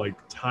actual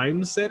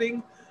time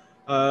setting,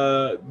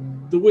 The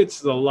Witch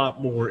is a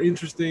lot more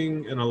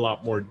interesting and a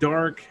lot more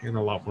dark and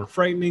a lot more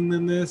frightening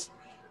than this.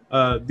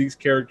 These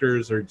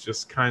characters are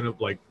just kind of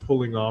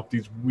pulling off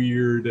these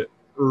weird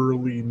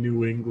early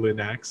New England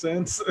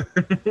accents.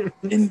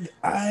 And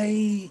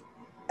I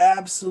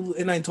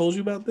told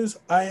you about this,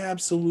 I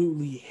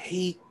absolutely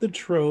hate the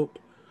trope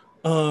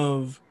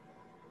of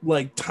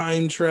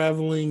time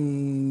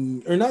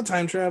traveling, or not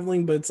time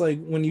traveling, but it's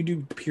when you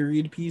do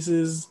period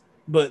pieces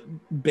but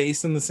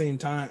based in the same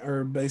time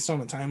or based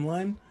on a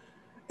timeline,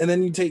 and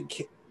then you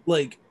take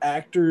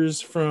actors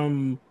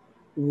from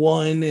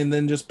one and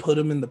then just put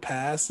them in the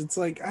past. It's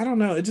I don't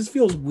know, it just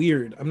feels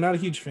weird. I'm not a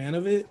huge fan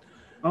of it.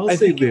 I'll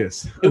say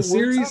this. A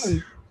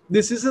series,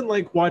 this isn't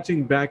like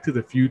watching Back to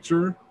the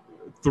Future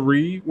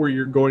 3 where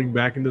you're going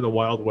back into the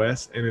Wild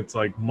West and it's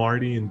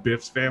Marty and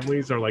Biff's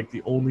families are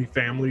the only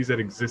families that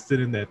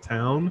existed in that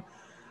town.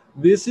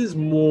 This is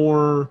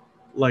more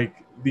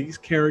these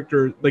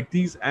characters,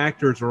 these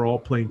actors are all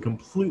playing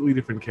completely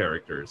different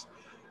characters.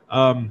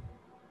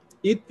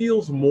 It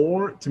feels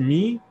more, to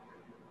me,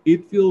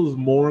 it feels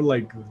more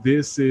like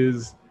this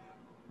is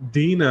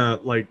Dina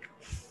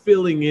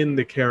filling in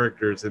the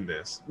characters in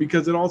this,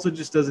 because it also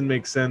just doesn't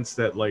make sense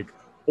that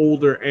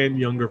older and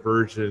younger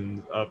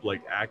versions of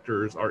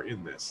actors are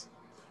in this.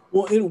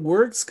 Well, it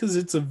works because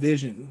it's a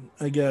vision,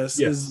 I guess.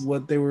 Yes. Is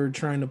what they were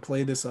trying to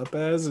play this up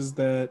as, is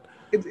that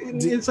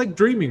it's like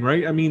dreaming,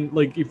 right?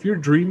 If you're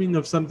dreaming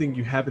of something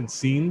you haven't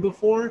seen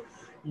before,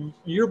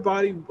 your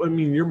body,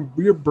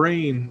 your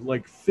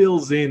brain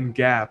fills in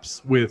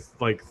gaps with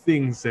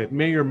things that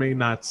may or may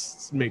not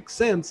make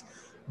sense,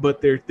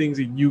 but they're things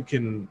that you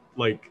can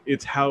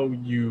it's how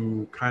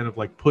you kind of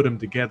put them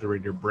together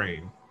in your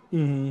brain.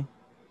 Mm-hmm.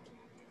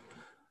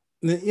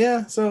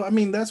 Yeah, so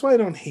that's why I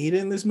don't hate it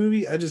in this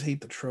movie. I just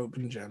hate the trope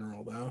in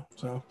general, though.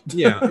 So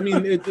yeah,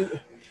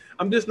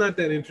 I'm just not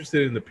that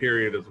interested in the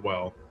period as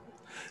well.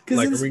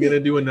 Are we gonna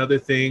do another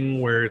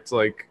thing where it's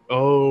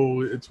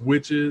it's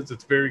witches,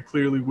 it's very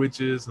clearly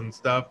witches and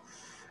stuff,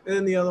 and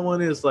then the other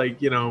one is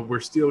we're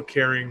still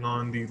carrying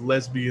on the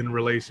lesbian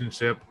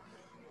relationship,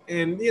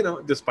 and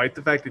despite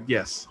the fact that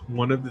yes,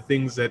 one of the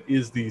things that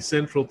is the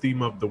central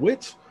theme of The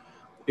Witch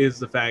is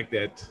the fact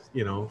that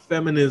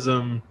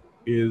feminism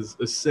is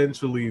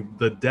essentially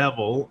the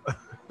devil,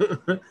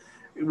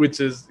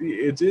 which is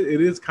it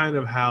is kind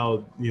of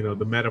how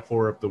the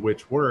metaphor of The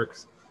Witch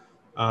works.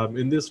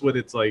 In this one,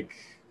 it's it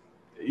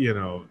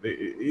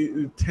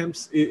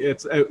attempts.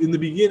 It's in the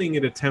beginning,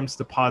 it attempts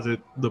to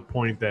posit the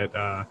point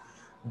that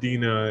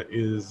Dina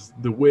is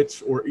the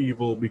witch or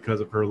evil because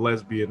of her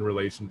lesbian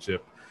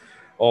relationship,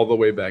 all the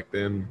way back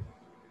then,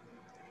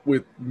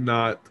 with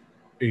not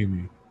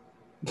Amy,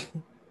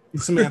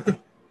 Samantha.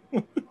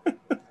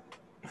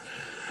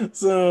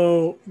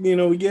 So,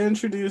 we get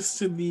introduced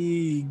to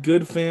the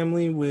Good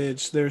family,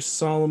 which there's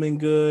Solomon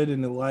Good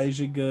and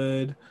Elijah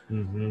Good.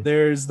 Mm-hmm.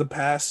 There's the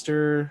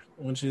pastor,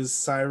 which is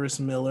Cyrus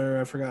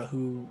Miller. I forgot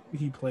who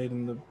he played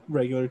in the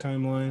regular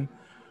timeline.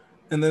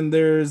 And then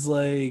there's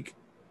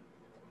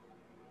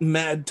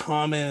Mad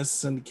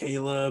Thomas and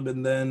Caleb.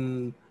 And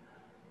then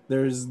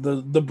there's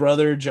the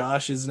brother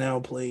Josh is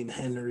now playing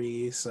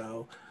Henry.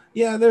 So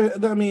Yeah,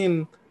 I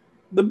mean,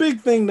 the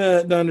big thing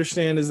to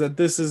understand is that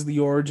this is the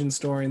origin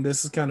story, and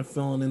this is kind of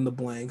filling in the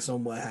blanks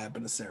on what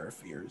happened to Sarah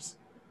Fierce.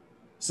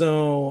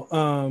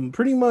 So,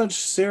 pretty much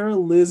Sarah,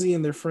 Lizzie,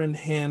 and their friend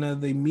Hannah,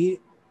 they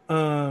meet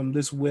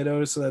this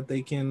widow so that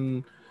they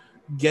can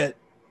get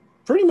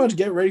pretty much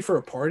get ready for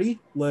a party.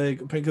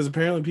 Like, because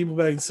apparently people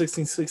back in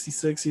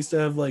 1666 used to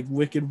have like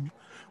wicked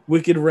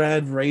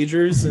rad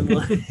ragers, and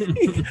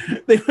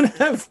like they would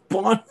have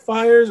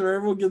bonfires where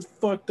everyone gets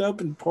fucked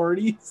up in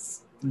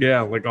parties.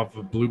 Yeah, like off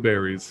of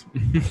blueberries.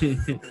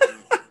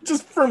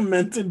 Just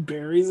fermented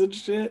berries and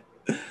shit.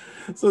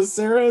 So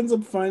Sarah ends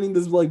up finding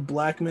this like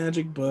black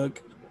magic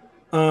book.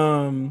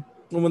 And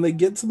when they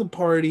get to the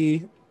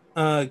party,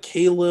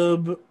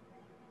 Caleb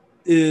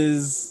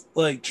is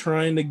like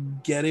trying to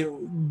get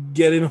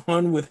it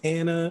on with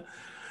Hannah.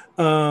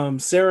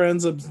 Sarah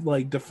ends up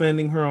like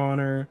defending her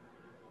honor,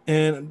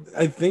 and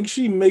I think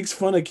she makes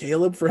fun of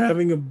Caleb for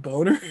having a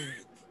boner.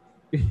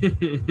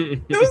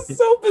 It was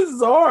so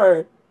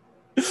bizarre.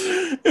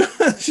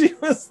 she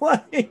was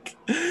like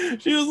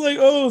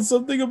oh,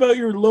 something about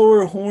your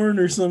lower horn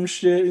or some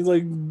shit. He's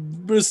like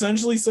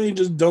essentially saying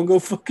just don't go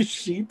fuck a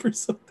sheep or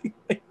something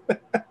like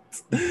that.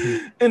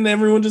 And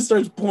everyone just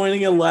starts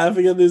pointing and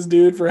laughing at this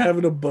dude for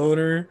having a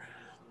boner.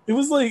 It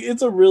was like,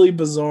 it's a really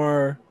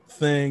bizarre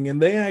thing,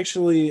 and they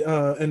actually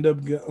end up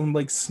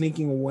like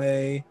sneaking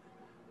away,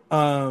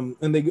 and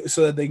they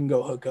so that they can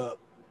go hook up.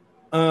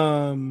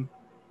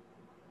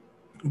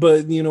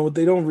 But you know what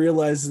they don't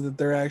realize is that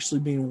they're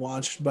actually being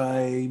watched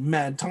by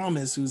Mad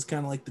Thomas, who's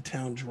kind of like the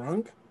town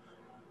drunk.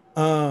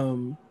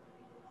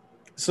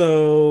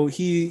 So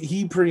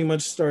he pretty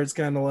much starts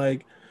kind of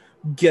like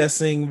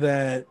guessing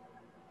that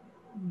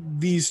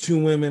these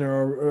two women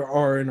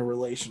are in a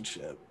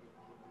relationship.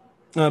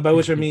 By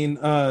which I mean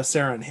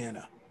Sarah and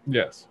Hannah.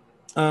 Yes.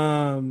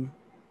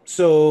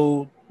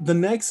 So the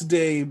next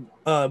day,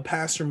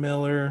 Pastor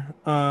Miller,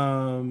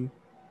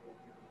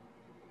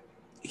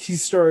 he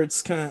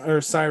starts or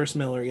Cyrus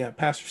Miller, yeah,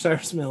 Pastor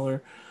Cyrus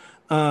Miller,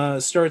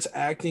 starts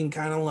acting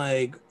kind of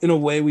like in a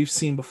way we've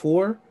seen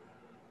before,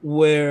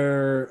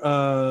 where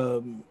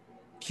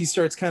he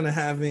starts kind of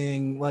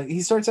having like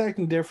he starts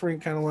acting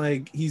different, kind of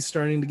like he's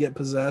starting to get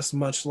possessed,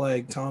 much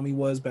like Tommy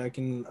was back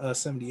in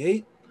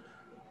 '78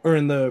 or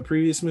in the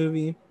previous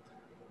movie.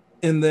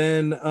 And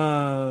then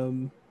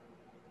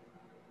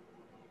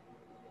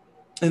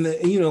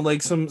you know,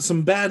 like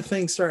some bad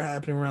things start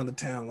happening around the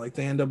town. Like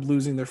they end up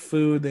losing their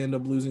food, they end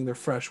up losing their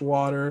fresh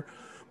water,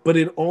 but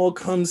it all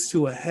comes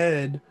to a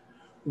head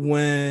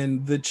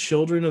when the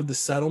children of the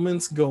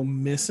settlements go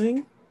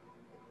missing,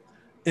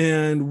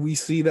 and we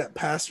see that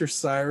Pastor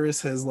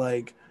Cyrus has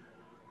like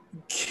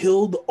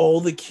killed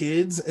all the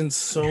kids and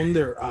sewn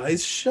their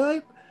eyes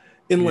shut,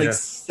 and like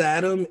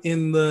sat them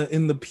in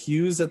the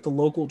pews at the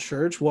local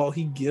church while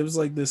he gives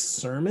like this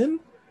sermon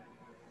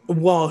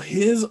while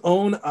his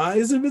own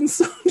eyes have been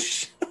sewn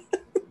shut.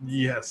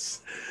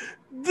 Yes.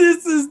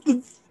 This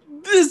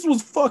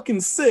was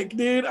fucking sick,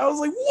 dude. I was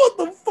like, what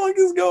the fuck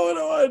is going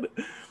on?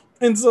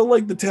 And so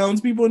like the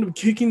townspeople end up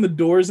kicking the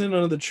doors in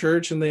onto the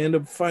church, and they end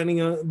up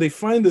they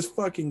find this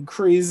fucking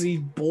crazy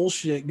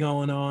bullshit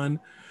going on,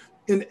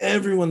 and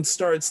everyone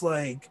starts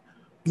like,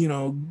 you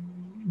know,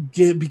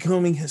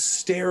 becoming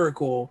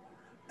hysterical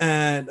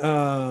at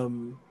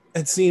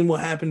seeing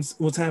what's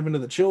happened to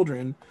the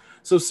children.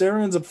 So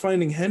Sarah ends up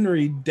finding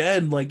Henry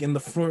dead, like in the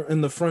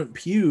front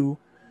pew,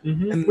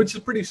 and which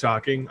is pretty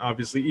shocking,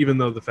 obviously, even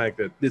though the fact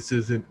that this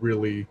isn't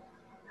really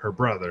her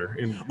brother,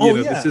 and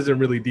this isn't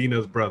really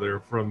Dina's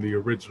brother from the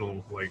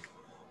original like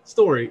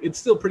story. It's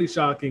still pretty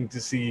shocking to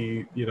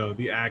see, you know,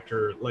 the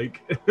actor like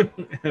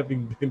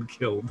having been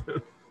killed.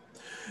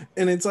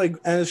 And it's like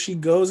as she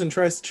goes and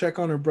tries to check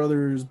on her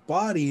brother's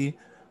body,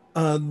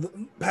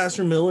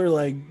 Pastor Miller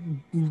like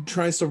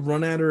tries to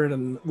run at her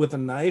with a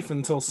knife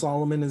until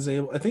Solomon is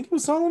able. I think it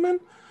was Solomon.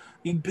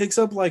 He picks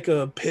up like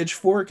a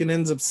pitchfork and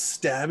ends up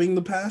stabbing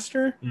the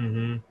pastor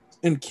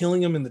and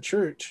killing him in the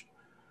church.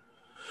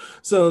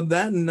 So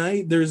that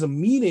night, there's a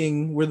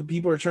meeting where the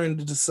people are trying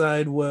to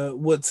decide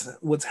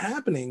what's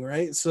happening,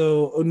 right?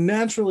 So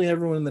naturally,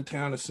 everyone in the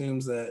town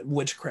assumes that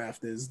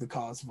witchcraft is the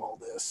cause of all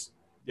this.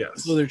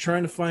 Yes. So they're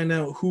trying to find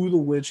out who the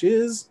witch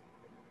is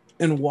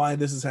and why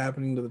this is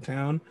happening to the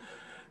town.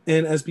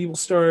 And as people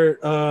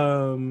start,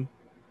 blaming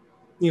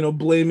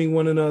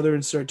one another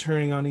and start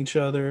turning on each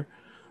other,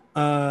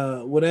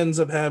 what ends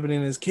up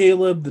happening is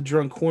Caleb, the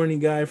drunk, horny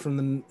guy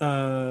from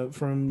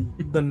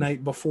the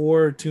night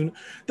before.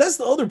 That's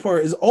the other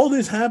part, is all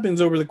this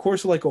happens over the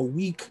course of like a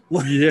week.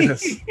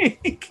 Yes.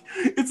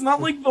 It's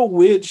not like The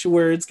Witch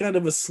where it's kind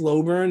of a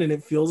slow burn and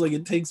it feels like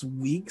it takes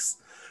weeks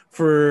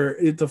for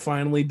it to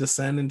finally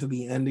descend into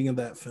the ending of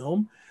that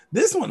film.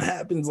 This one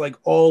happens like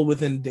all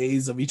within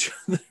days of each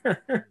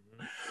other.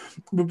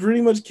 But pretty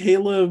much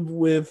Caleb,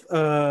 with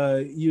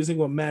using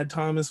what Mad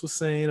Thomas was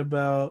saying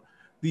about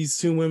these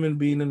two women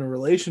being in a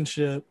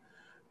relationship,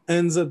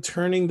 ends up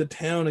turning the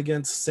town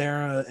against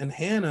Sarah and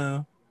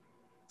Hannah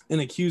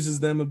and accuses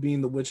them of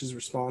being the witches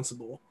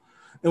responsible.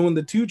 And when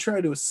the two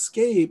try to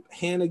escape,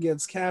 Hannah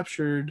gets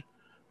captured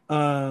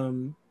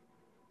Um,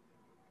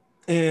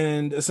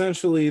 and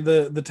essentially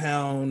the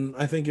town,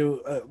 I think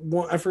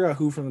I forgot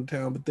who from the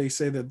town, but they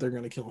say that they're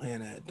going to kill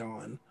Hannah at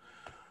dawn.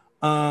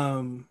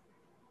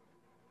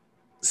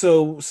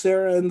 So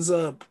Sarah ends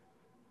up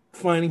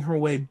finding her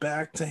way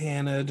back to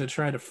Hannah to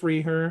try to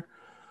free her.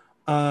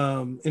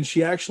 And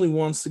she actually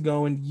wants to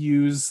go and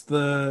use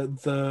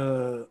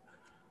the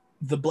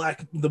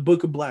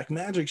book of black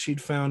magic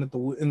she'd found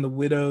in the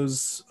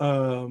widow's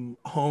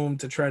home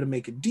to try to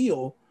make a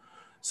deal,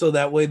 so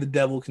that way the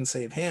devil can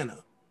save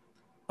Hannah.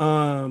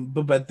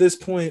 But at this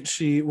point,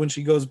 when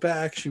she goes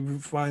back, she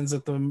finds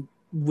that the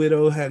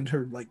widow had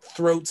her like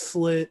throat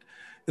slit,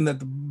 and that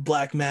the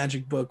black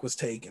magic book was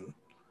taken.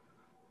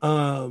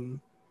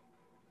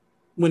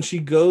 When she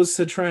goes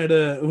to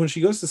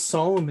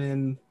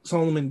Solomon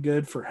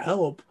Good for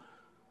help,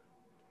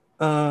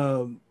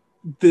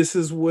 this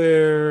is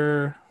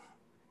where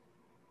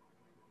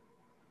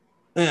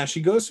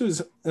she goes to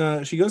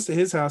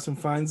his house and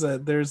finds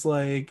that there's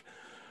like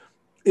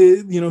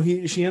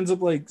she ends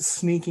up like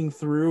sneaking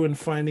through and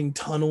finding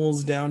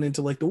tunnels down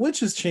into like the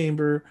witch's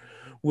chamber,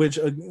 which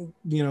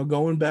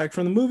going back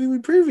from the movie we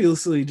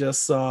previously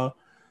just saw,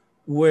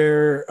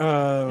 where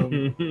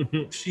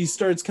she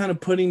starts kind of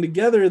putting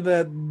together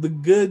that the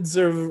goods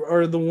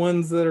are the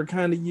ones that are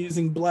kind of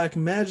using black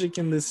magic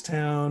in this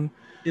town.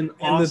 An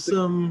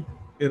awesome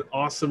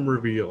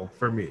reveal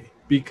for me,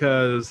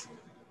 because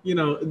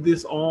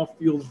this all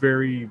feels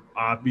very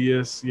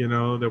obvious,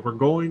 that we're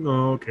going,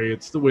 oh, okay,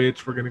 it's the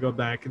witch. We're going to go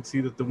back and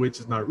see that the witch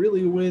is not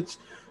really a witch.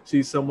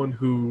 She's someone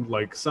who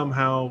like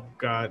somehow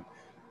got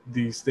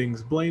these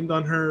things blamed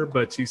on her,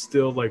 but she's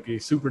still like a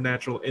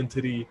supernatural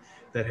entity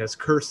that has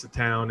cursed the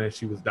town as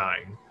she was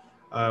dying.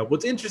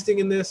 What's interesting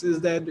in this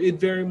is that it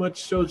very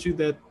much shows you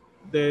that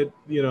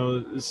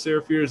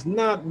Seraphir is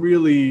not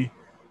really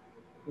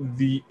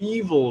the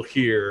evil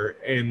here,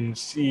 and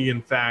she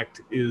in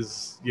fact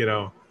is,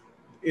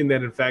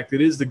 in fact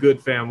it is the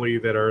good family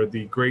that are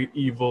the great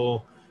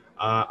evil.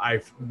 I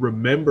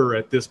remember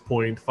at this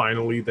point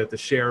finally that the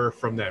sheriff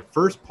from that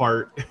first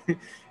part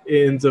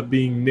ends up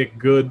being Nick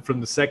Good from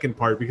the second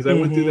part, because I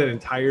went through that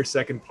entire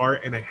second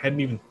part and I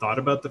hadn't even thought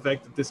about the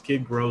fact that this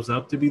kid grows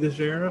up to be the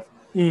sheriff,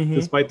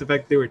 despite the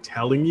fact they were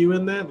telling you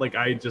in that. Like,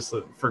 I just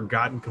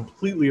forgotten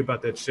completely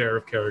about that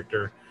sheriff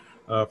character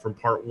from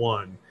part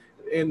one.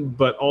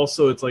 But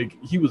also it's like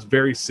he was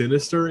very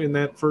sinister in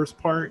that first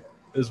part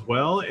as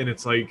well, and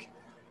it's like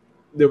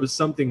there was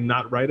something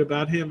not right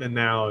about him, and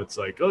now it's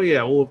like, oh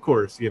yeah, well of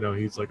course,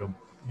 he's like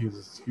he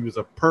was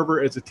a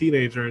pervert as a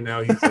teenager, and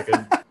now he's like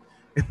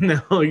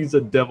now he's a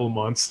devil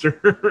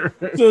monster.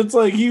 So it's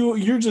like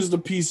you're just a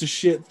piece of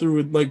shit through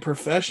it, like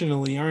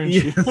professionally, aren't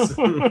you? Yes.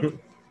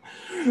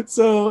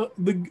 So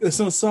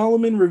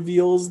Solomon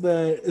reveals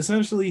that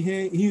essentially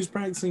he was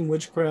practicing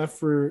witchcraft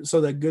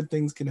so that good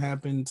things can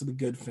happen to the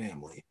good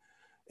family,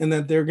 and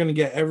that they're going to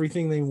get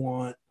everything they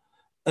want,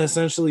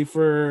 essentially,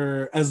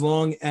 for as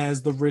long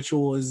as the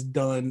ritual is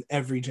done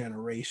every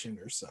generation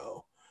or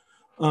so,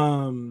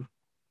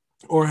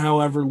 or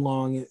however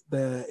long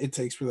that it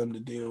takes for them to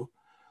do.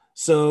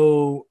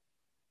 So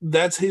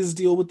that's his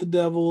deal with the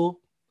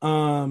devil.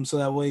 So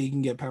that way he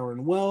can get power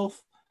and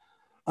wealth.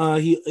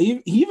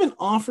 He even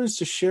offers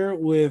to share it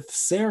with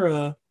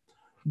Sarah,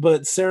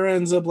 but Sarah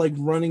ends up like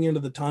running into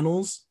the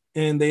tunnels,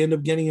 and they end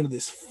up getting into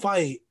this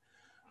fight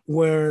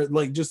where,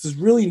 like, just this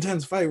really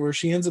intense fight where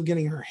she ends up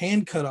getting her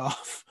hand cut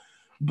off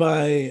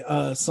by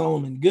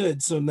Solomon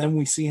Good. So then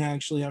we see how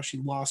she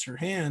lost her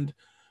hand,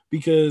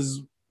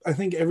 because I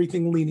think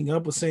everything leading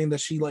up was saying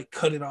that she like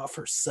cut it off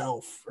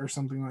herself or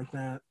something like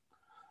that.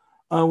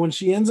 When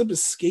she ends up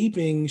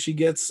escaping, she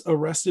gets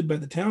arrested by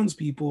the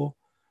townspeople,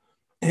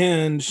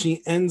 and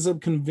she ends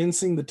up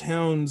convincing the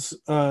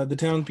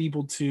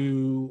townspeople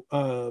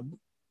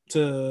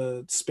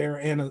to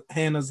spare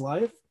Hannah's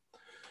life.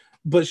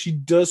 But she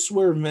does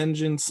swear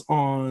vengeance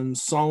on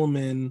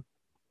Solomon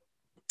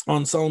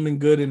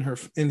Good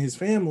and his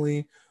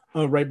family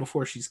right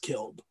before she's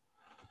killed.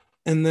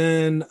 And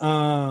then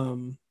I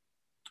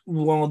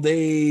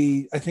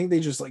think they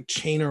just like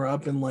chain her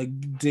up and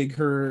like dig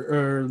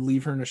her or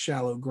leave her in a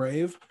shallow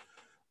grave.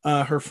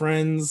 Her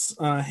friends,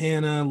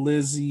 Hannah,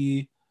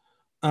 Lizzie,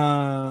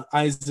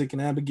 Isaac,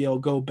 and Abigail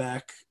go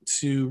back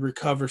to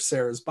recover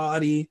Sarah's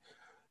body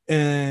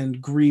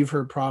and grieve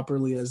her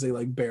properly as they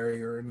like bury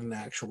her in an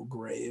actual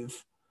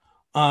grave.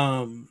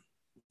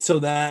 So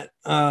that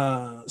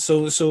at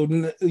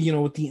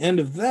the end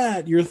of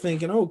that, you're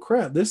thinking, oh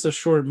crap, this is a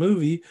short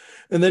movie,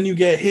 and then you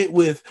get hit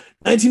with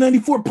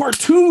 1994 Part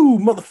 2,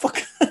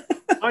 motherfucker.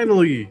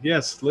 Finally,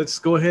 yes, let's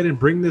go ahead and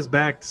bring this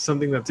back to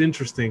something that's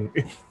interesting.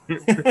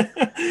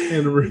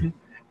 And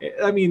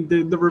I mean,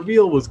 the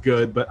reveal was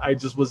good, but I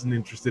just wasn't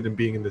interested in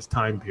being in this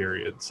time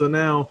period. So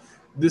now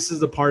this is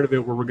the part of it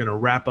where we're going to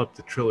wrap up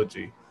the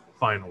trilogy.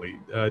 Finally,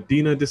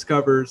 Dina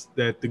discovers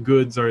that the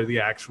goods are the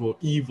actual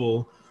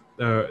evil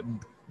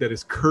that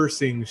is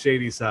cursing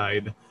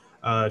Shadyside.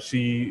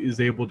 She is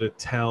able to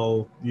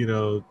tell,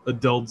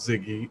 adult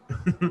Ziggy,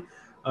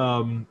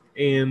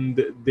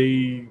 and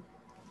they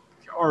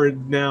are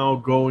now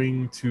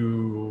going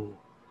to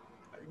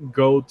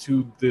go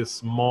to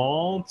this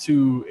mall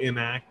to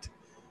enact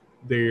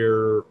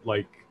their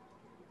like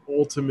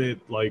ultimate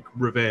like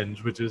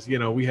revenge, which is,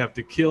 we have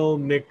to kill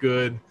Nick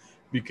Good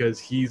because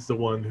he's the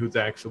one who's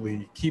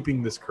actually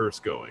keeping this curse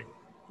going.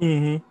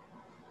 Mm-hmm.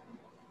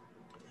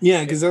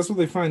 Yeah, because that's what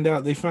they find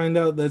out. They find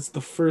out that's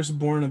the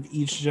firstborn of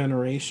each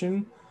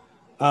generation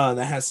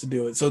that has to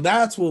do it. So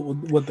that's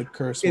what the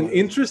curse was. An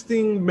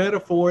interesting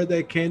metaphor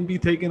that can be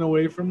taken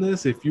away from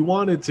this, if you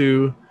wanted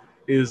to,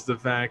 is the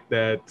fact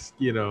that,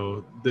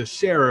 the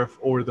sheriff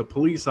or the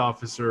police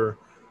officer,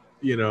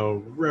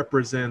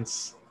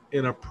 represents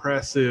an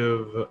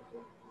oppressive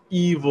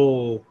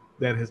evil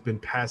that has been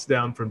passed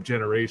down from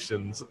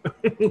generations,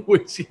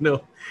 which,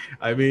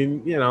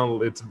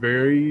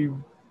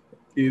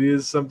 it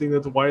is something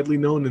that's widely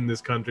known in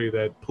this country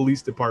that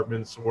police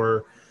departments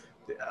were,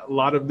 a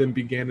lot of them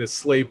began as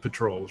slave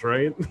patrols,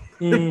 right?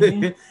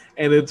 Mm-hmm.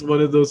 And it's one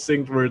of those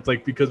things where it's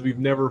like, because we've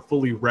never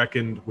fully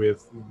reckoned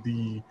with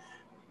the,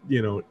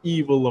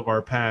 evil of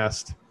our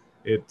past,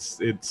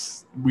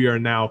 we are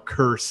now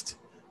cursed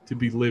to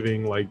be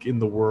living like in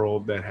the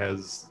world that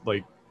has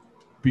like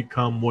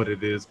become what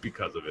it is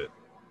because of it.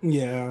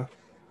 Yeah.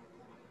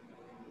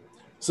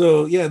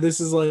 So yeah, this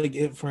is like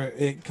it for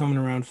it coming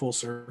around full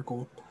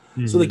circle.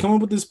 Mm-hmm. So they come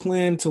up with this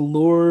plan to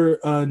lure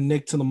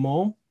Nick to the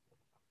mall,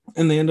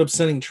 and they end up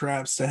setting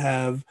traps to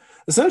have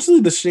essentially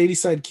the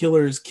Shadyside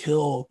Killers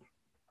kill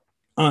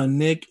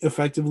Nick,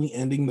 effectively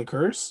ending the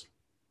curse.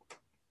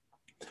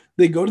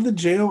 They go to the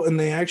jail and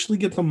they actually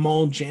get the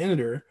mall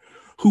janitor,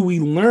 who we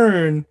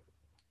learn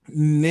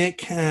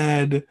Nick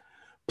had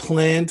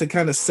planned to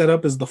kind of set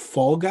up as the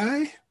fall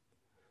guy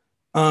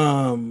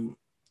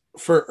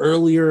for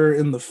earlier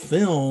in the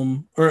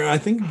film, or I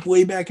think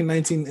way back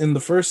in the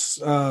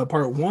first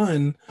part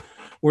one,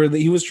 where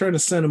he was trying to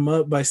set him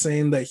up by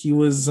saying that he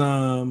was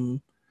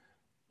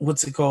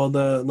what's it called,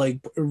 like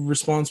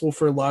responsible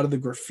for a lot of the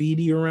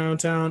graffiti around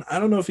town. I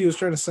don't know if he was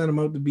trying to set him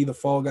up to be the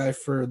fall guy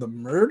for the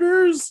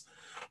murders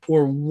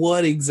or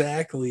what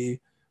exactly,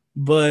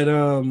 but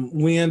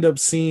we end up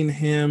seeing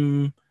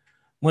him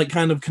like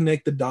kind of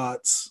connect the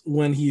dots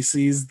when he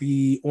sees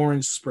the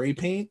orange spray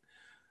paint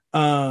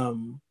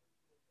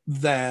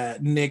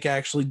that Nick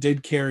actually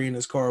did carry in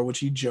his car, which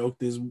he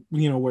joked is,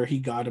 where he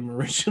got him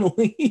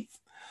originally.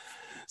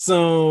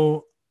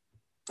 So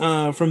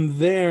from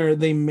there,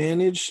 they come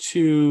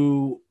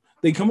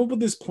up with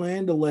this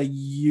plan to like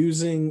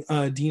using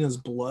Dina's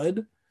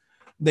blood.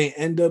 They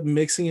end up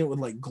mixing it with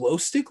like glow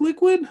stick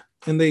liquid,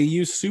 and they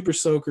use super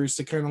soakers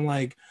to kind of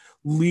like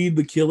lead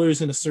the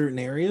killers into certain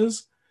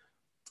areas,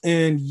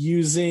 and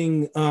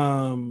using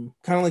kind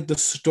of like the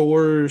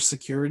store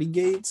security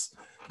gates,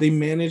 they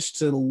managed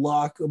to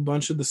lock a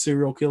bunch of the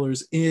serial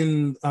killers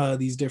in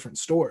these different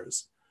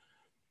stores.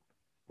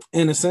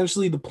 And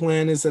essentially the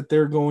plan is that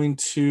they're going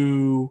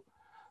to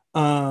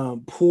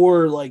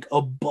pour like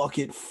a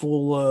bucket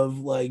full of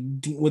like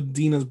with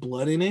Dina's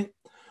blood in it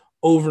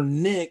over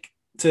Nick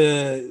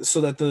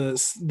so that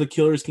the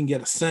killers can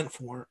get a scent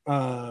for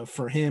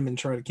him and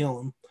try to kill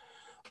him.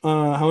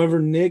 However,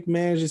 Nick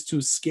manages to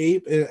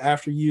escape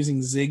after using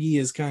Ziggy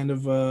as kind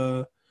of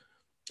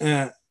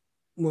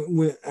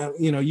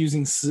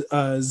using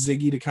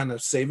Ziggy to kind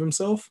of save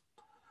himself.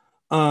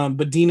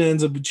 But Dina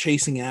ends up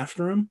chasing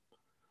after him.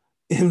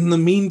 In the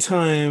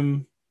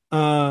meantime,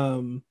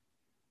 I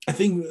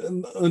think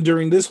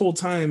during this whole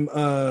time,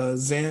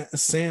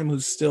 Sam,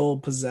 who's still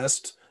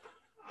possessed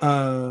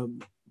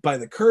by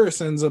the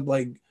curse, ends up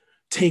like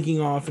taking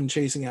off and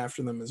chasing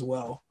after them as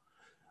well.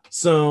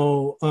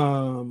 So,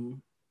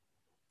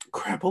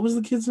 what was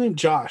the kid's name?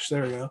 Josh.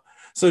 There we go.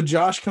 So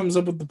Josh comes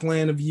up with the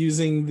plan of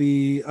using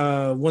the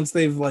once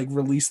they've like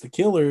released the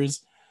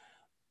killers,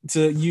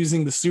 to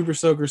using the super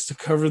soakers to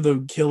cover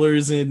the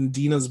killers in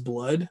Dina's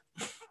blood.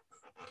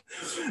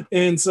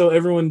 And so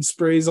everyone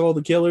sprays all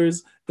the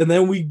killers, and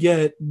then we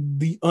get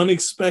the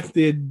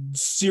unexpected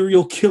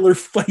serial killer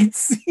fight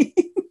scene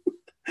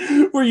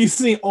where you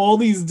see all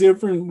these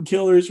different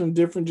killers from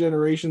different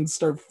generations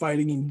start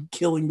fighting and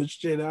killing the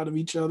shit out of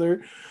each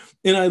other.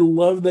 And I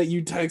love that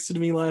you texted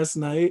me last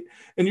night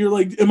and you're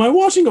like, am I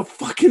watching a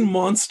fucking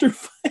monster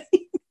fight?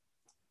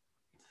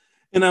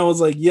 And I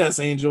was like, yes,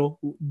 Angel,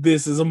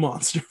 this is a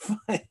monster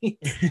fight.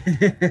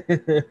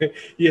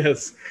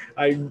 Yes,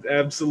 I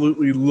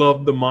absolutely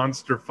love the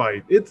monster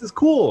fight. It's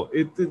cool.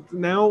 You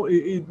know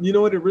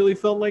what it really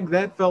felt like?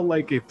 That felt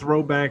like a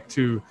throwback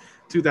to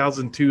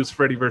 2002's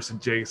Freddy vs.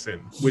 Jason,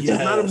 which is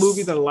not a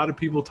movie that a lot of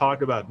people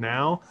talk about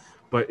now.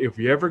 But if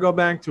you ever go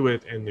back to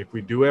it, and if we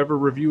do ever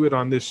review it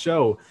on this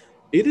show,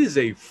 it is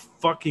a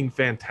fucking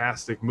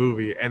fantastic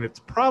movie. And it's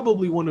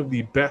probably one of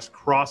the best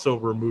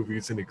crossover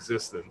movies in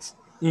existence.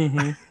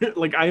 Mm-hmm.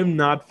 Like, I am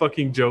not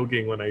fucking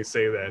joking when I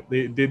say that.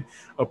 They did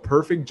a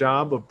perfect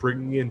job of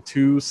bringing in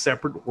two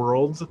separate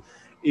worlds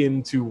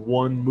into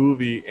one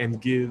movie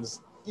and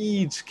gives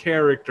each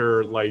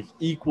character like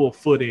equal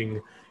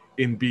footing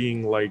in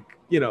being like,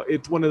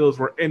 it's one of those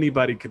where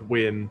anybody could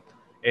win,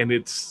 And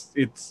it's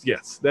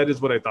yes, that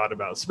is what I thought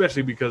about,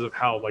 especially because of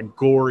how like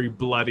gory,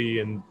 bloody,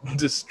 and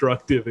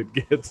destructive it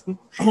gets.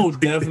 Oh, Like,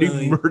 they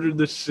definitely. murdered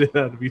the shit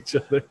out of each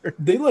other.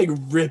 They like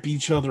rip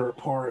each other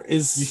apart.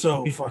 Is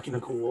so fucking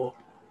cool.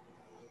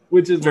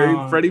 Which is very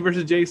Uh, Freddy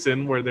versus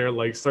Jason, where they're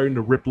like starting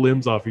to rip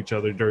limbs off each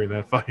other during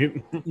that fight.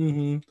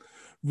 mm-hmm.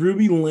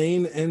 Ruby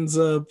Lane ends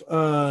up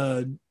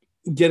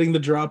getting the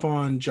drop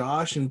on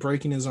Josh and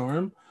breaking his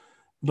arm,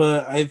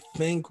 but I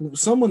think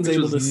someone's Which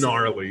able was to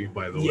gnarly,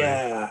 by the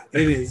yeah,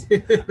 it is.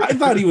 way. I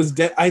thought he was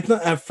dead. I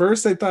thought at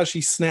first I thought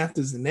she snapped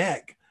his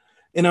neck,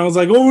 and I was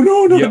like, "Oh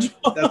no, no!" Yep,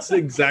 Josh. that's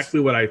exactly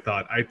what I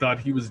thought. I thought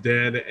he was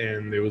dead,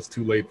 and it was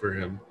too late for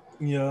him.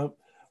 Yep.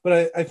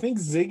 But I think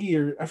Ziggy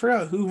or I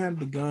forgot who had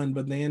the gun,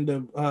 but they end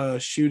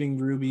up shooting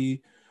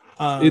Ruby,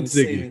 It's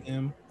saving Ziggy.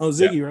 him. Oh,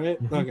 Yeah. Ziggy,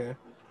 right? Mhm. Okay.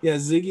 Yeah,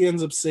 Ziggy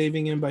ends up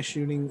saving him by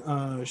shooting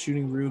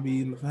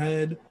Ruby in the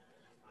head.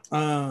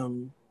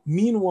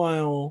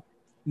 Meanwhile,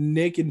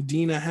 Nick and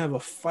Dina have a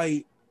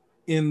fight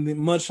in the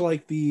much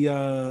like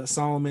the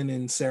Solomon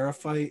and Sarah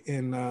fight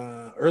in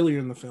earlier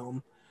in the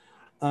film,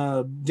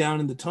 down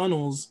in the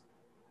tunnels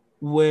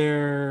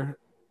where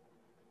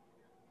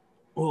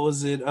what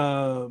was it?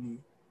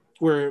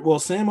 Where well,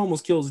 Sam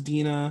almost kills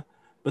Dina,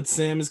 but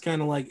Sam is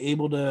kind of like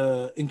able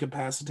to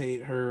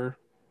incapacitate her,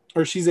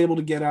 or she's able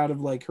to get out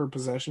of like her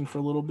possession for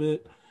a little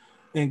bit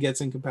and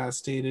gets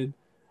incapacitated.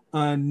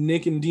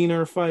 Nick and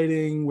Dina are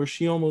fighting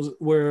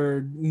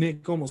where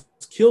Nick almost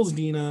kills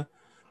Dina,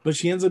 but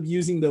she ends up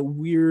using the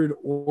weird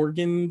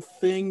organ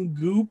thing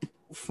goop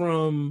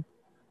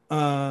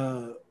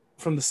uh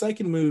from the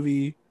second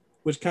movie,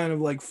 which kind of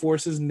like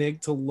forces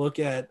Nick to look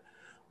at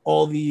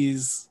all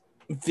these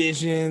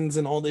visions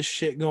and all this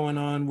shit going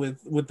on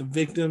with the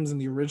victims and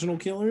the original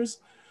killers,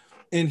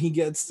 and he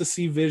gets to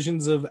see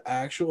visions of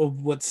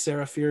what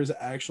Sarah Fierce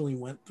actually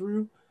went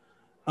through,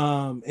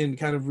 and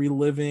kind of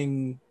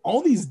reliving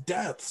all these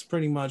deaths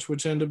pretty much,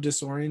 which end up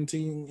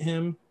disorienting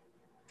him.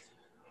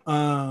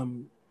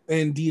 And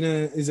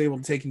Dina is able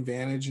to take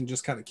advantage and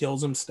just kind of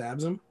kills him,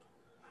 stabs him,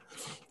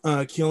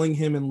 killing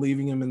him and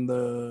leaving him in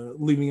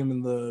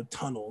the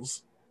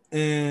tunnels.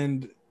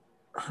 And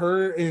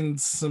her and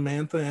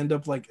Samantha end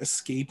up like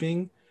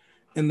escaping,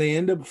 and they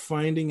end up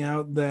finding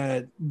out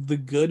that the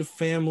Good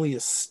family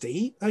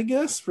estate, I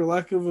guess, for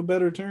lack of a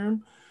better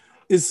term,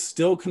 is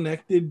still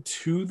connected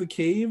to the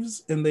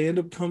caves, and they end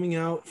up coming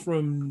out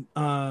from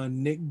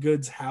Nick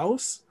Good's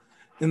house,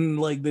 and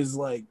like there's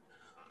like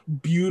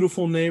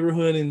beautiful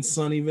neighborhood in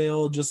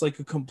Sunnyvale, just like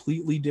a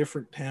completely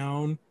different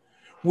town,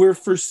 where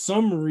for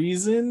some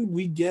reason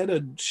we get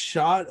a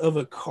shot of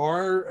a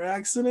car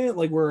accident,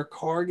 like where a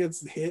car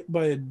gets hit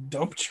by a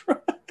dump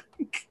truck,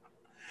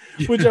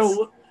 which Yes.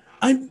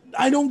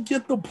 I don't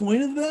get the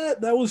point of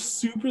that. That was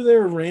super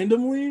there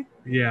randomly.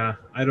 Yeah,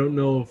 I don't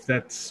know if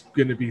that's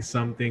going to be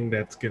something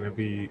that's going to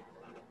be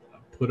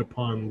put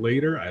upon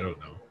later. I don't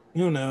know.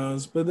 Who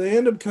knows? But they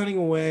end up cutting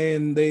away,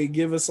 and they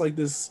give us like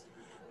this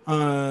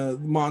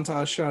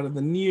montage shot of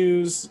the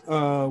news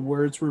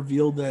where it's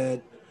revealed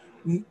that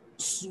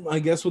I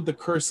guess with the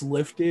curse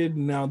lifted,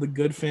 now the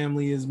Good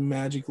family is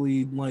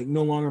magically like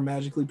no longer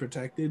magically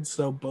protected.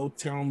 So both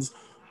towns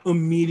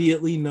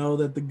immediately know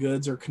that the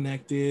Goods are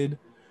connected.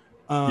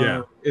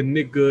 Yeah, and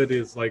Nick Good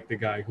is like the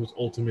guy who's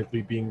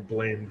ultimately being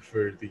blamed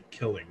for the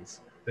killings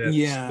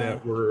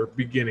that were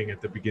beginning at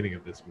the beginning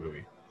of this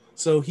movie.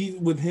 So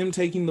with him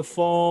taking the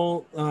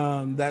fall,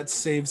 that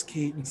saves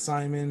Kate and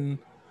Simon.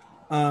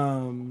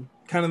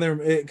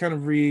 It kind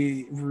of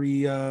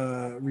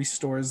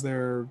restores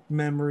their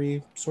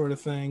memory, sort of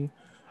thing,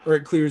 or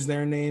it clears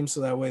their name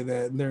so that way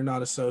that they're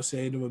not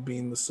associated with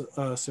being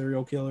the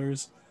serial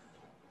killers.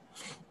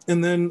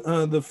 And then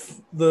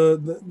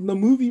the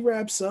movie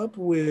wraps up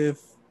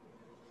with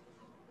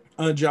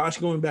Josh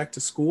going back to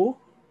school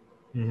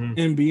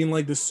and being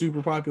like the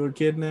super popular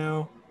kid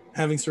now,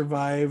 having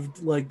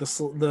survived like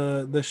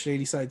the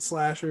Shady Side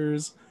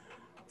slashers,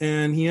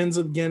 and he ends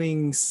up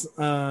getting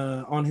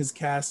on his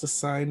cast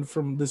assigned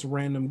from this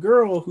random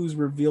girl who's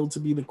revealed to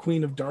be the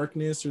Queen of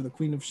Darkness or the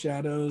Queen of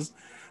Shadows,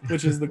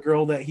 which is the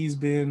girl that he's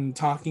been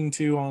talking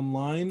to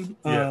online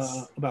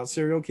about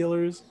serial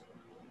killers.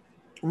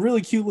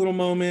 Really cute little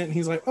moment.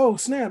 He's like, "Oh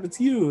snap, it's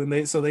you!" And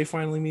they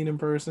finally meet in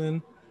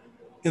person.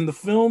 And the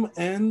film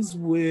ends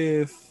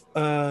with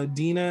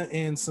Dina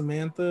and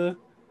Samantha.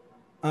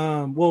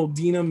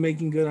 Dina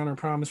making good on her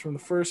promise from the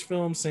first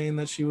film, saying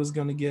that she was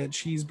going to get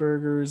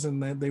cheeseburgers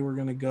and that they were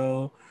going to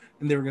go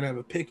and they were going to have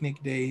a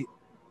picnic date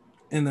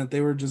and that they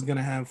were just going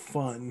to have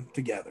fun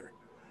together.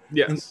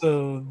 Yes. And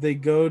so they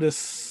go to,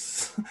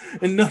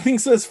 and nothing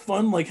says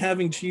fun like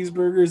having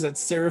cheeseburgers at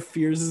Sarah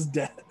Fierce's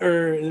death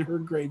or her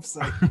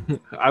gravesite.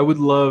 I would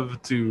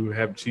love to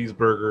have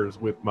cheeseburgers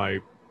with my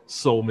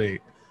soulmate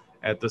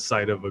at the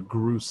site of a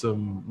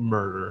gruesome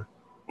murder.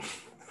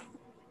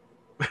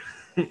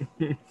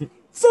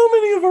 So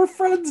many of our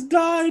friends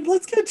died.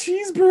 Let's get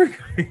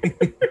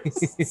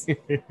cheeseburgers.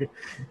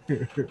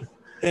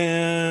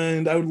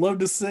 And I would love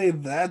to say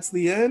that's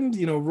the end,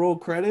 roll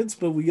credits,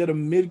 but we get a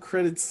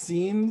mid-credits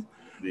scene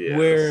Yes.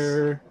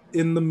 where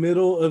in the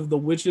middle of the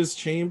witch's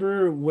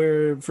chamber,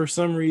 where for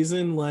some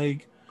reason,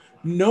 like,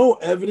 no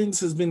evidence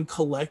has been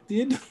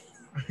collected.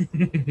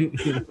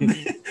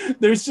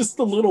 There's just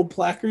the little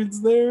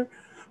placards there,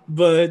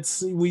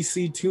 but we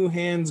see two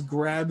hands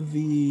grab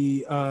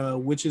the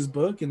witch's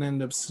book and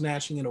end up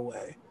snatching it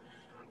away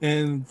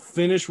and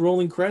finish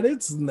rolling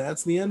credits, and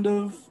that's the end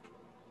of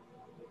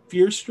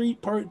Fear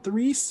Street Part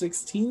 3,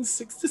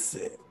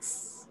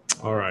 1666.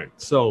 All right.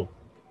 So,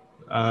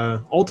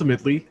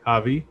 ultimately,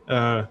 Javi,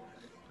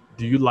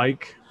 do you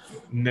like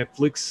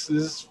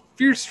Netflix's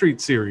Fear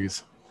Street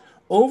series?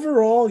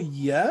 Overall,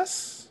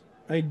 yes,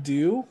 I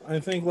do. I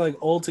think like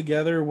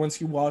altogether, once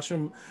you watch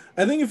them,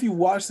 I think if you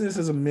watch this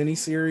as a mini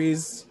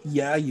series,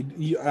 yeah,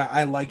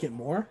 I like it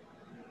more.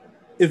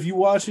 If you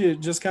watch it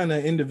just kind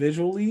of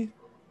individually,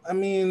 I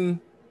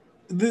mean,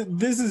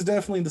 this is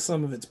definitely the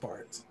sum of its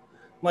parts.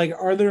 Like,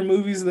 are there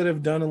movies that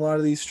have done a lot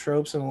of these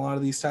tropes and a lot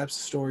of these types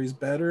of stories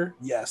better?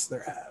 Yes,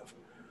 there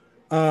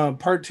have.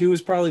 Part two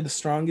is probably the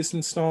strongest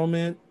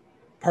installment.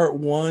 Part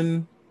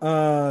one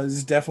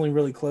is definitely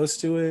really close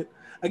to it.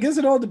 I guess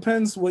it all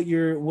depends what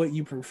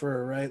you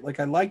prefer, right? Like,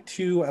 I like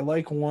two, I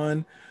like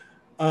one.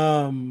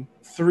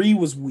 Three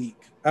was weak.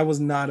 I was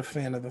not a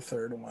fan of the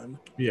third one,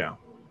 Yeah.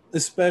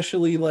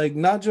 especially like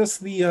not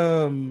just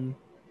the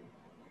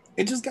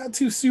it just got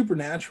too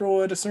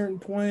supernatural at a certain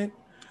point.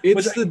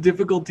 It's the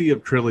difficulty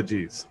of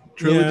trilogies.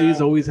 Trilogies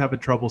Yeah. always have a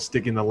trouble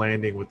sticking the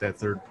landing with that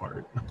third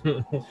part.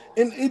 And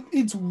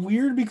it's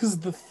weird because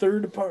the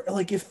third part,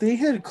 like if they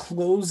had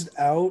closed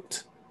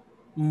out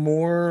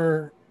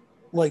more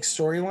like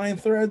storyline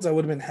threads, I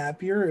would have been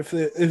happier. If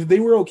they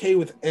were okay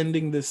with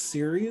ending this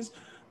series,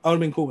 I would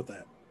have been cool with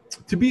that.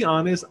 To be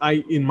honest,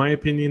 in my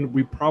opinion,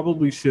 we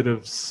probably should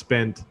have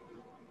spent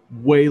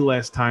way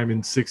less time in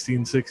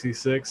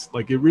 1666.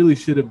 Like, it really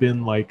should have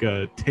been like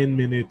a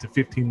 10-minute to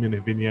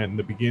 15-minute vignette in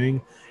the beginning,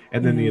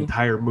 and then the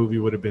entire movie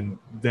would have been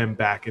them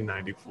back in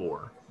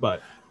 94.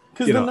 But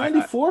because the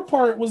 94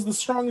 part was the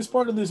strongest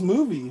part of this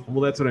movie.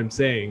 Well, that's what I'm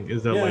saying,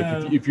 is that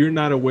like if you're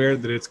not aware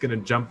that it's going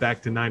to jump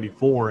back to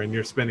 94 and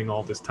you're spending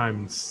all this time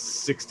in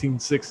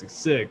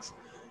 1666,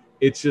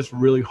 it's just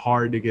really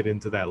hard to get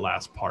into that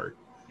last part.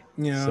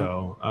 Yeah.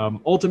 So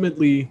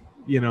ultimately,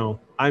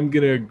 I'm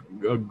gonna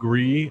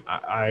agree.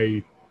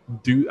 I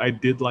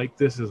did like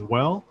this as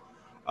well.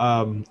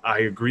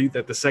 I agree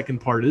that the second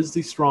part is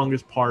the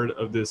strongest part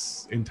of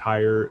this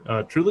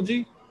entire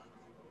trilogy.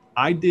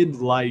 I did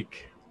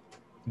like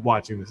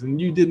watching this, and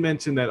you did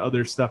mention that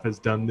other stuff has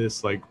done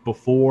this like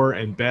before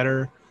and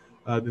better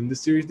than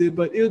this series did,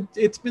 but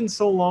it's been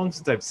so long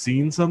since I've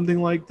seen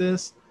something like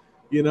this,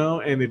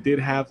 and it did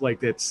have like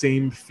that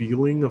same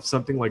feeling of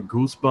something like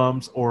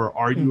Goosebumps or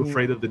Are You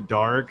Afraid of the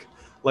Dark?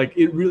 Like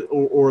it really,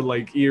 or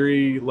like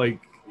Eerie,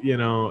 like,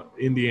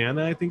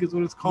 Indiana, I think is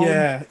what it's called.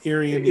 Yeah,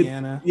 Eerie,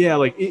 Indiana.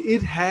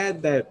 It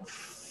had that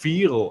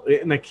feel,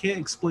 and I can't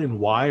explain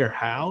why or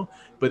how,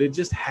 but it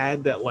just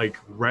had that like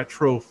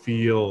retro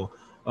feel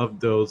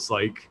of those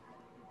like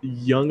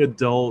young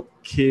adult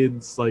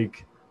kids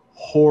like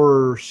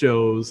horror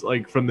shows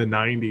like from the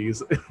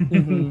 90s.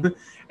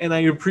 And I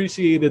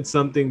appreciated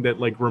something that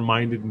like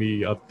reminded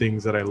me of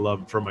things that I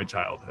loved from my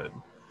childhood.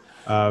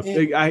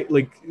 I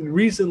like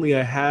recently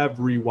I have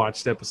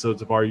rewatched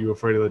episodes of Are You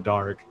Afraid of the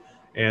Dark,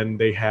 and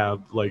they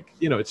have like,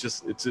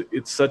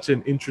 it's such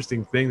an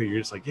interesting thing that you're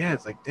just like, yeah,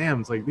 it's like,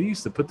 damn, it's like they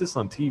used to put this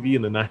on TV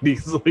in the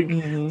 90s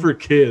like for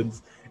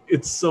kids.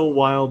 It's so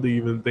wild to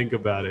even think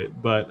about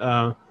it.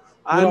 But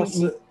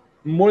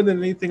more than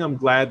anything, I'm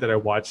glad that I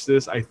watched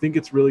this. I think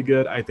it's really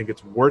good. I think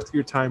it's worth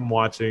your time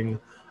watching.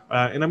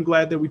 And I'm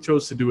glad that we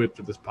chose to do it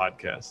for this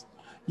podcast.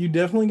 You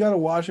definitely got to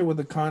watch it with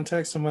the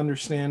context of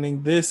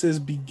understanding this is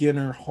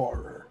beginner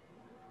horror.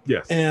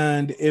 Yes.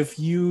 And if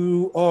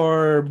you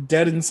are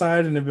dead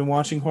inside and have been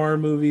watching horror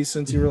movies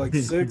since you were like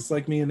 6,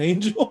 like me and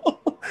Angel,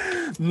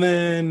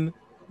 then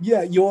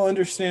yeah, you'll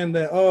understand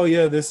that, oh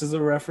yeah, this is a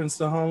reference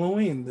to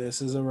Halloween.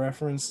 This is a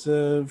reference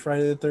to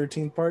Friday the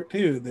 13th Part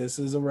 2. This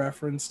is a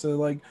reference to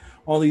like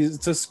all these,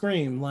 to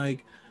Scream.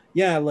 Like,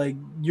 yeah, like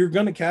you're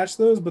going to catch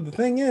those. But the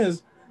thing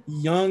is,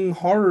 young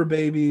horror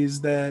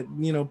babies that,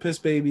 piss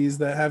babies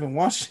that haven't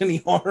watched any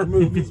horror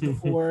movies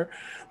before,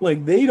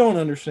 like they don't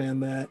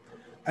understand that.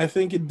 I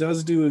think it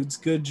does do its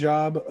good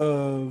job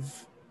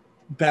of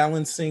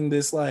balancing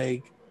this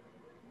like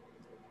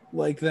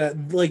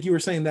that, like you were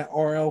saying, that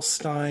R.L.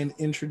 Stine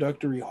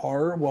introductory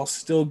horror while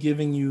still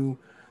giving you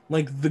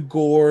like the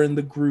gore and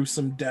the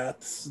gruesome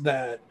deaths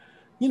that,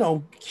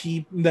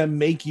 that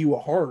make you a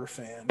horror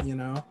fan,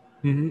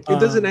 It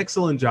does an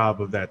excellent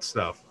job of that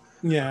stuff.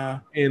 Yeah.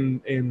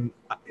 And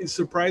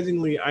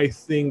surprisingly, I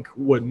think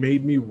what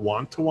made me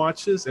want to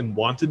watch this and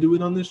want to do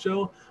it on this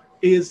show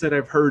is that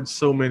I've heard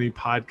so many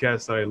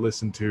podcasts that I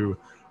listen to,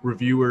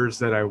 reviewers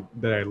that I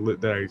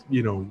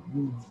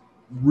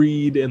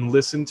read and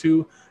listen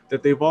to,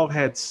 that they've all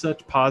had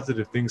such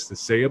positive things to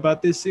say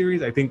about this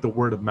series. I think the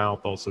word of mouth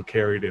also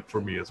carried it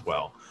for me as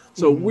well.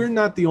 So we're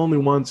not the only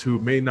ones who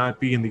may not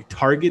be in the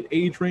target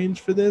age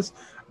range for this,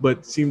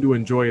 but seem to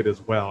enjoy it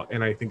as well.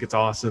 And I think it's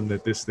awesome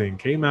that this thing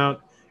came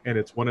out and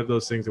it's one of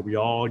those things that we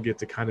all get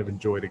to kind of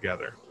enjoy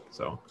together.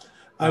 So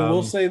I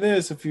will say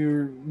this: if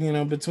you're,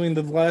 between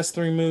the last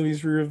 3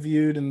 movies we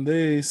reviewed and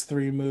these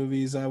 3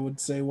 movies, I would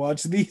say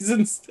watch these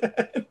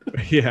instead.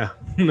 Yeah,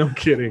 no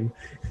kidding.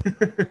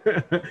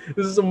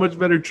 This is a much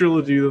better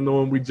trilogy than the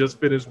one we just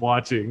finished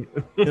watching.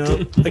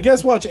 I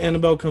guess watch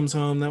Annabelle Comes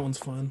Home. That one's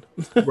fun.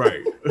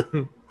 Right.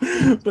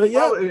 But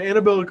yeah, well,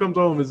 Annabelle Comes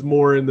Home is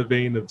more in the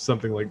vein of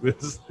something like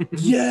this.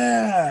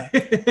 Yeah,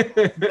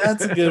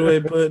 that's a good way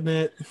of putting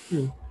it.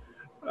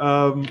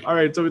 All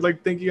right, so we'd like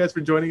to thank you guys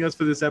for joining us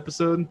for this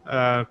episode.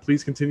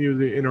 Please continue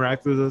to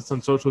interact with us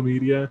on social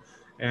media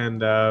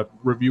and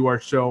review our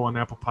show on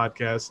Apple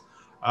Podcasts.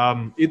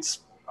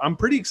 I'm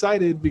pretty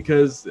excited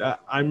because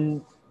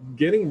I'm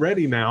getting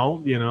ready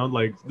now.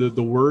 Like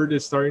the word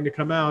is starting to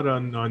come out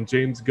on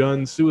James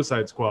Gunn's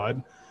Suicide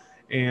Squad.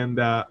 And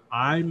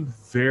I'm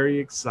very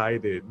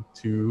excited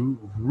to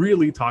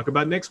really talk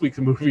about next week's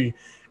movie,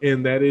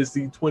 and that is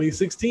the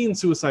 2016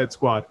 Suicide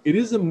Squad. It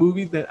is a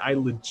movie that I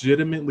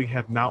legitimately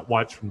have not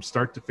watched from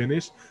start to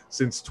finish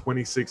since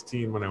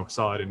 2016 when I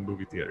saw it in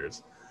movie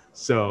theaters.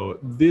 So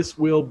this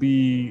will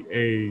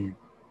be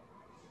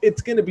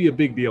it's going to be a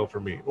big deal for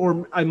me.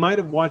 Or I might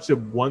have watched it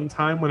one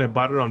time when I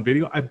bought it on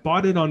video. I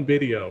bought it on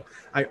video.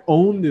 I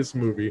own this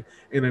movie,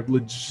 and I've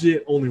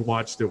legit only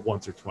watched it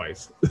once or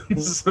twice.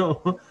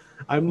 So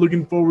I'm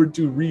looking forward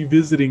to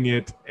revisiting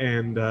it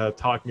and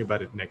talking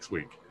about it next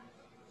week.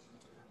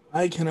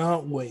 I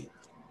cannot wait.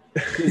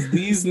 Because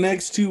these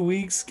next 2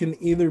 weeks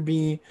can either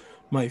be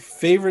my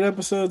favorite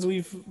episodes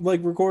we've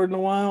recorded in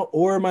a while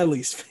or my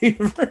least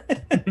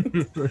favorite.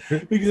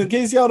 Because in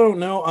case y'all don't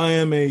know, I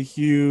am a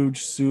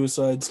huge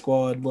Suicide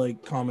Squad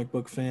comic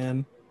book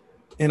fan.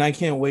 And I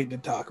can't wait to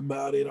talk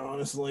about it,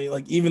 honestly.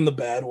 Even the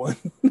bad one.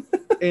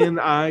 And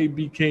I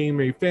became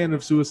a fan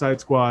of Suicide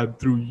Squad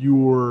through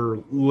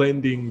your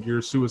lending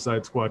your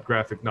Suicide Squad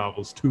graphic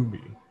novels to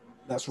me.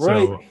 That's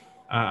right. So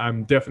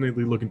I'm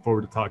definitely looking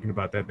forward to talking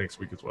about that next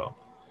week as well.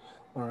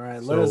 All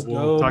right, let us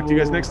we'll go. Talk to you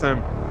guys next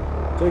time.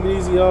 Take it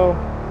easy,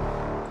 y'all.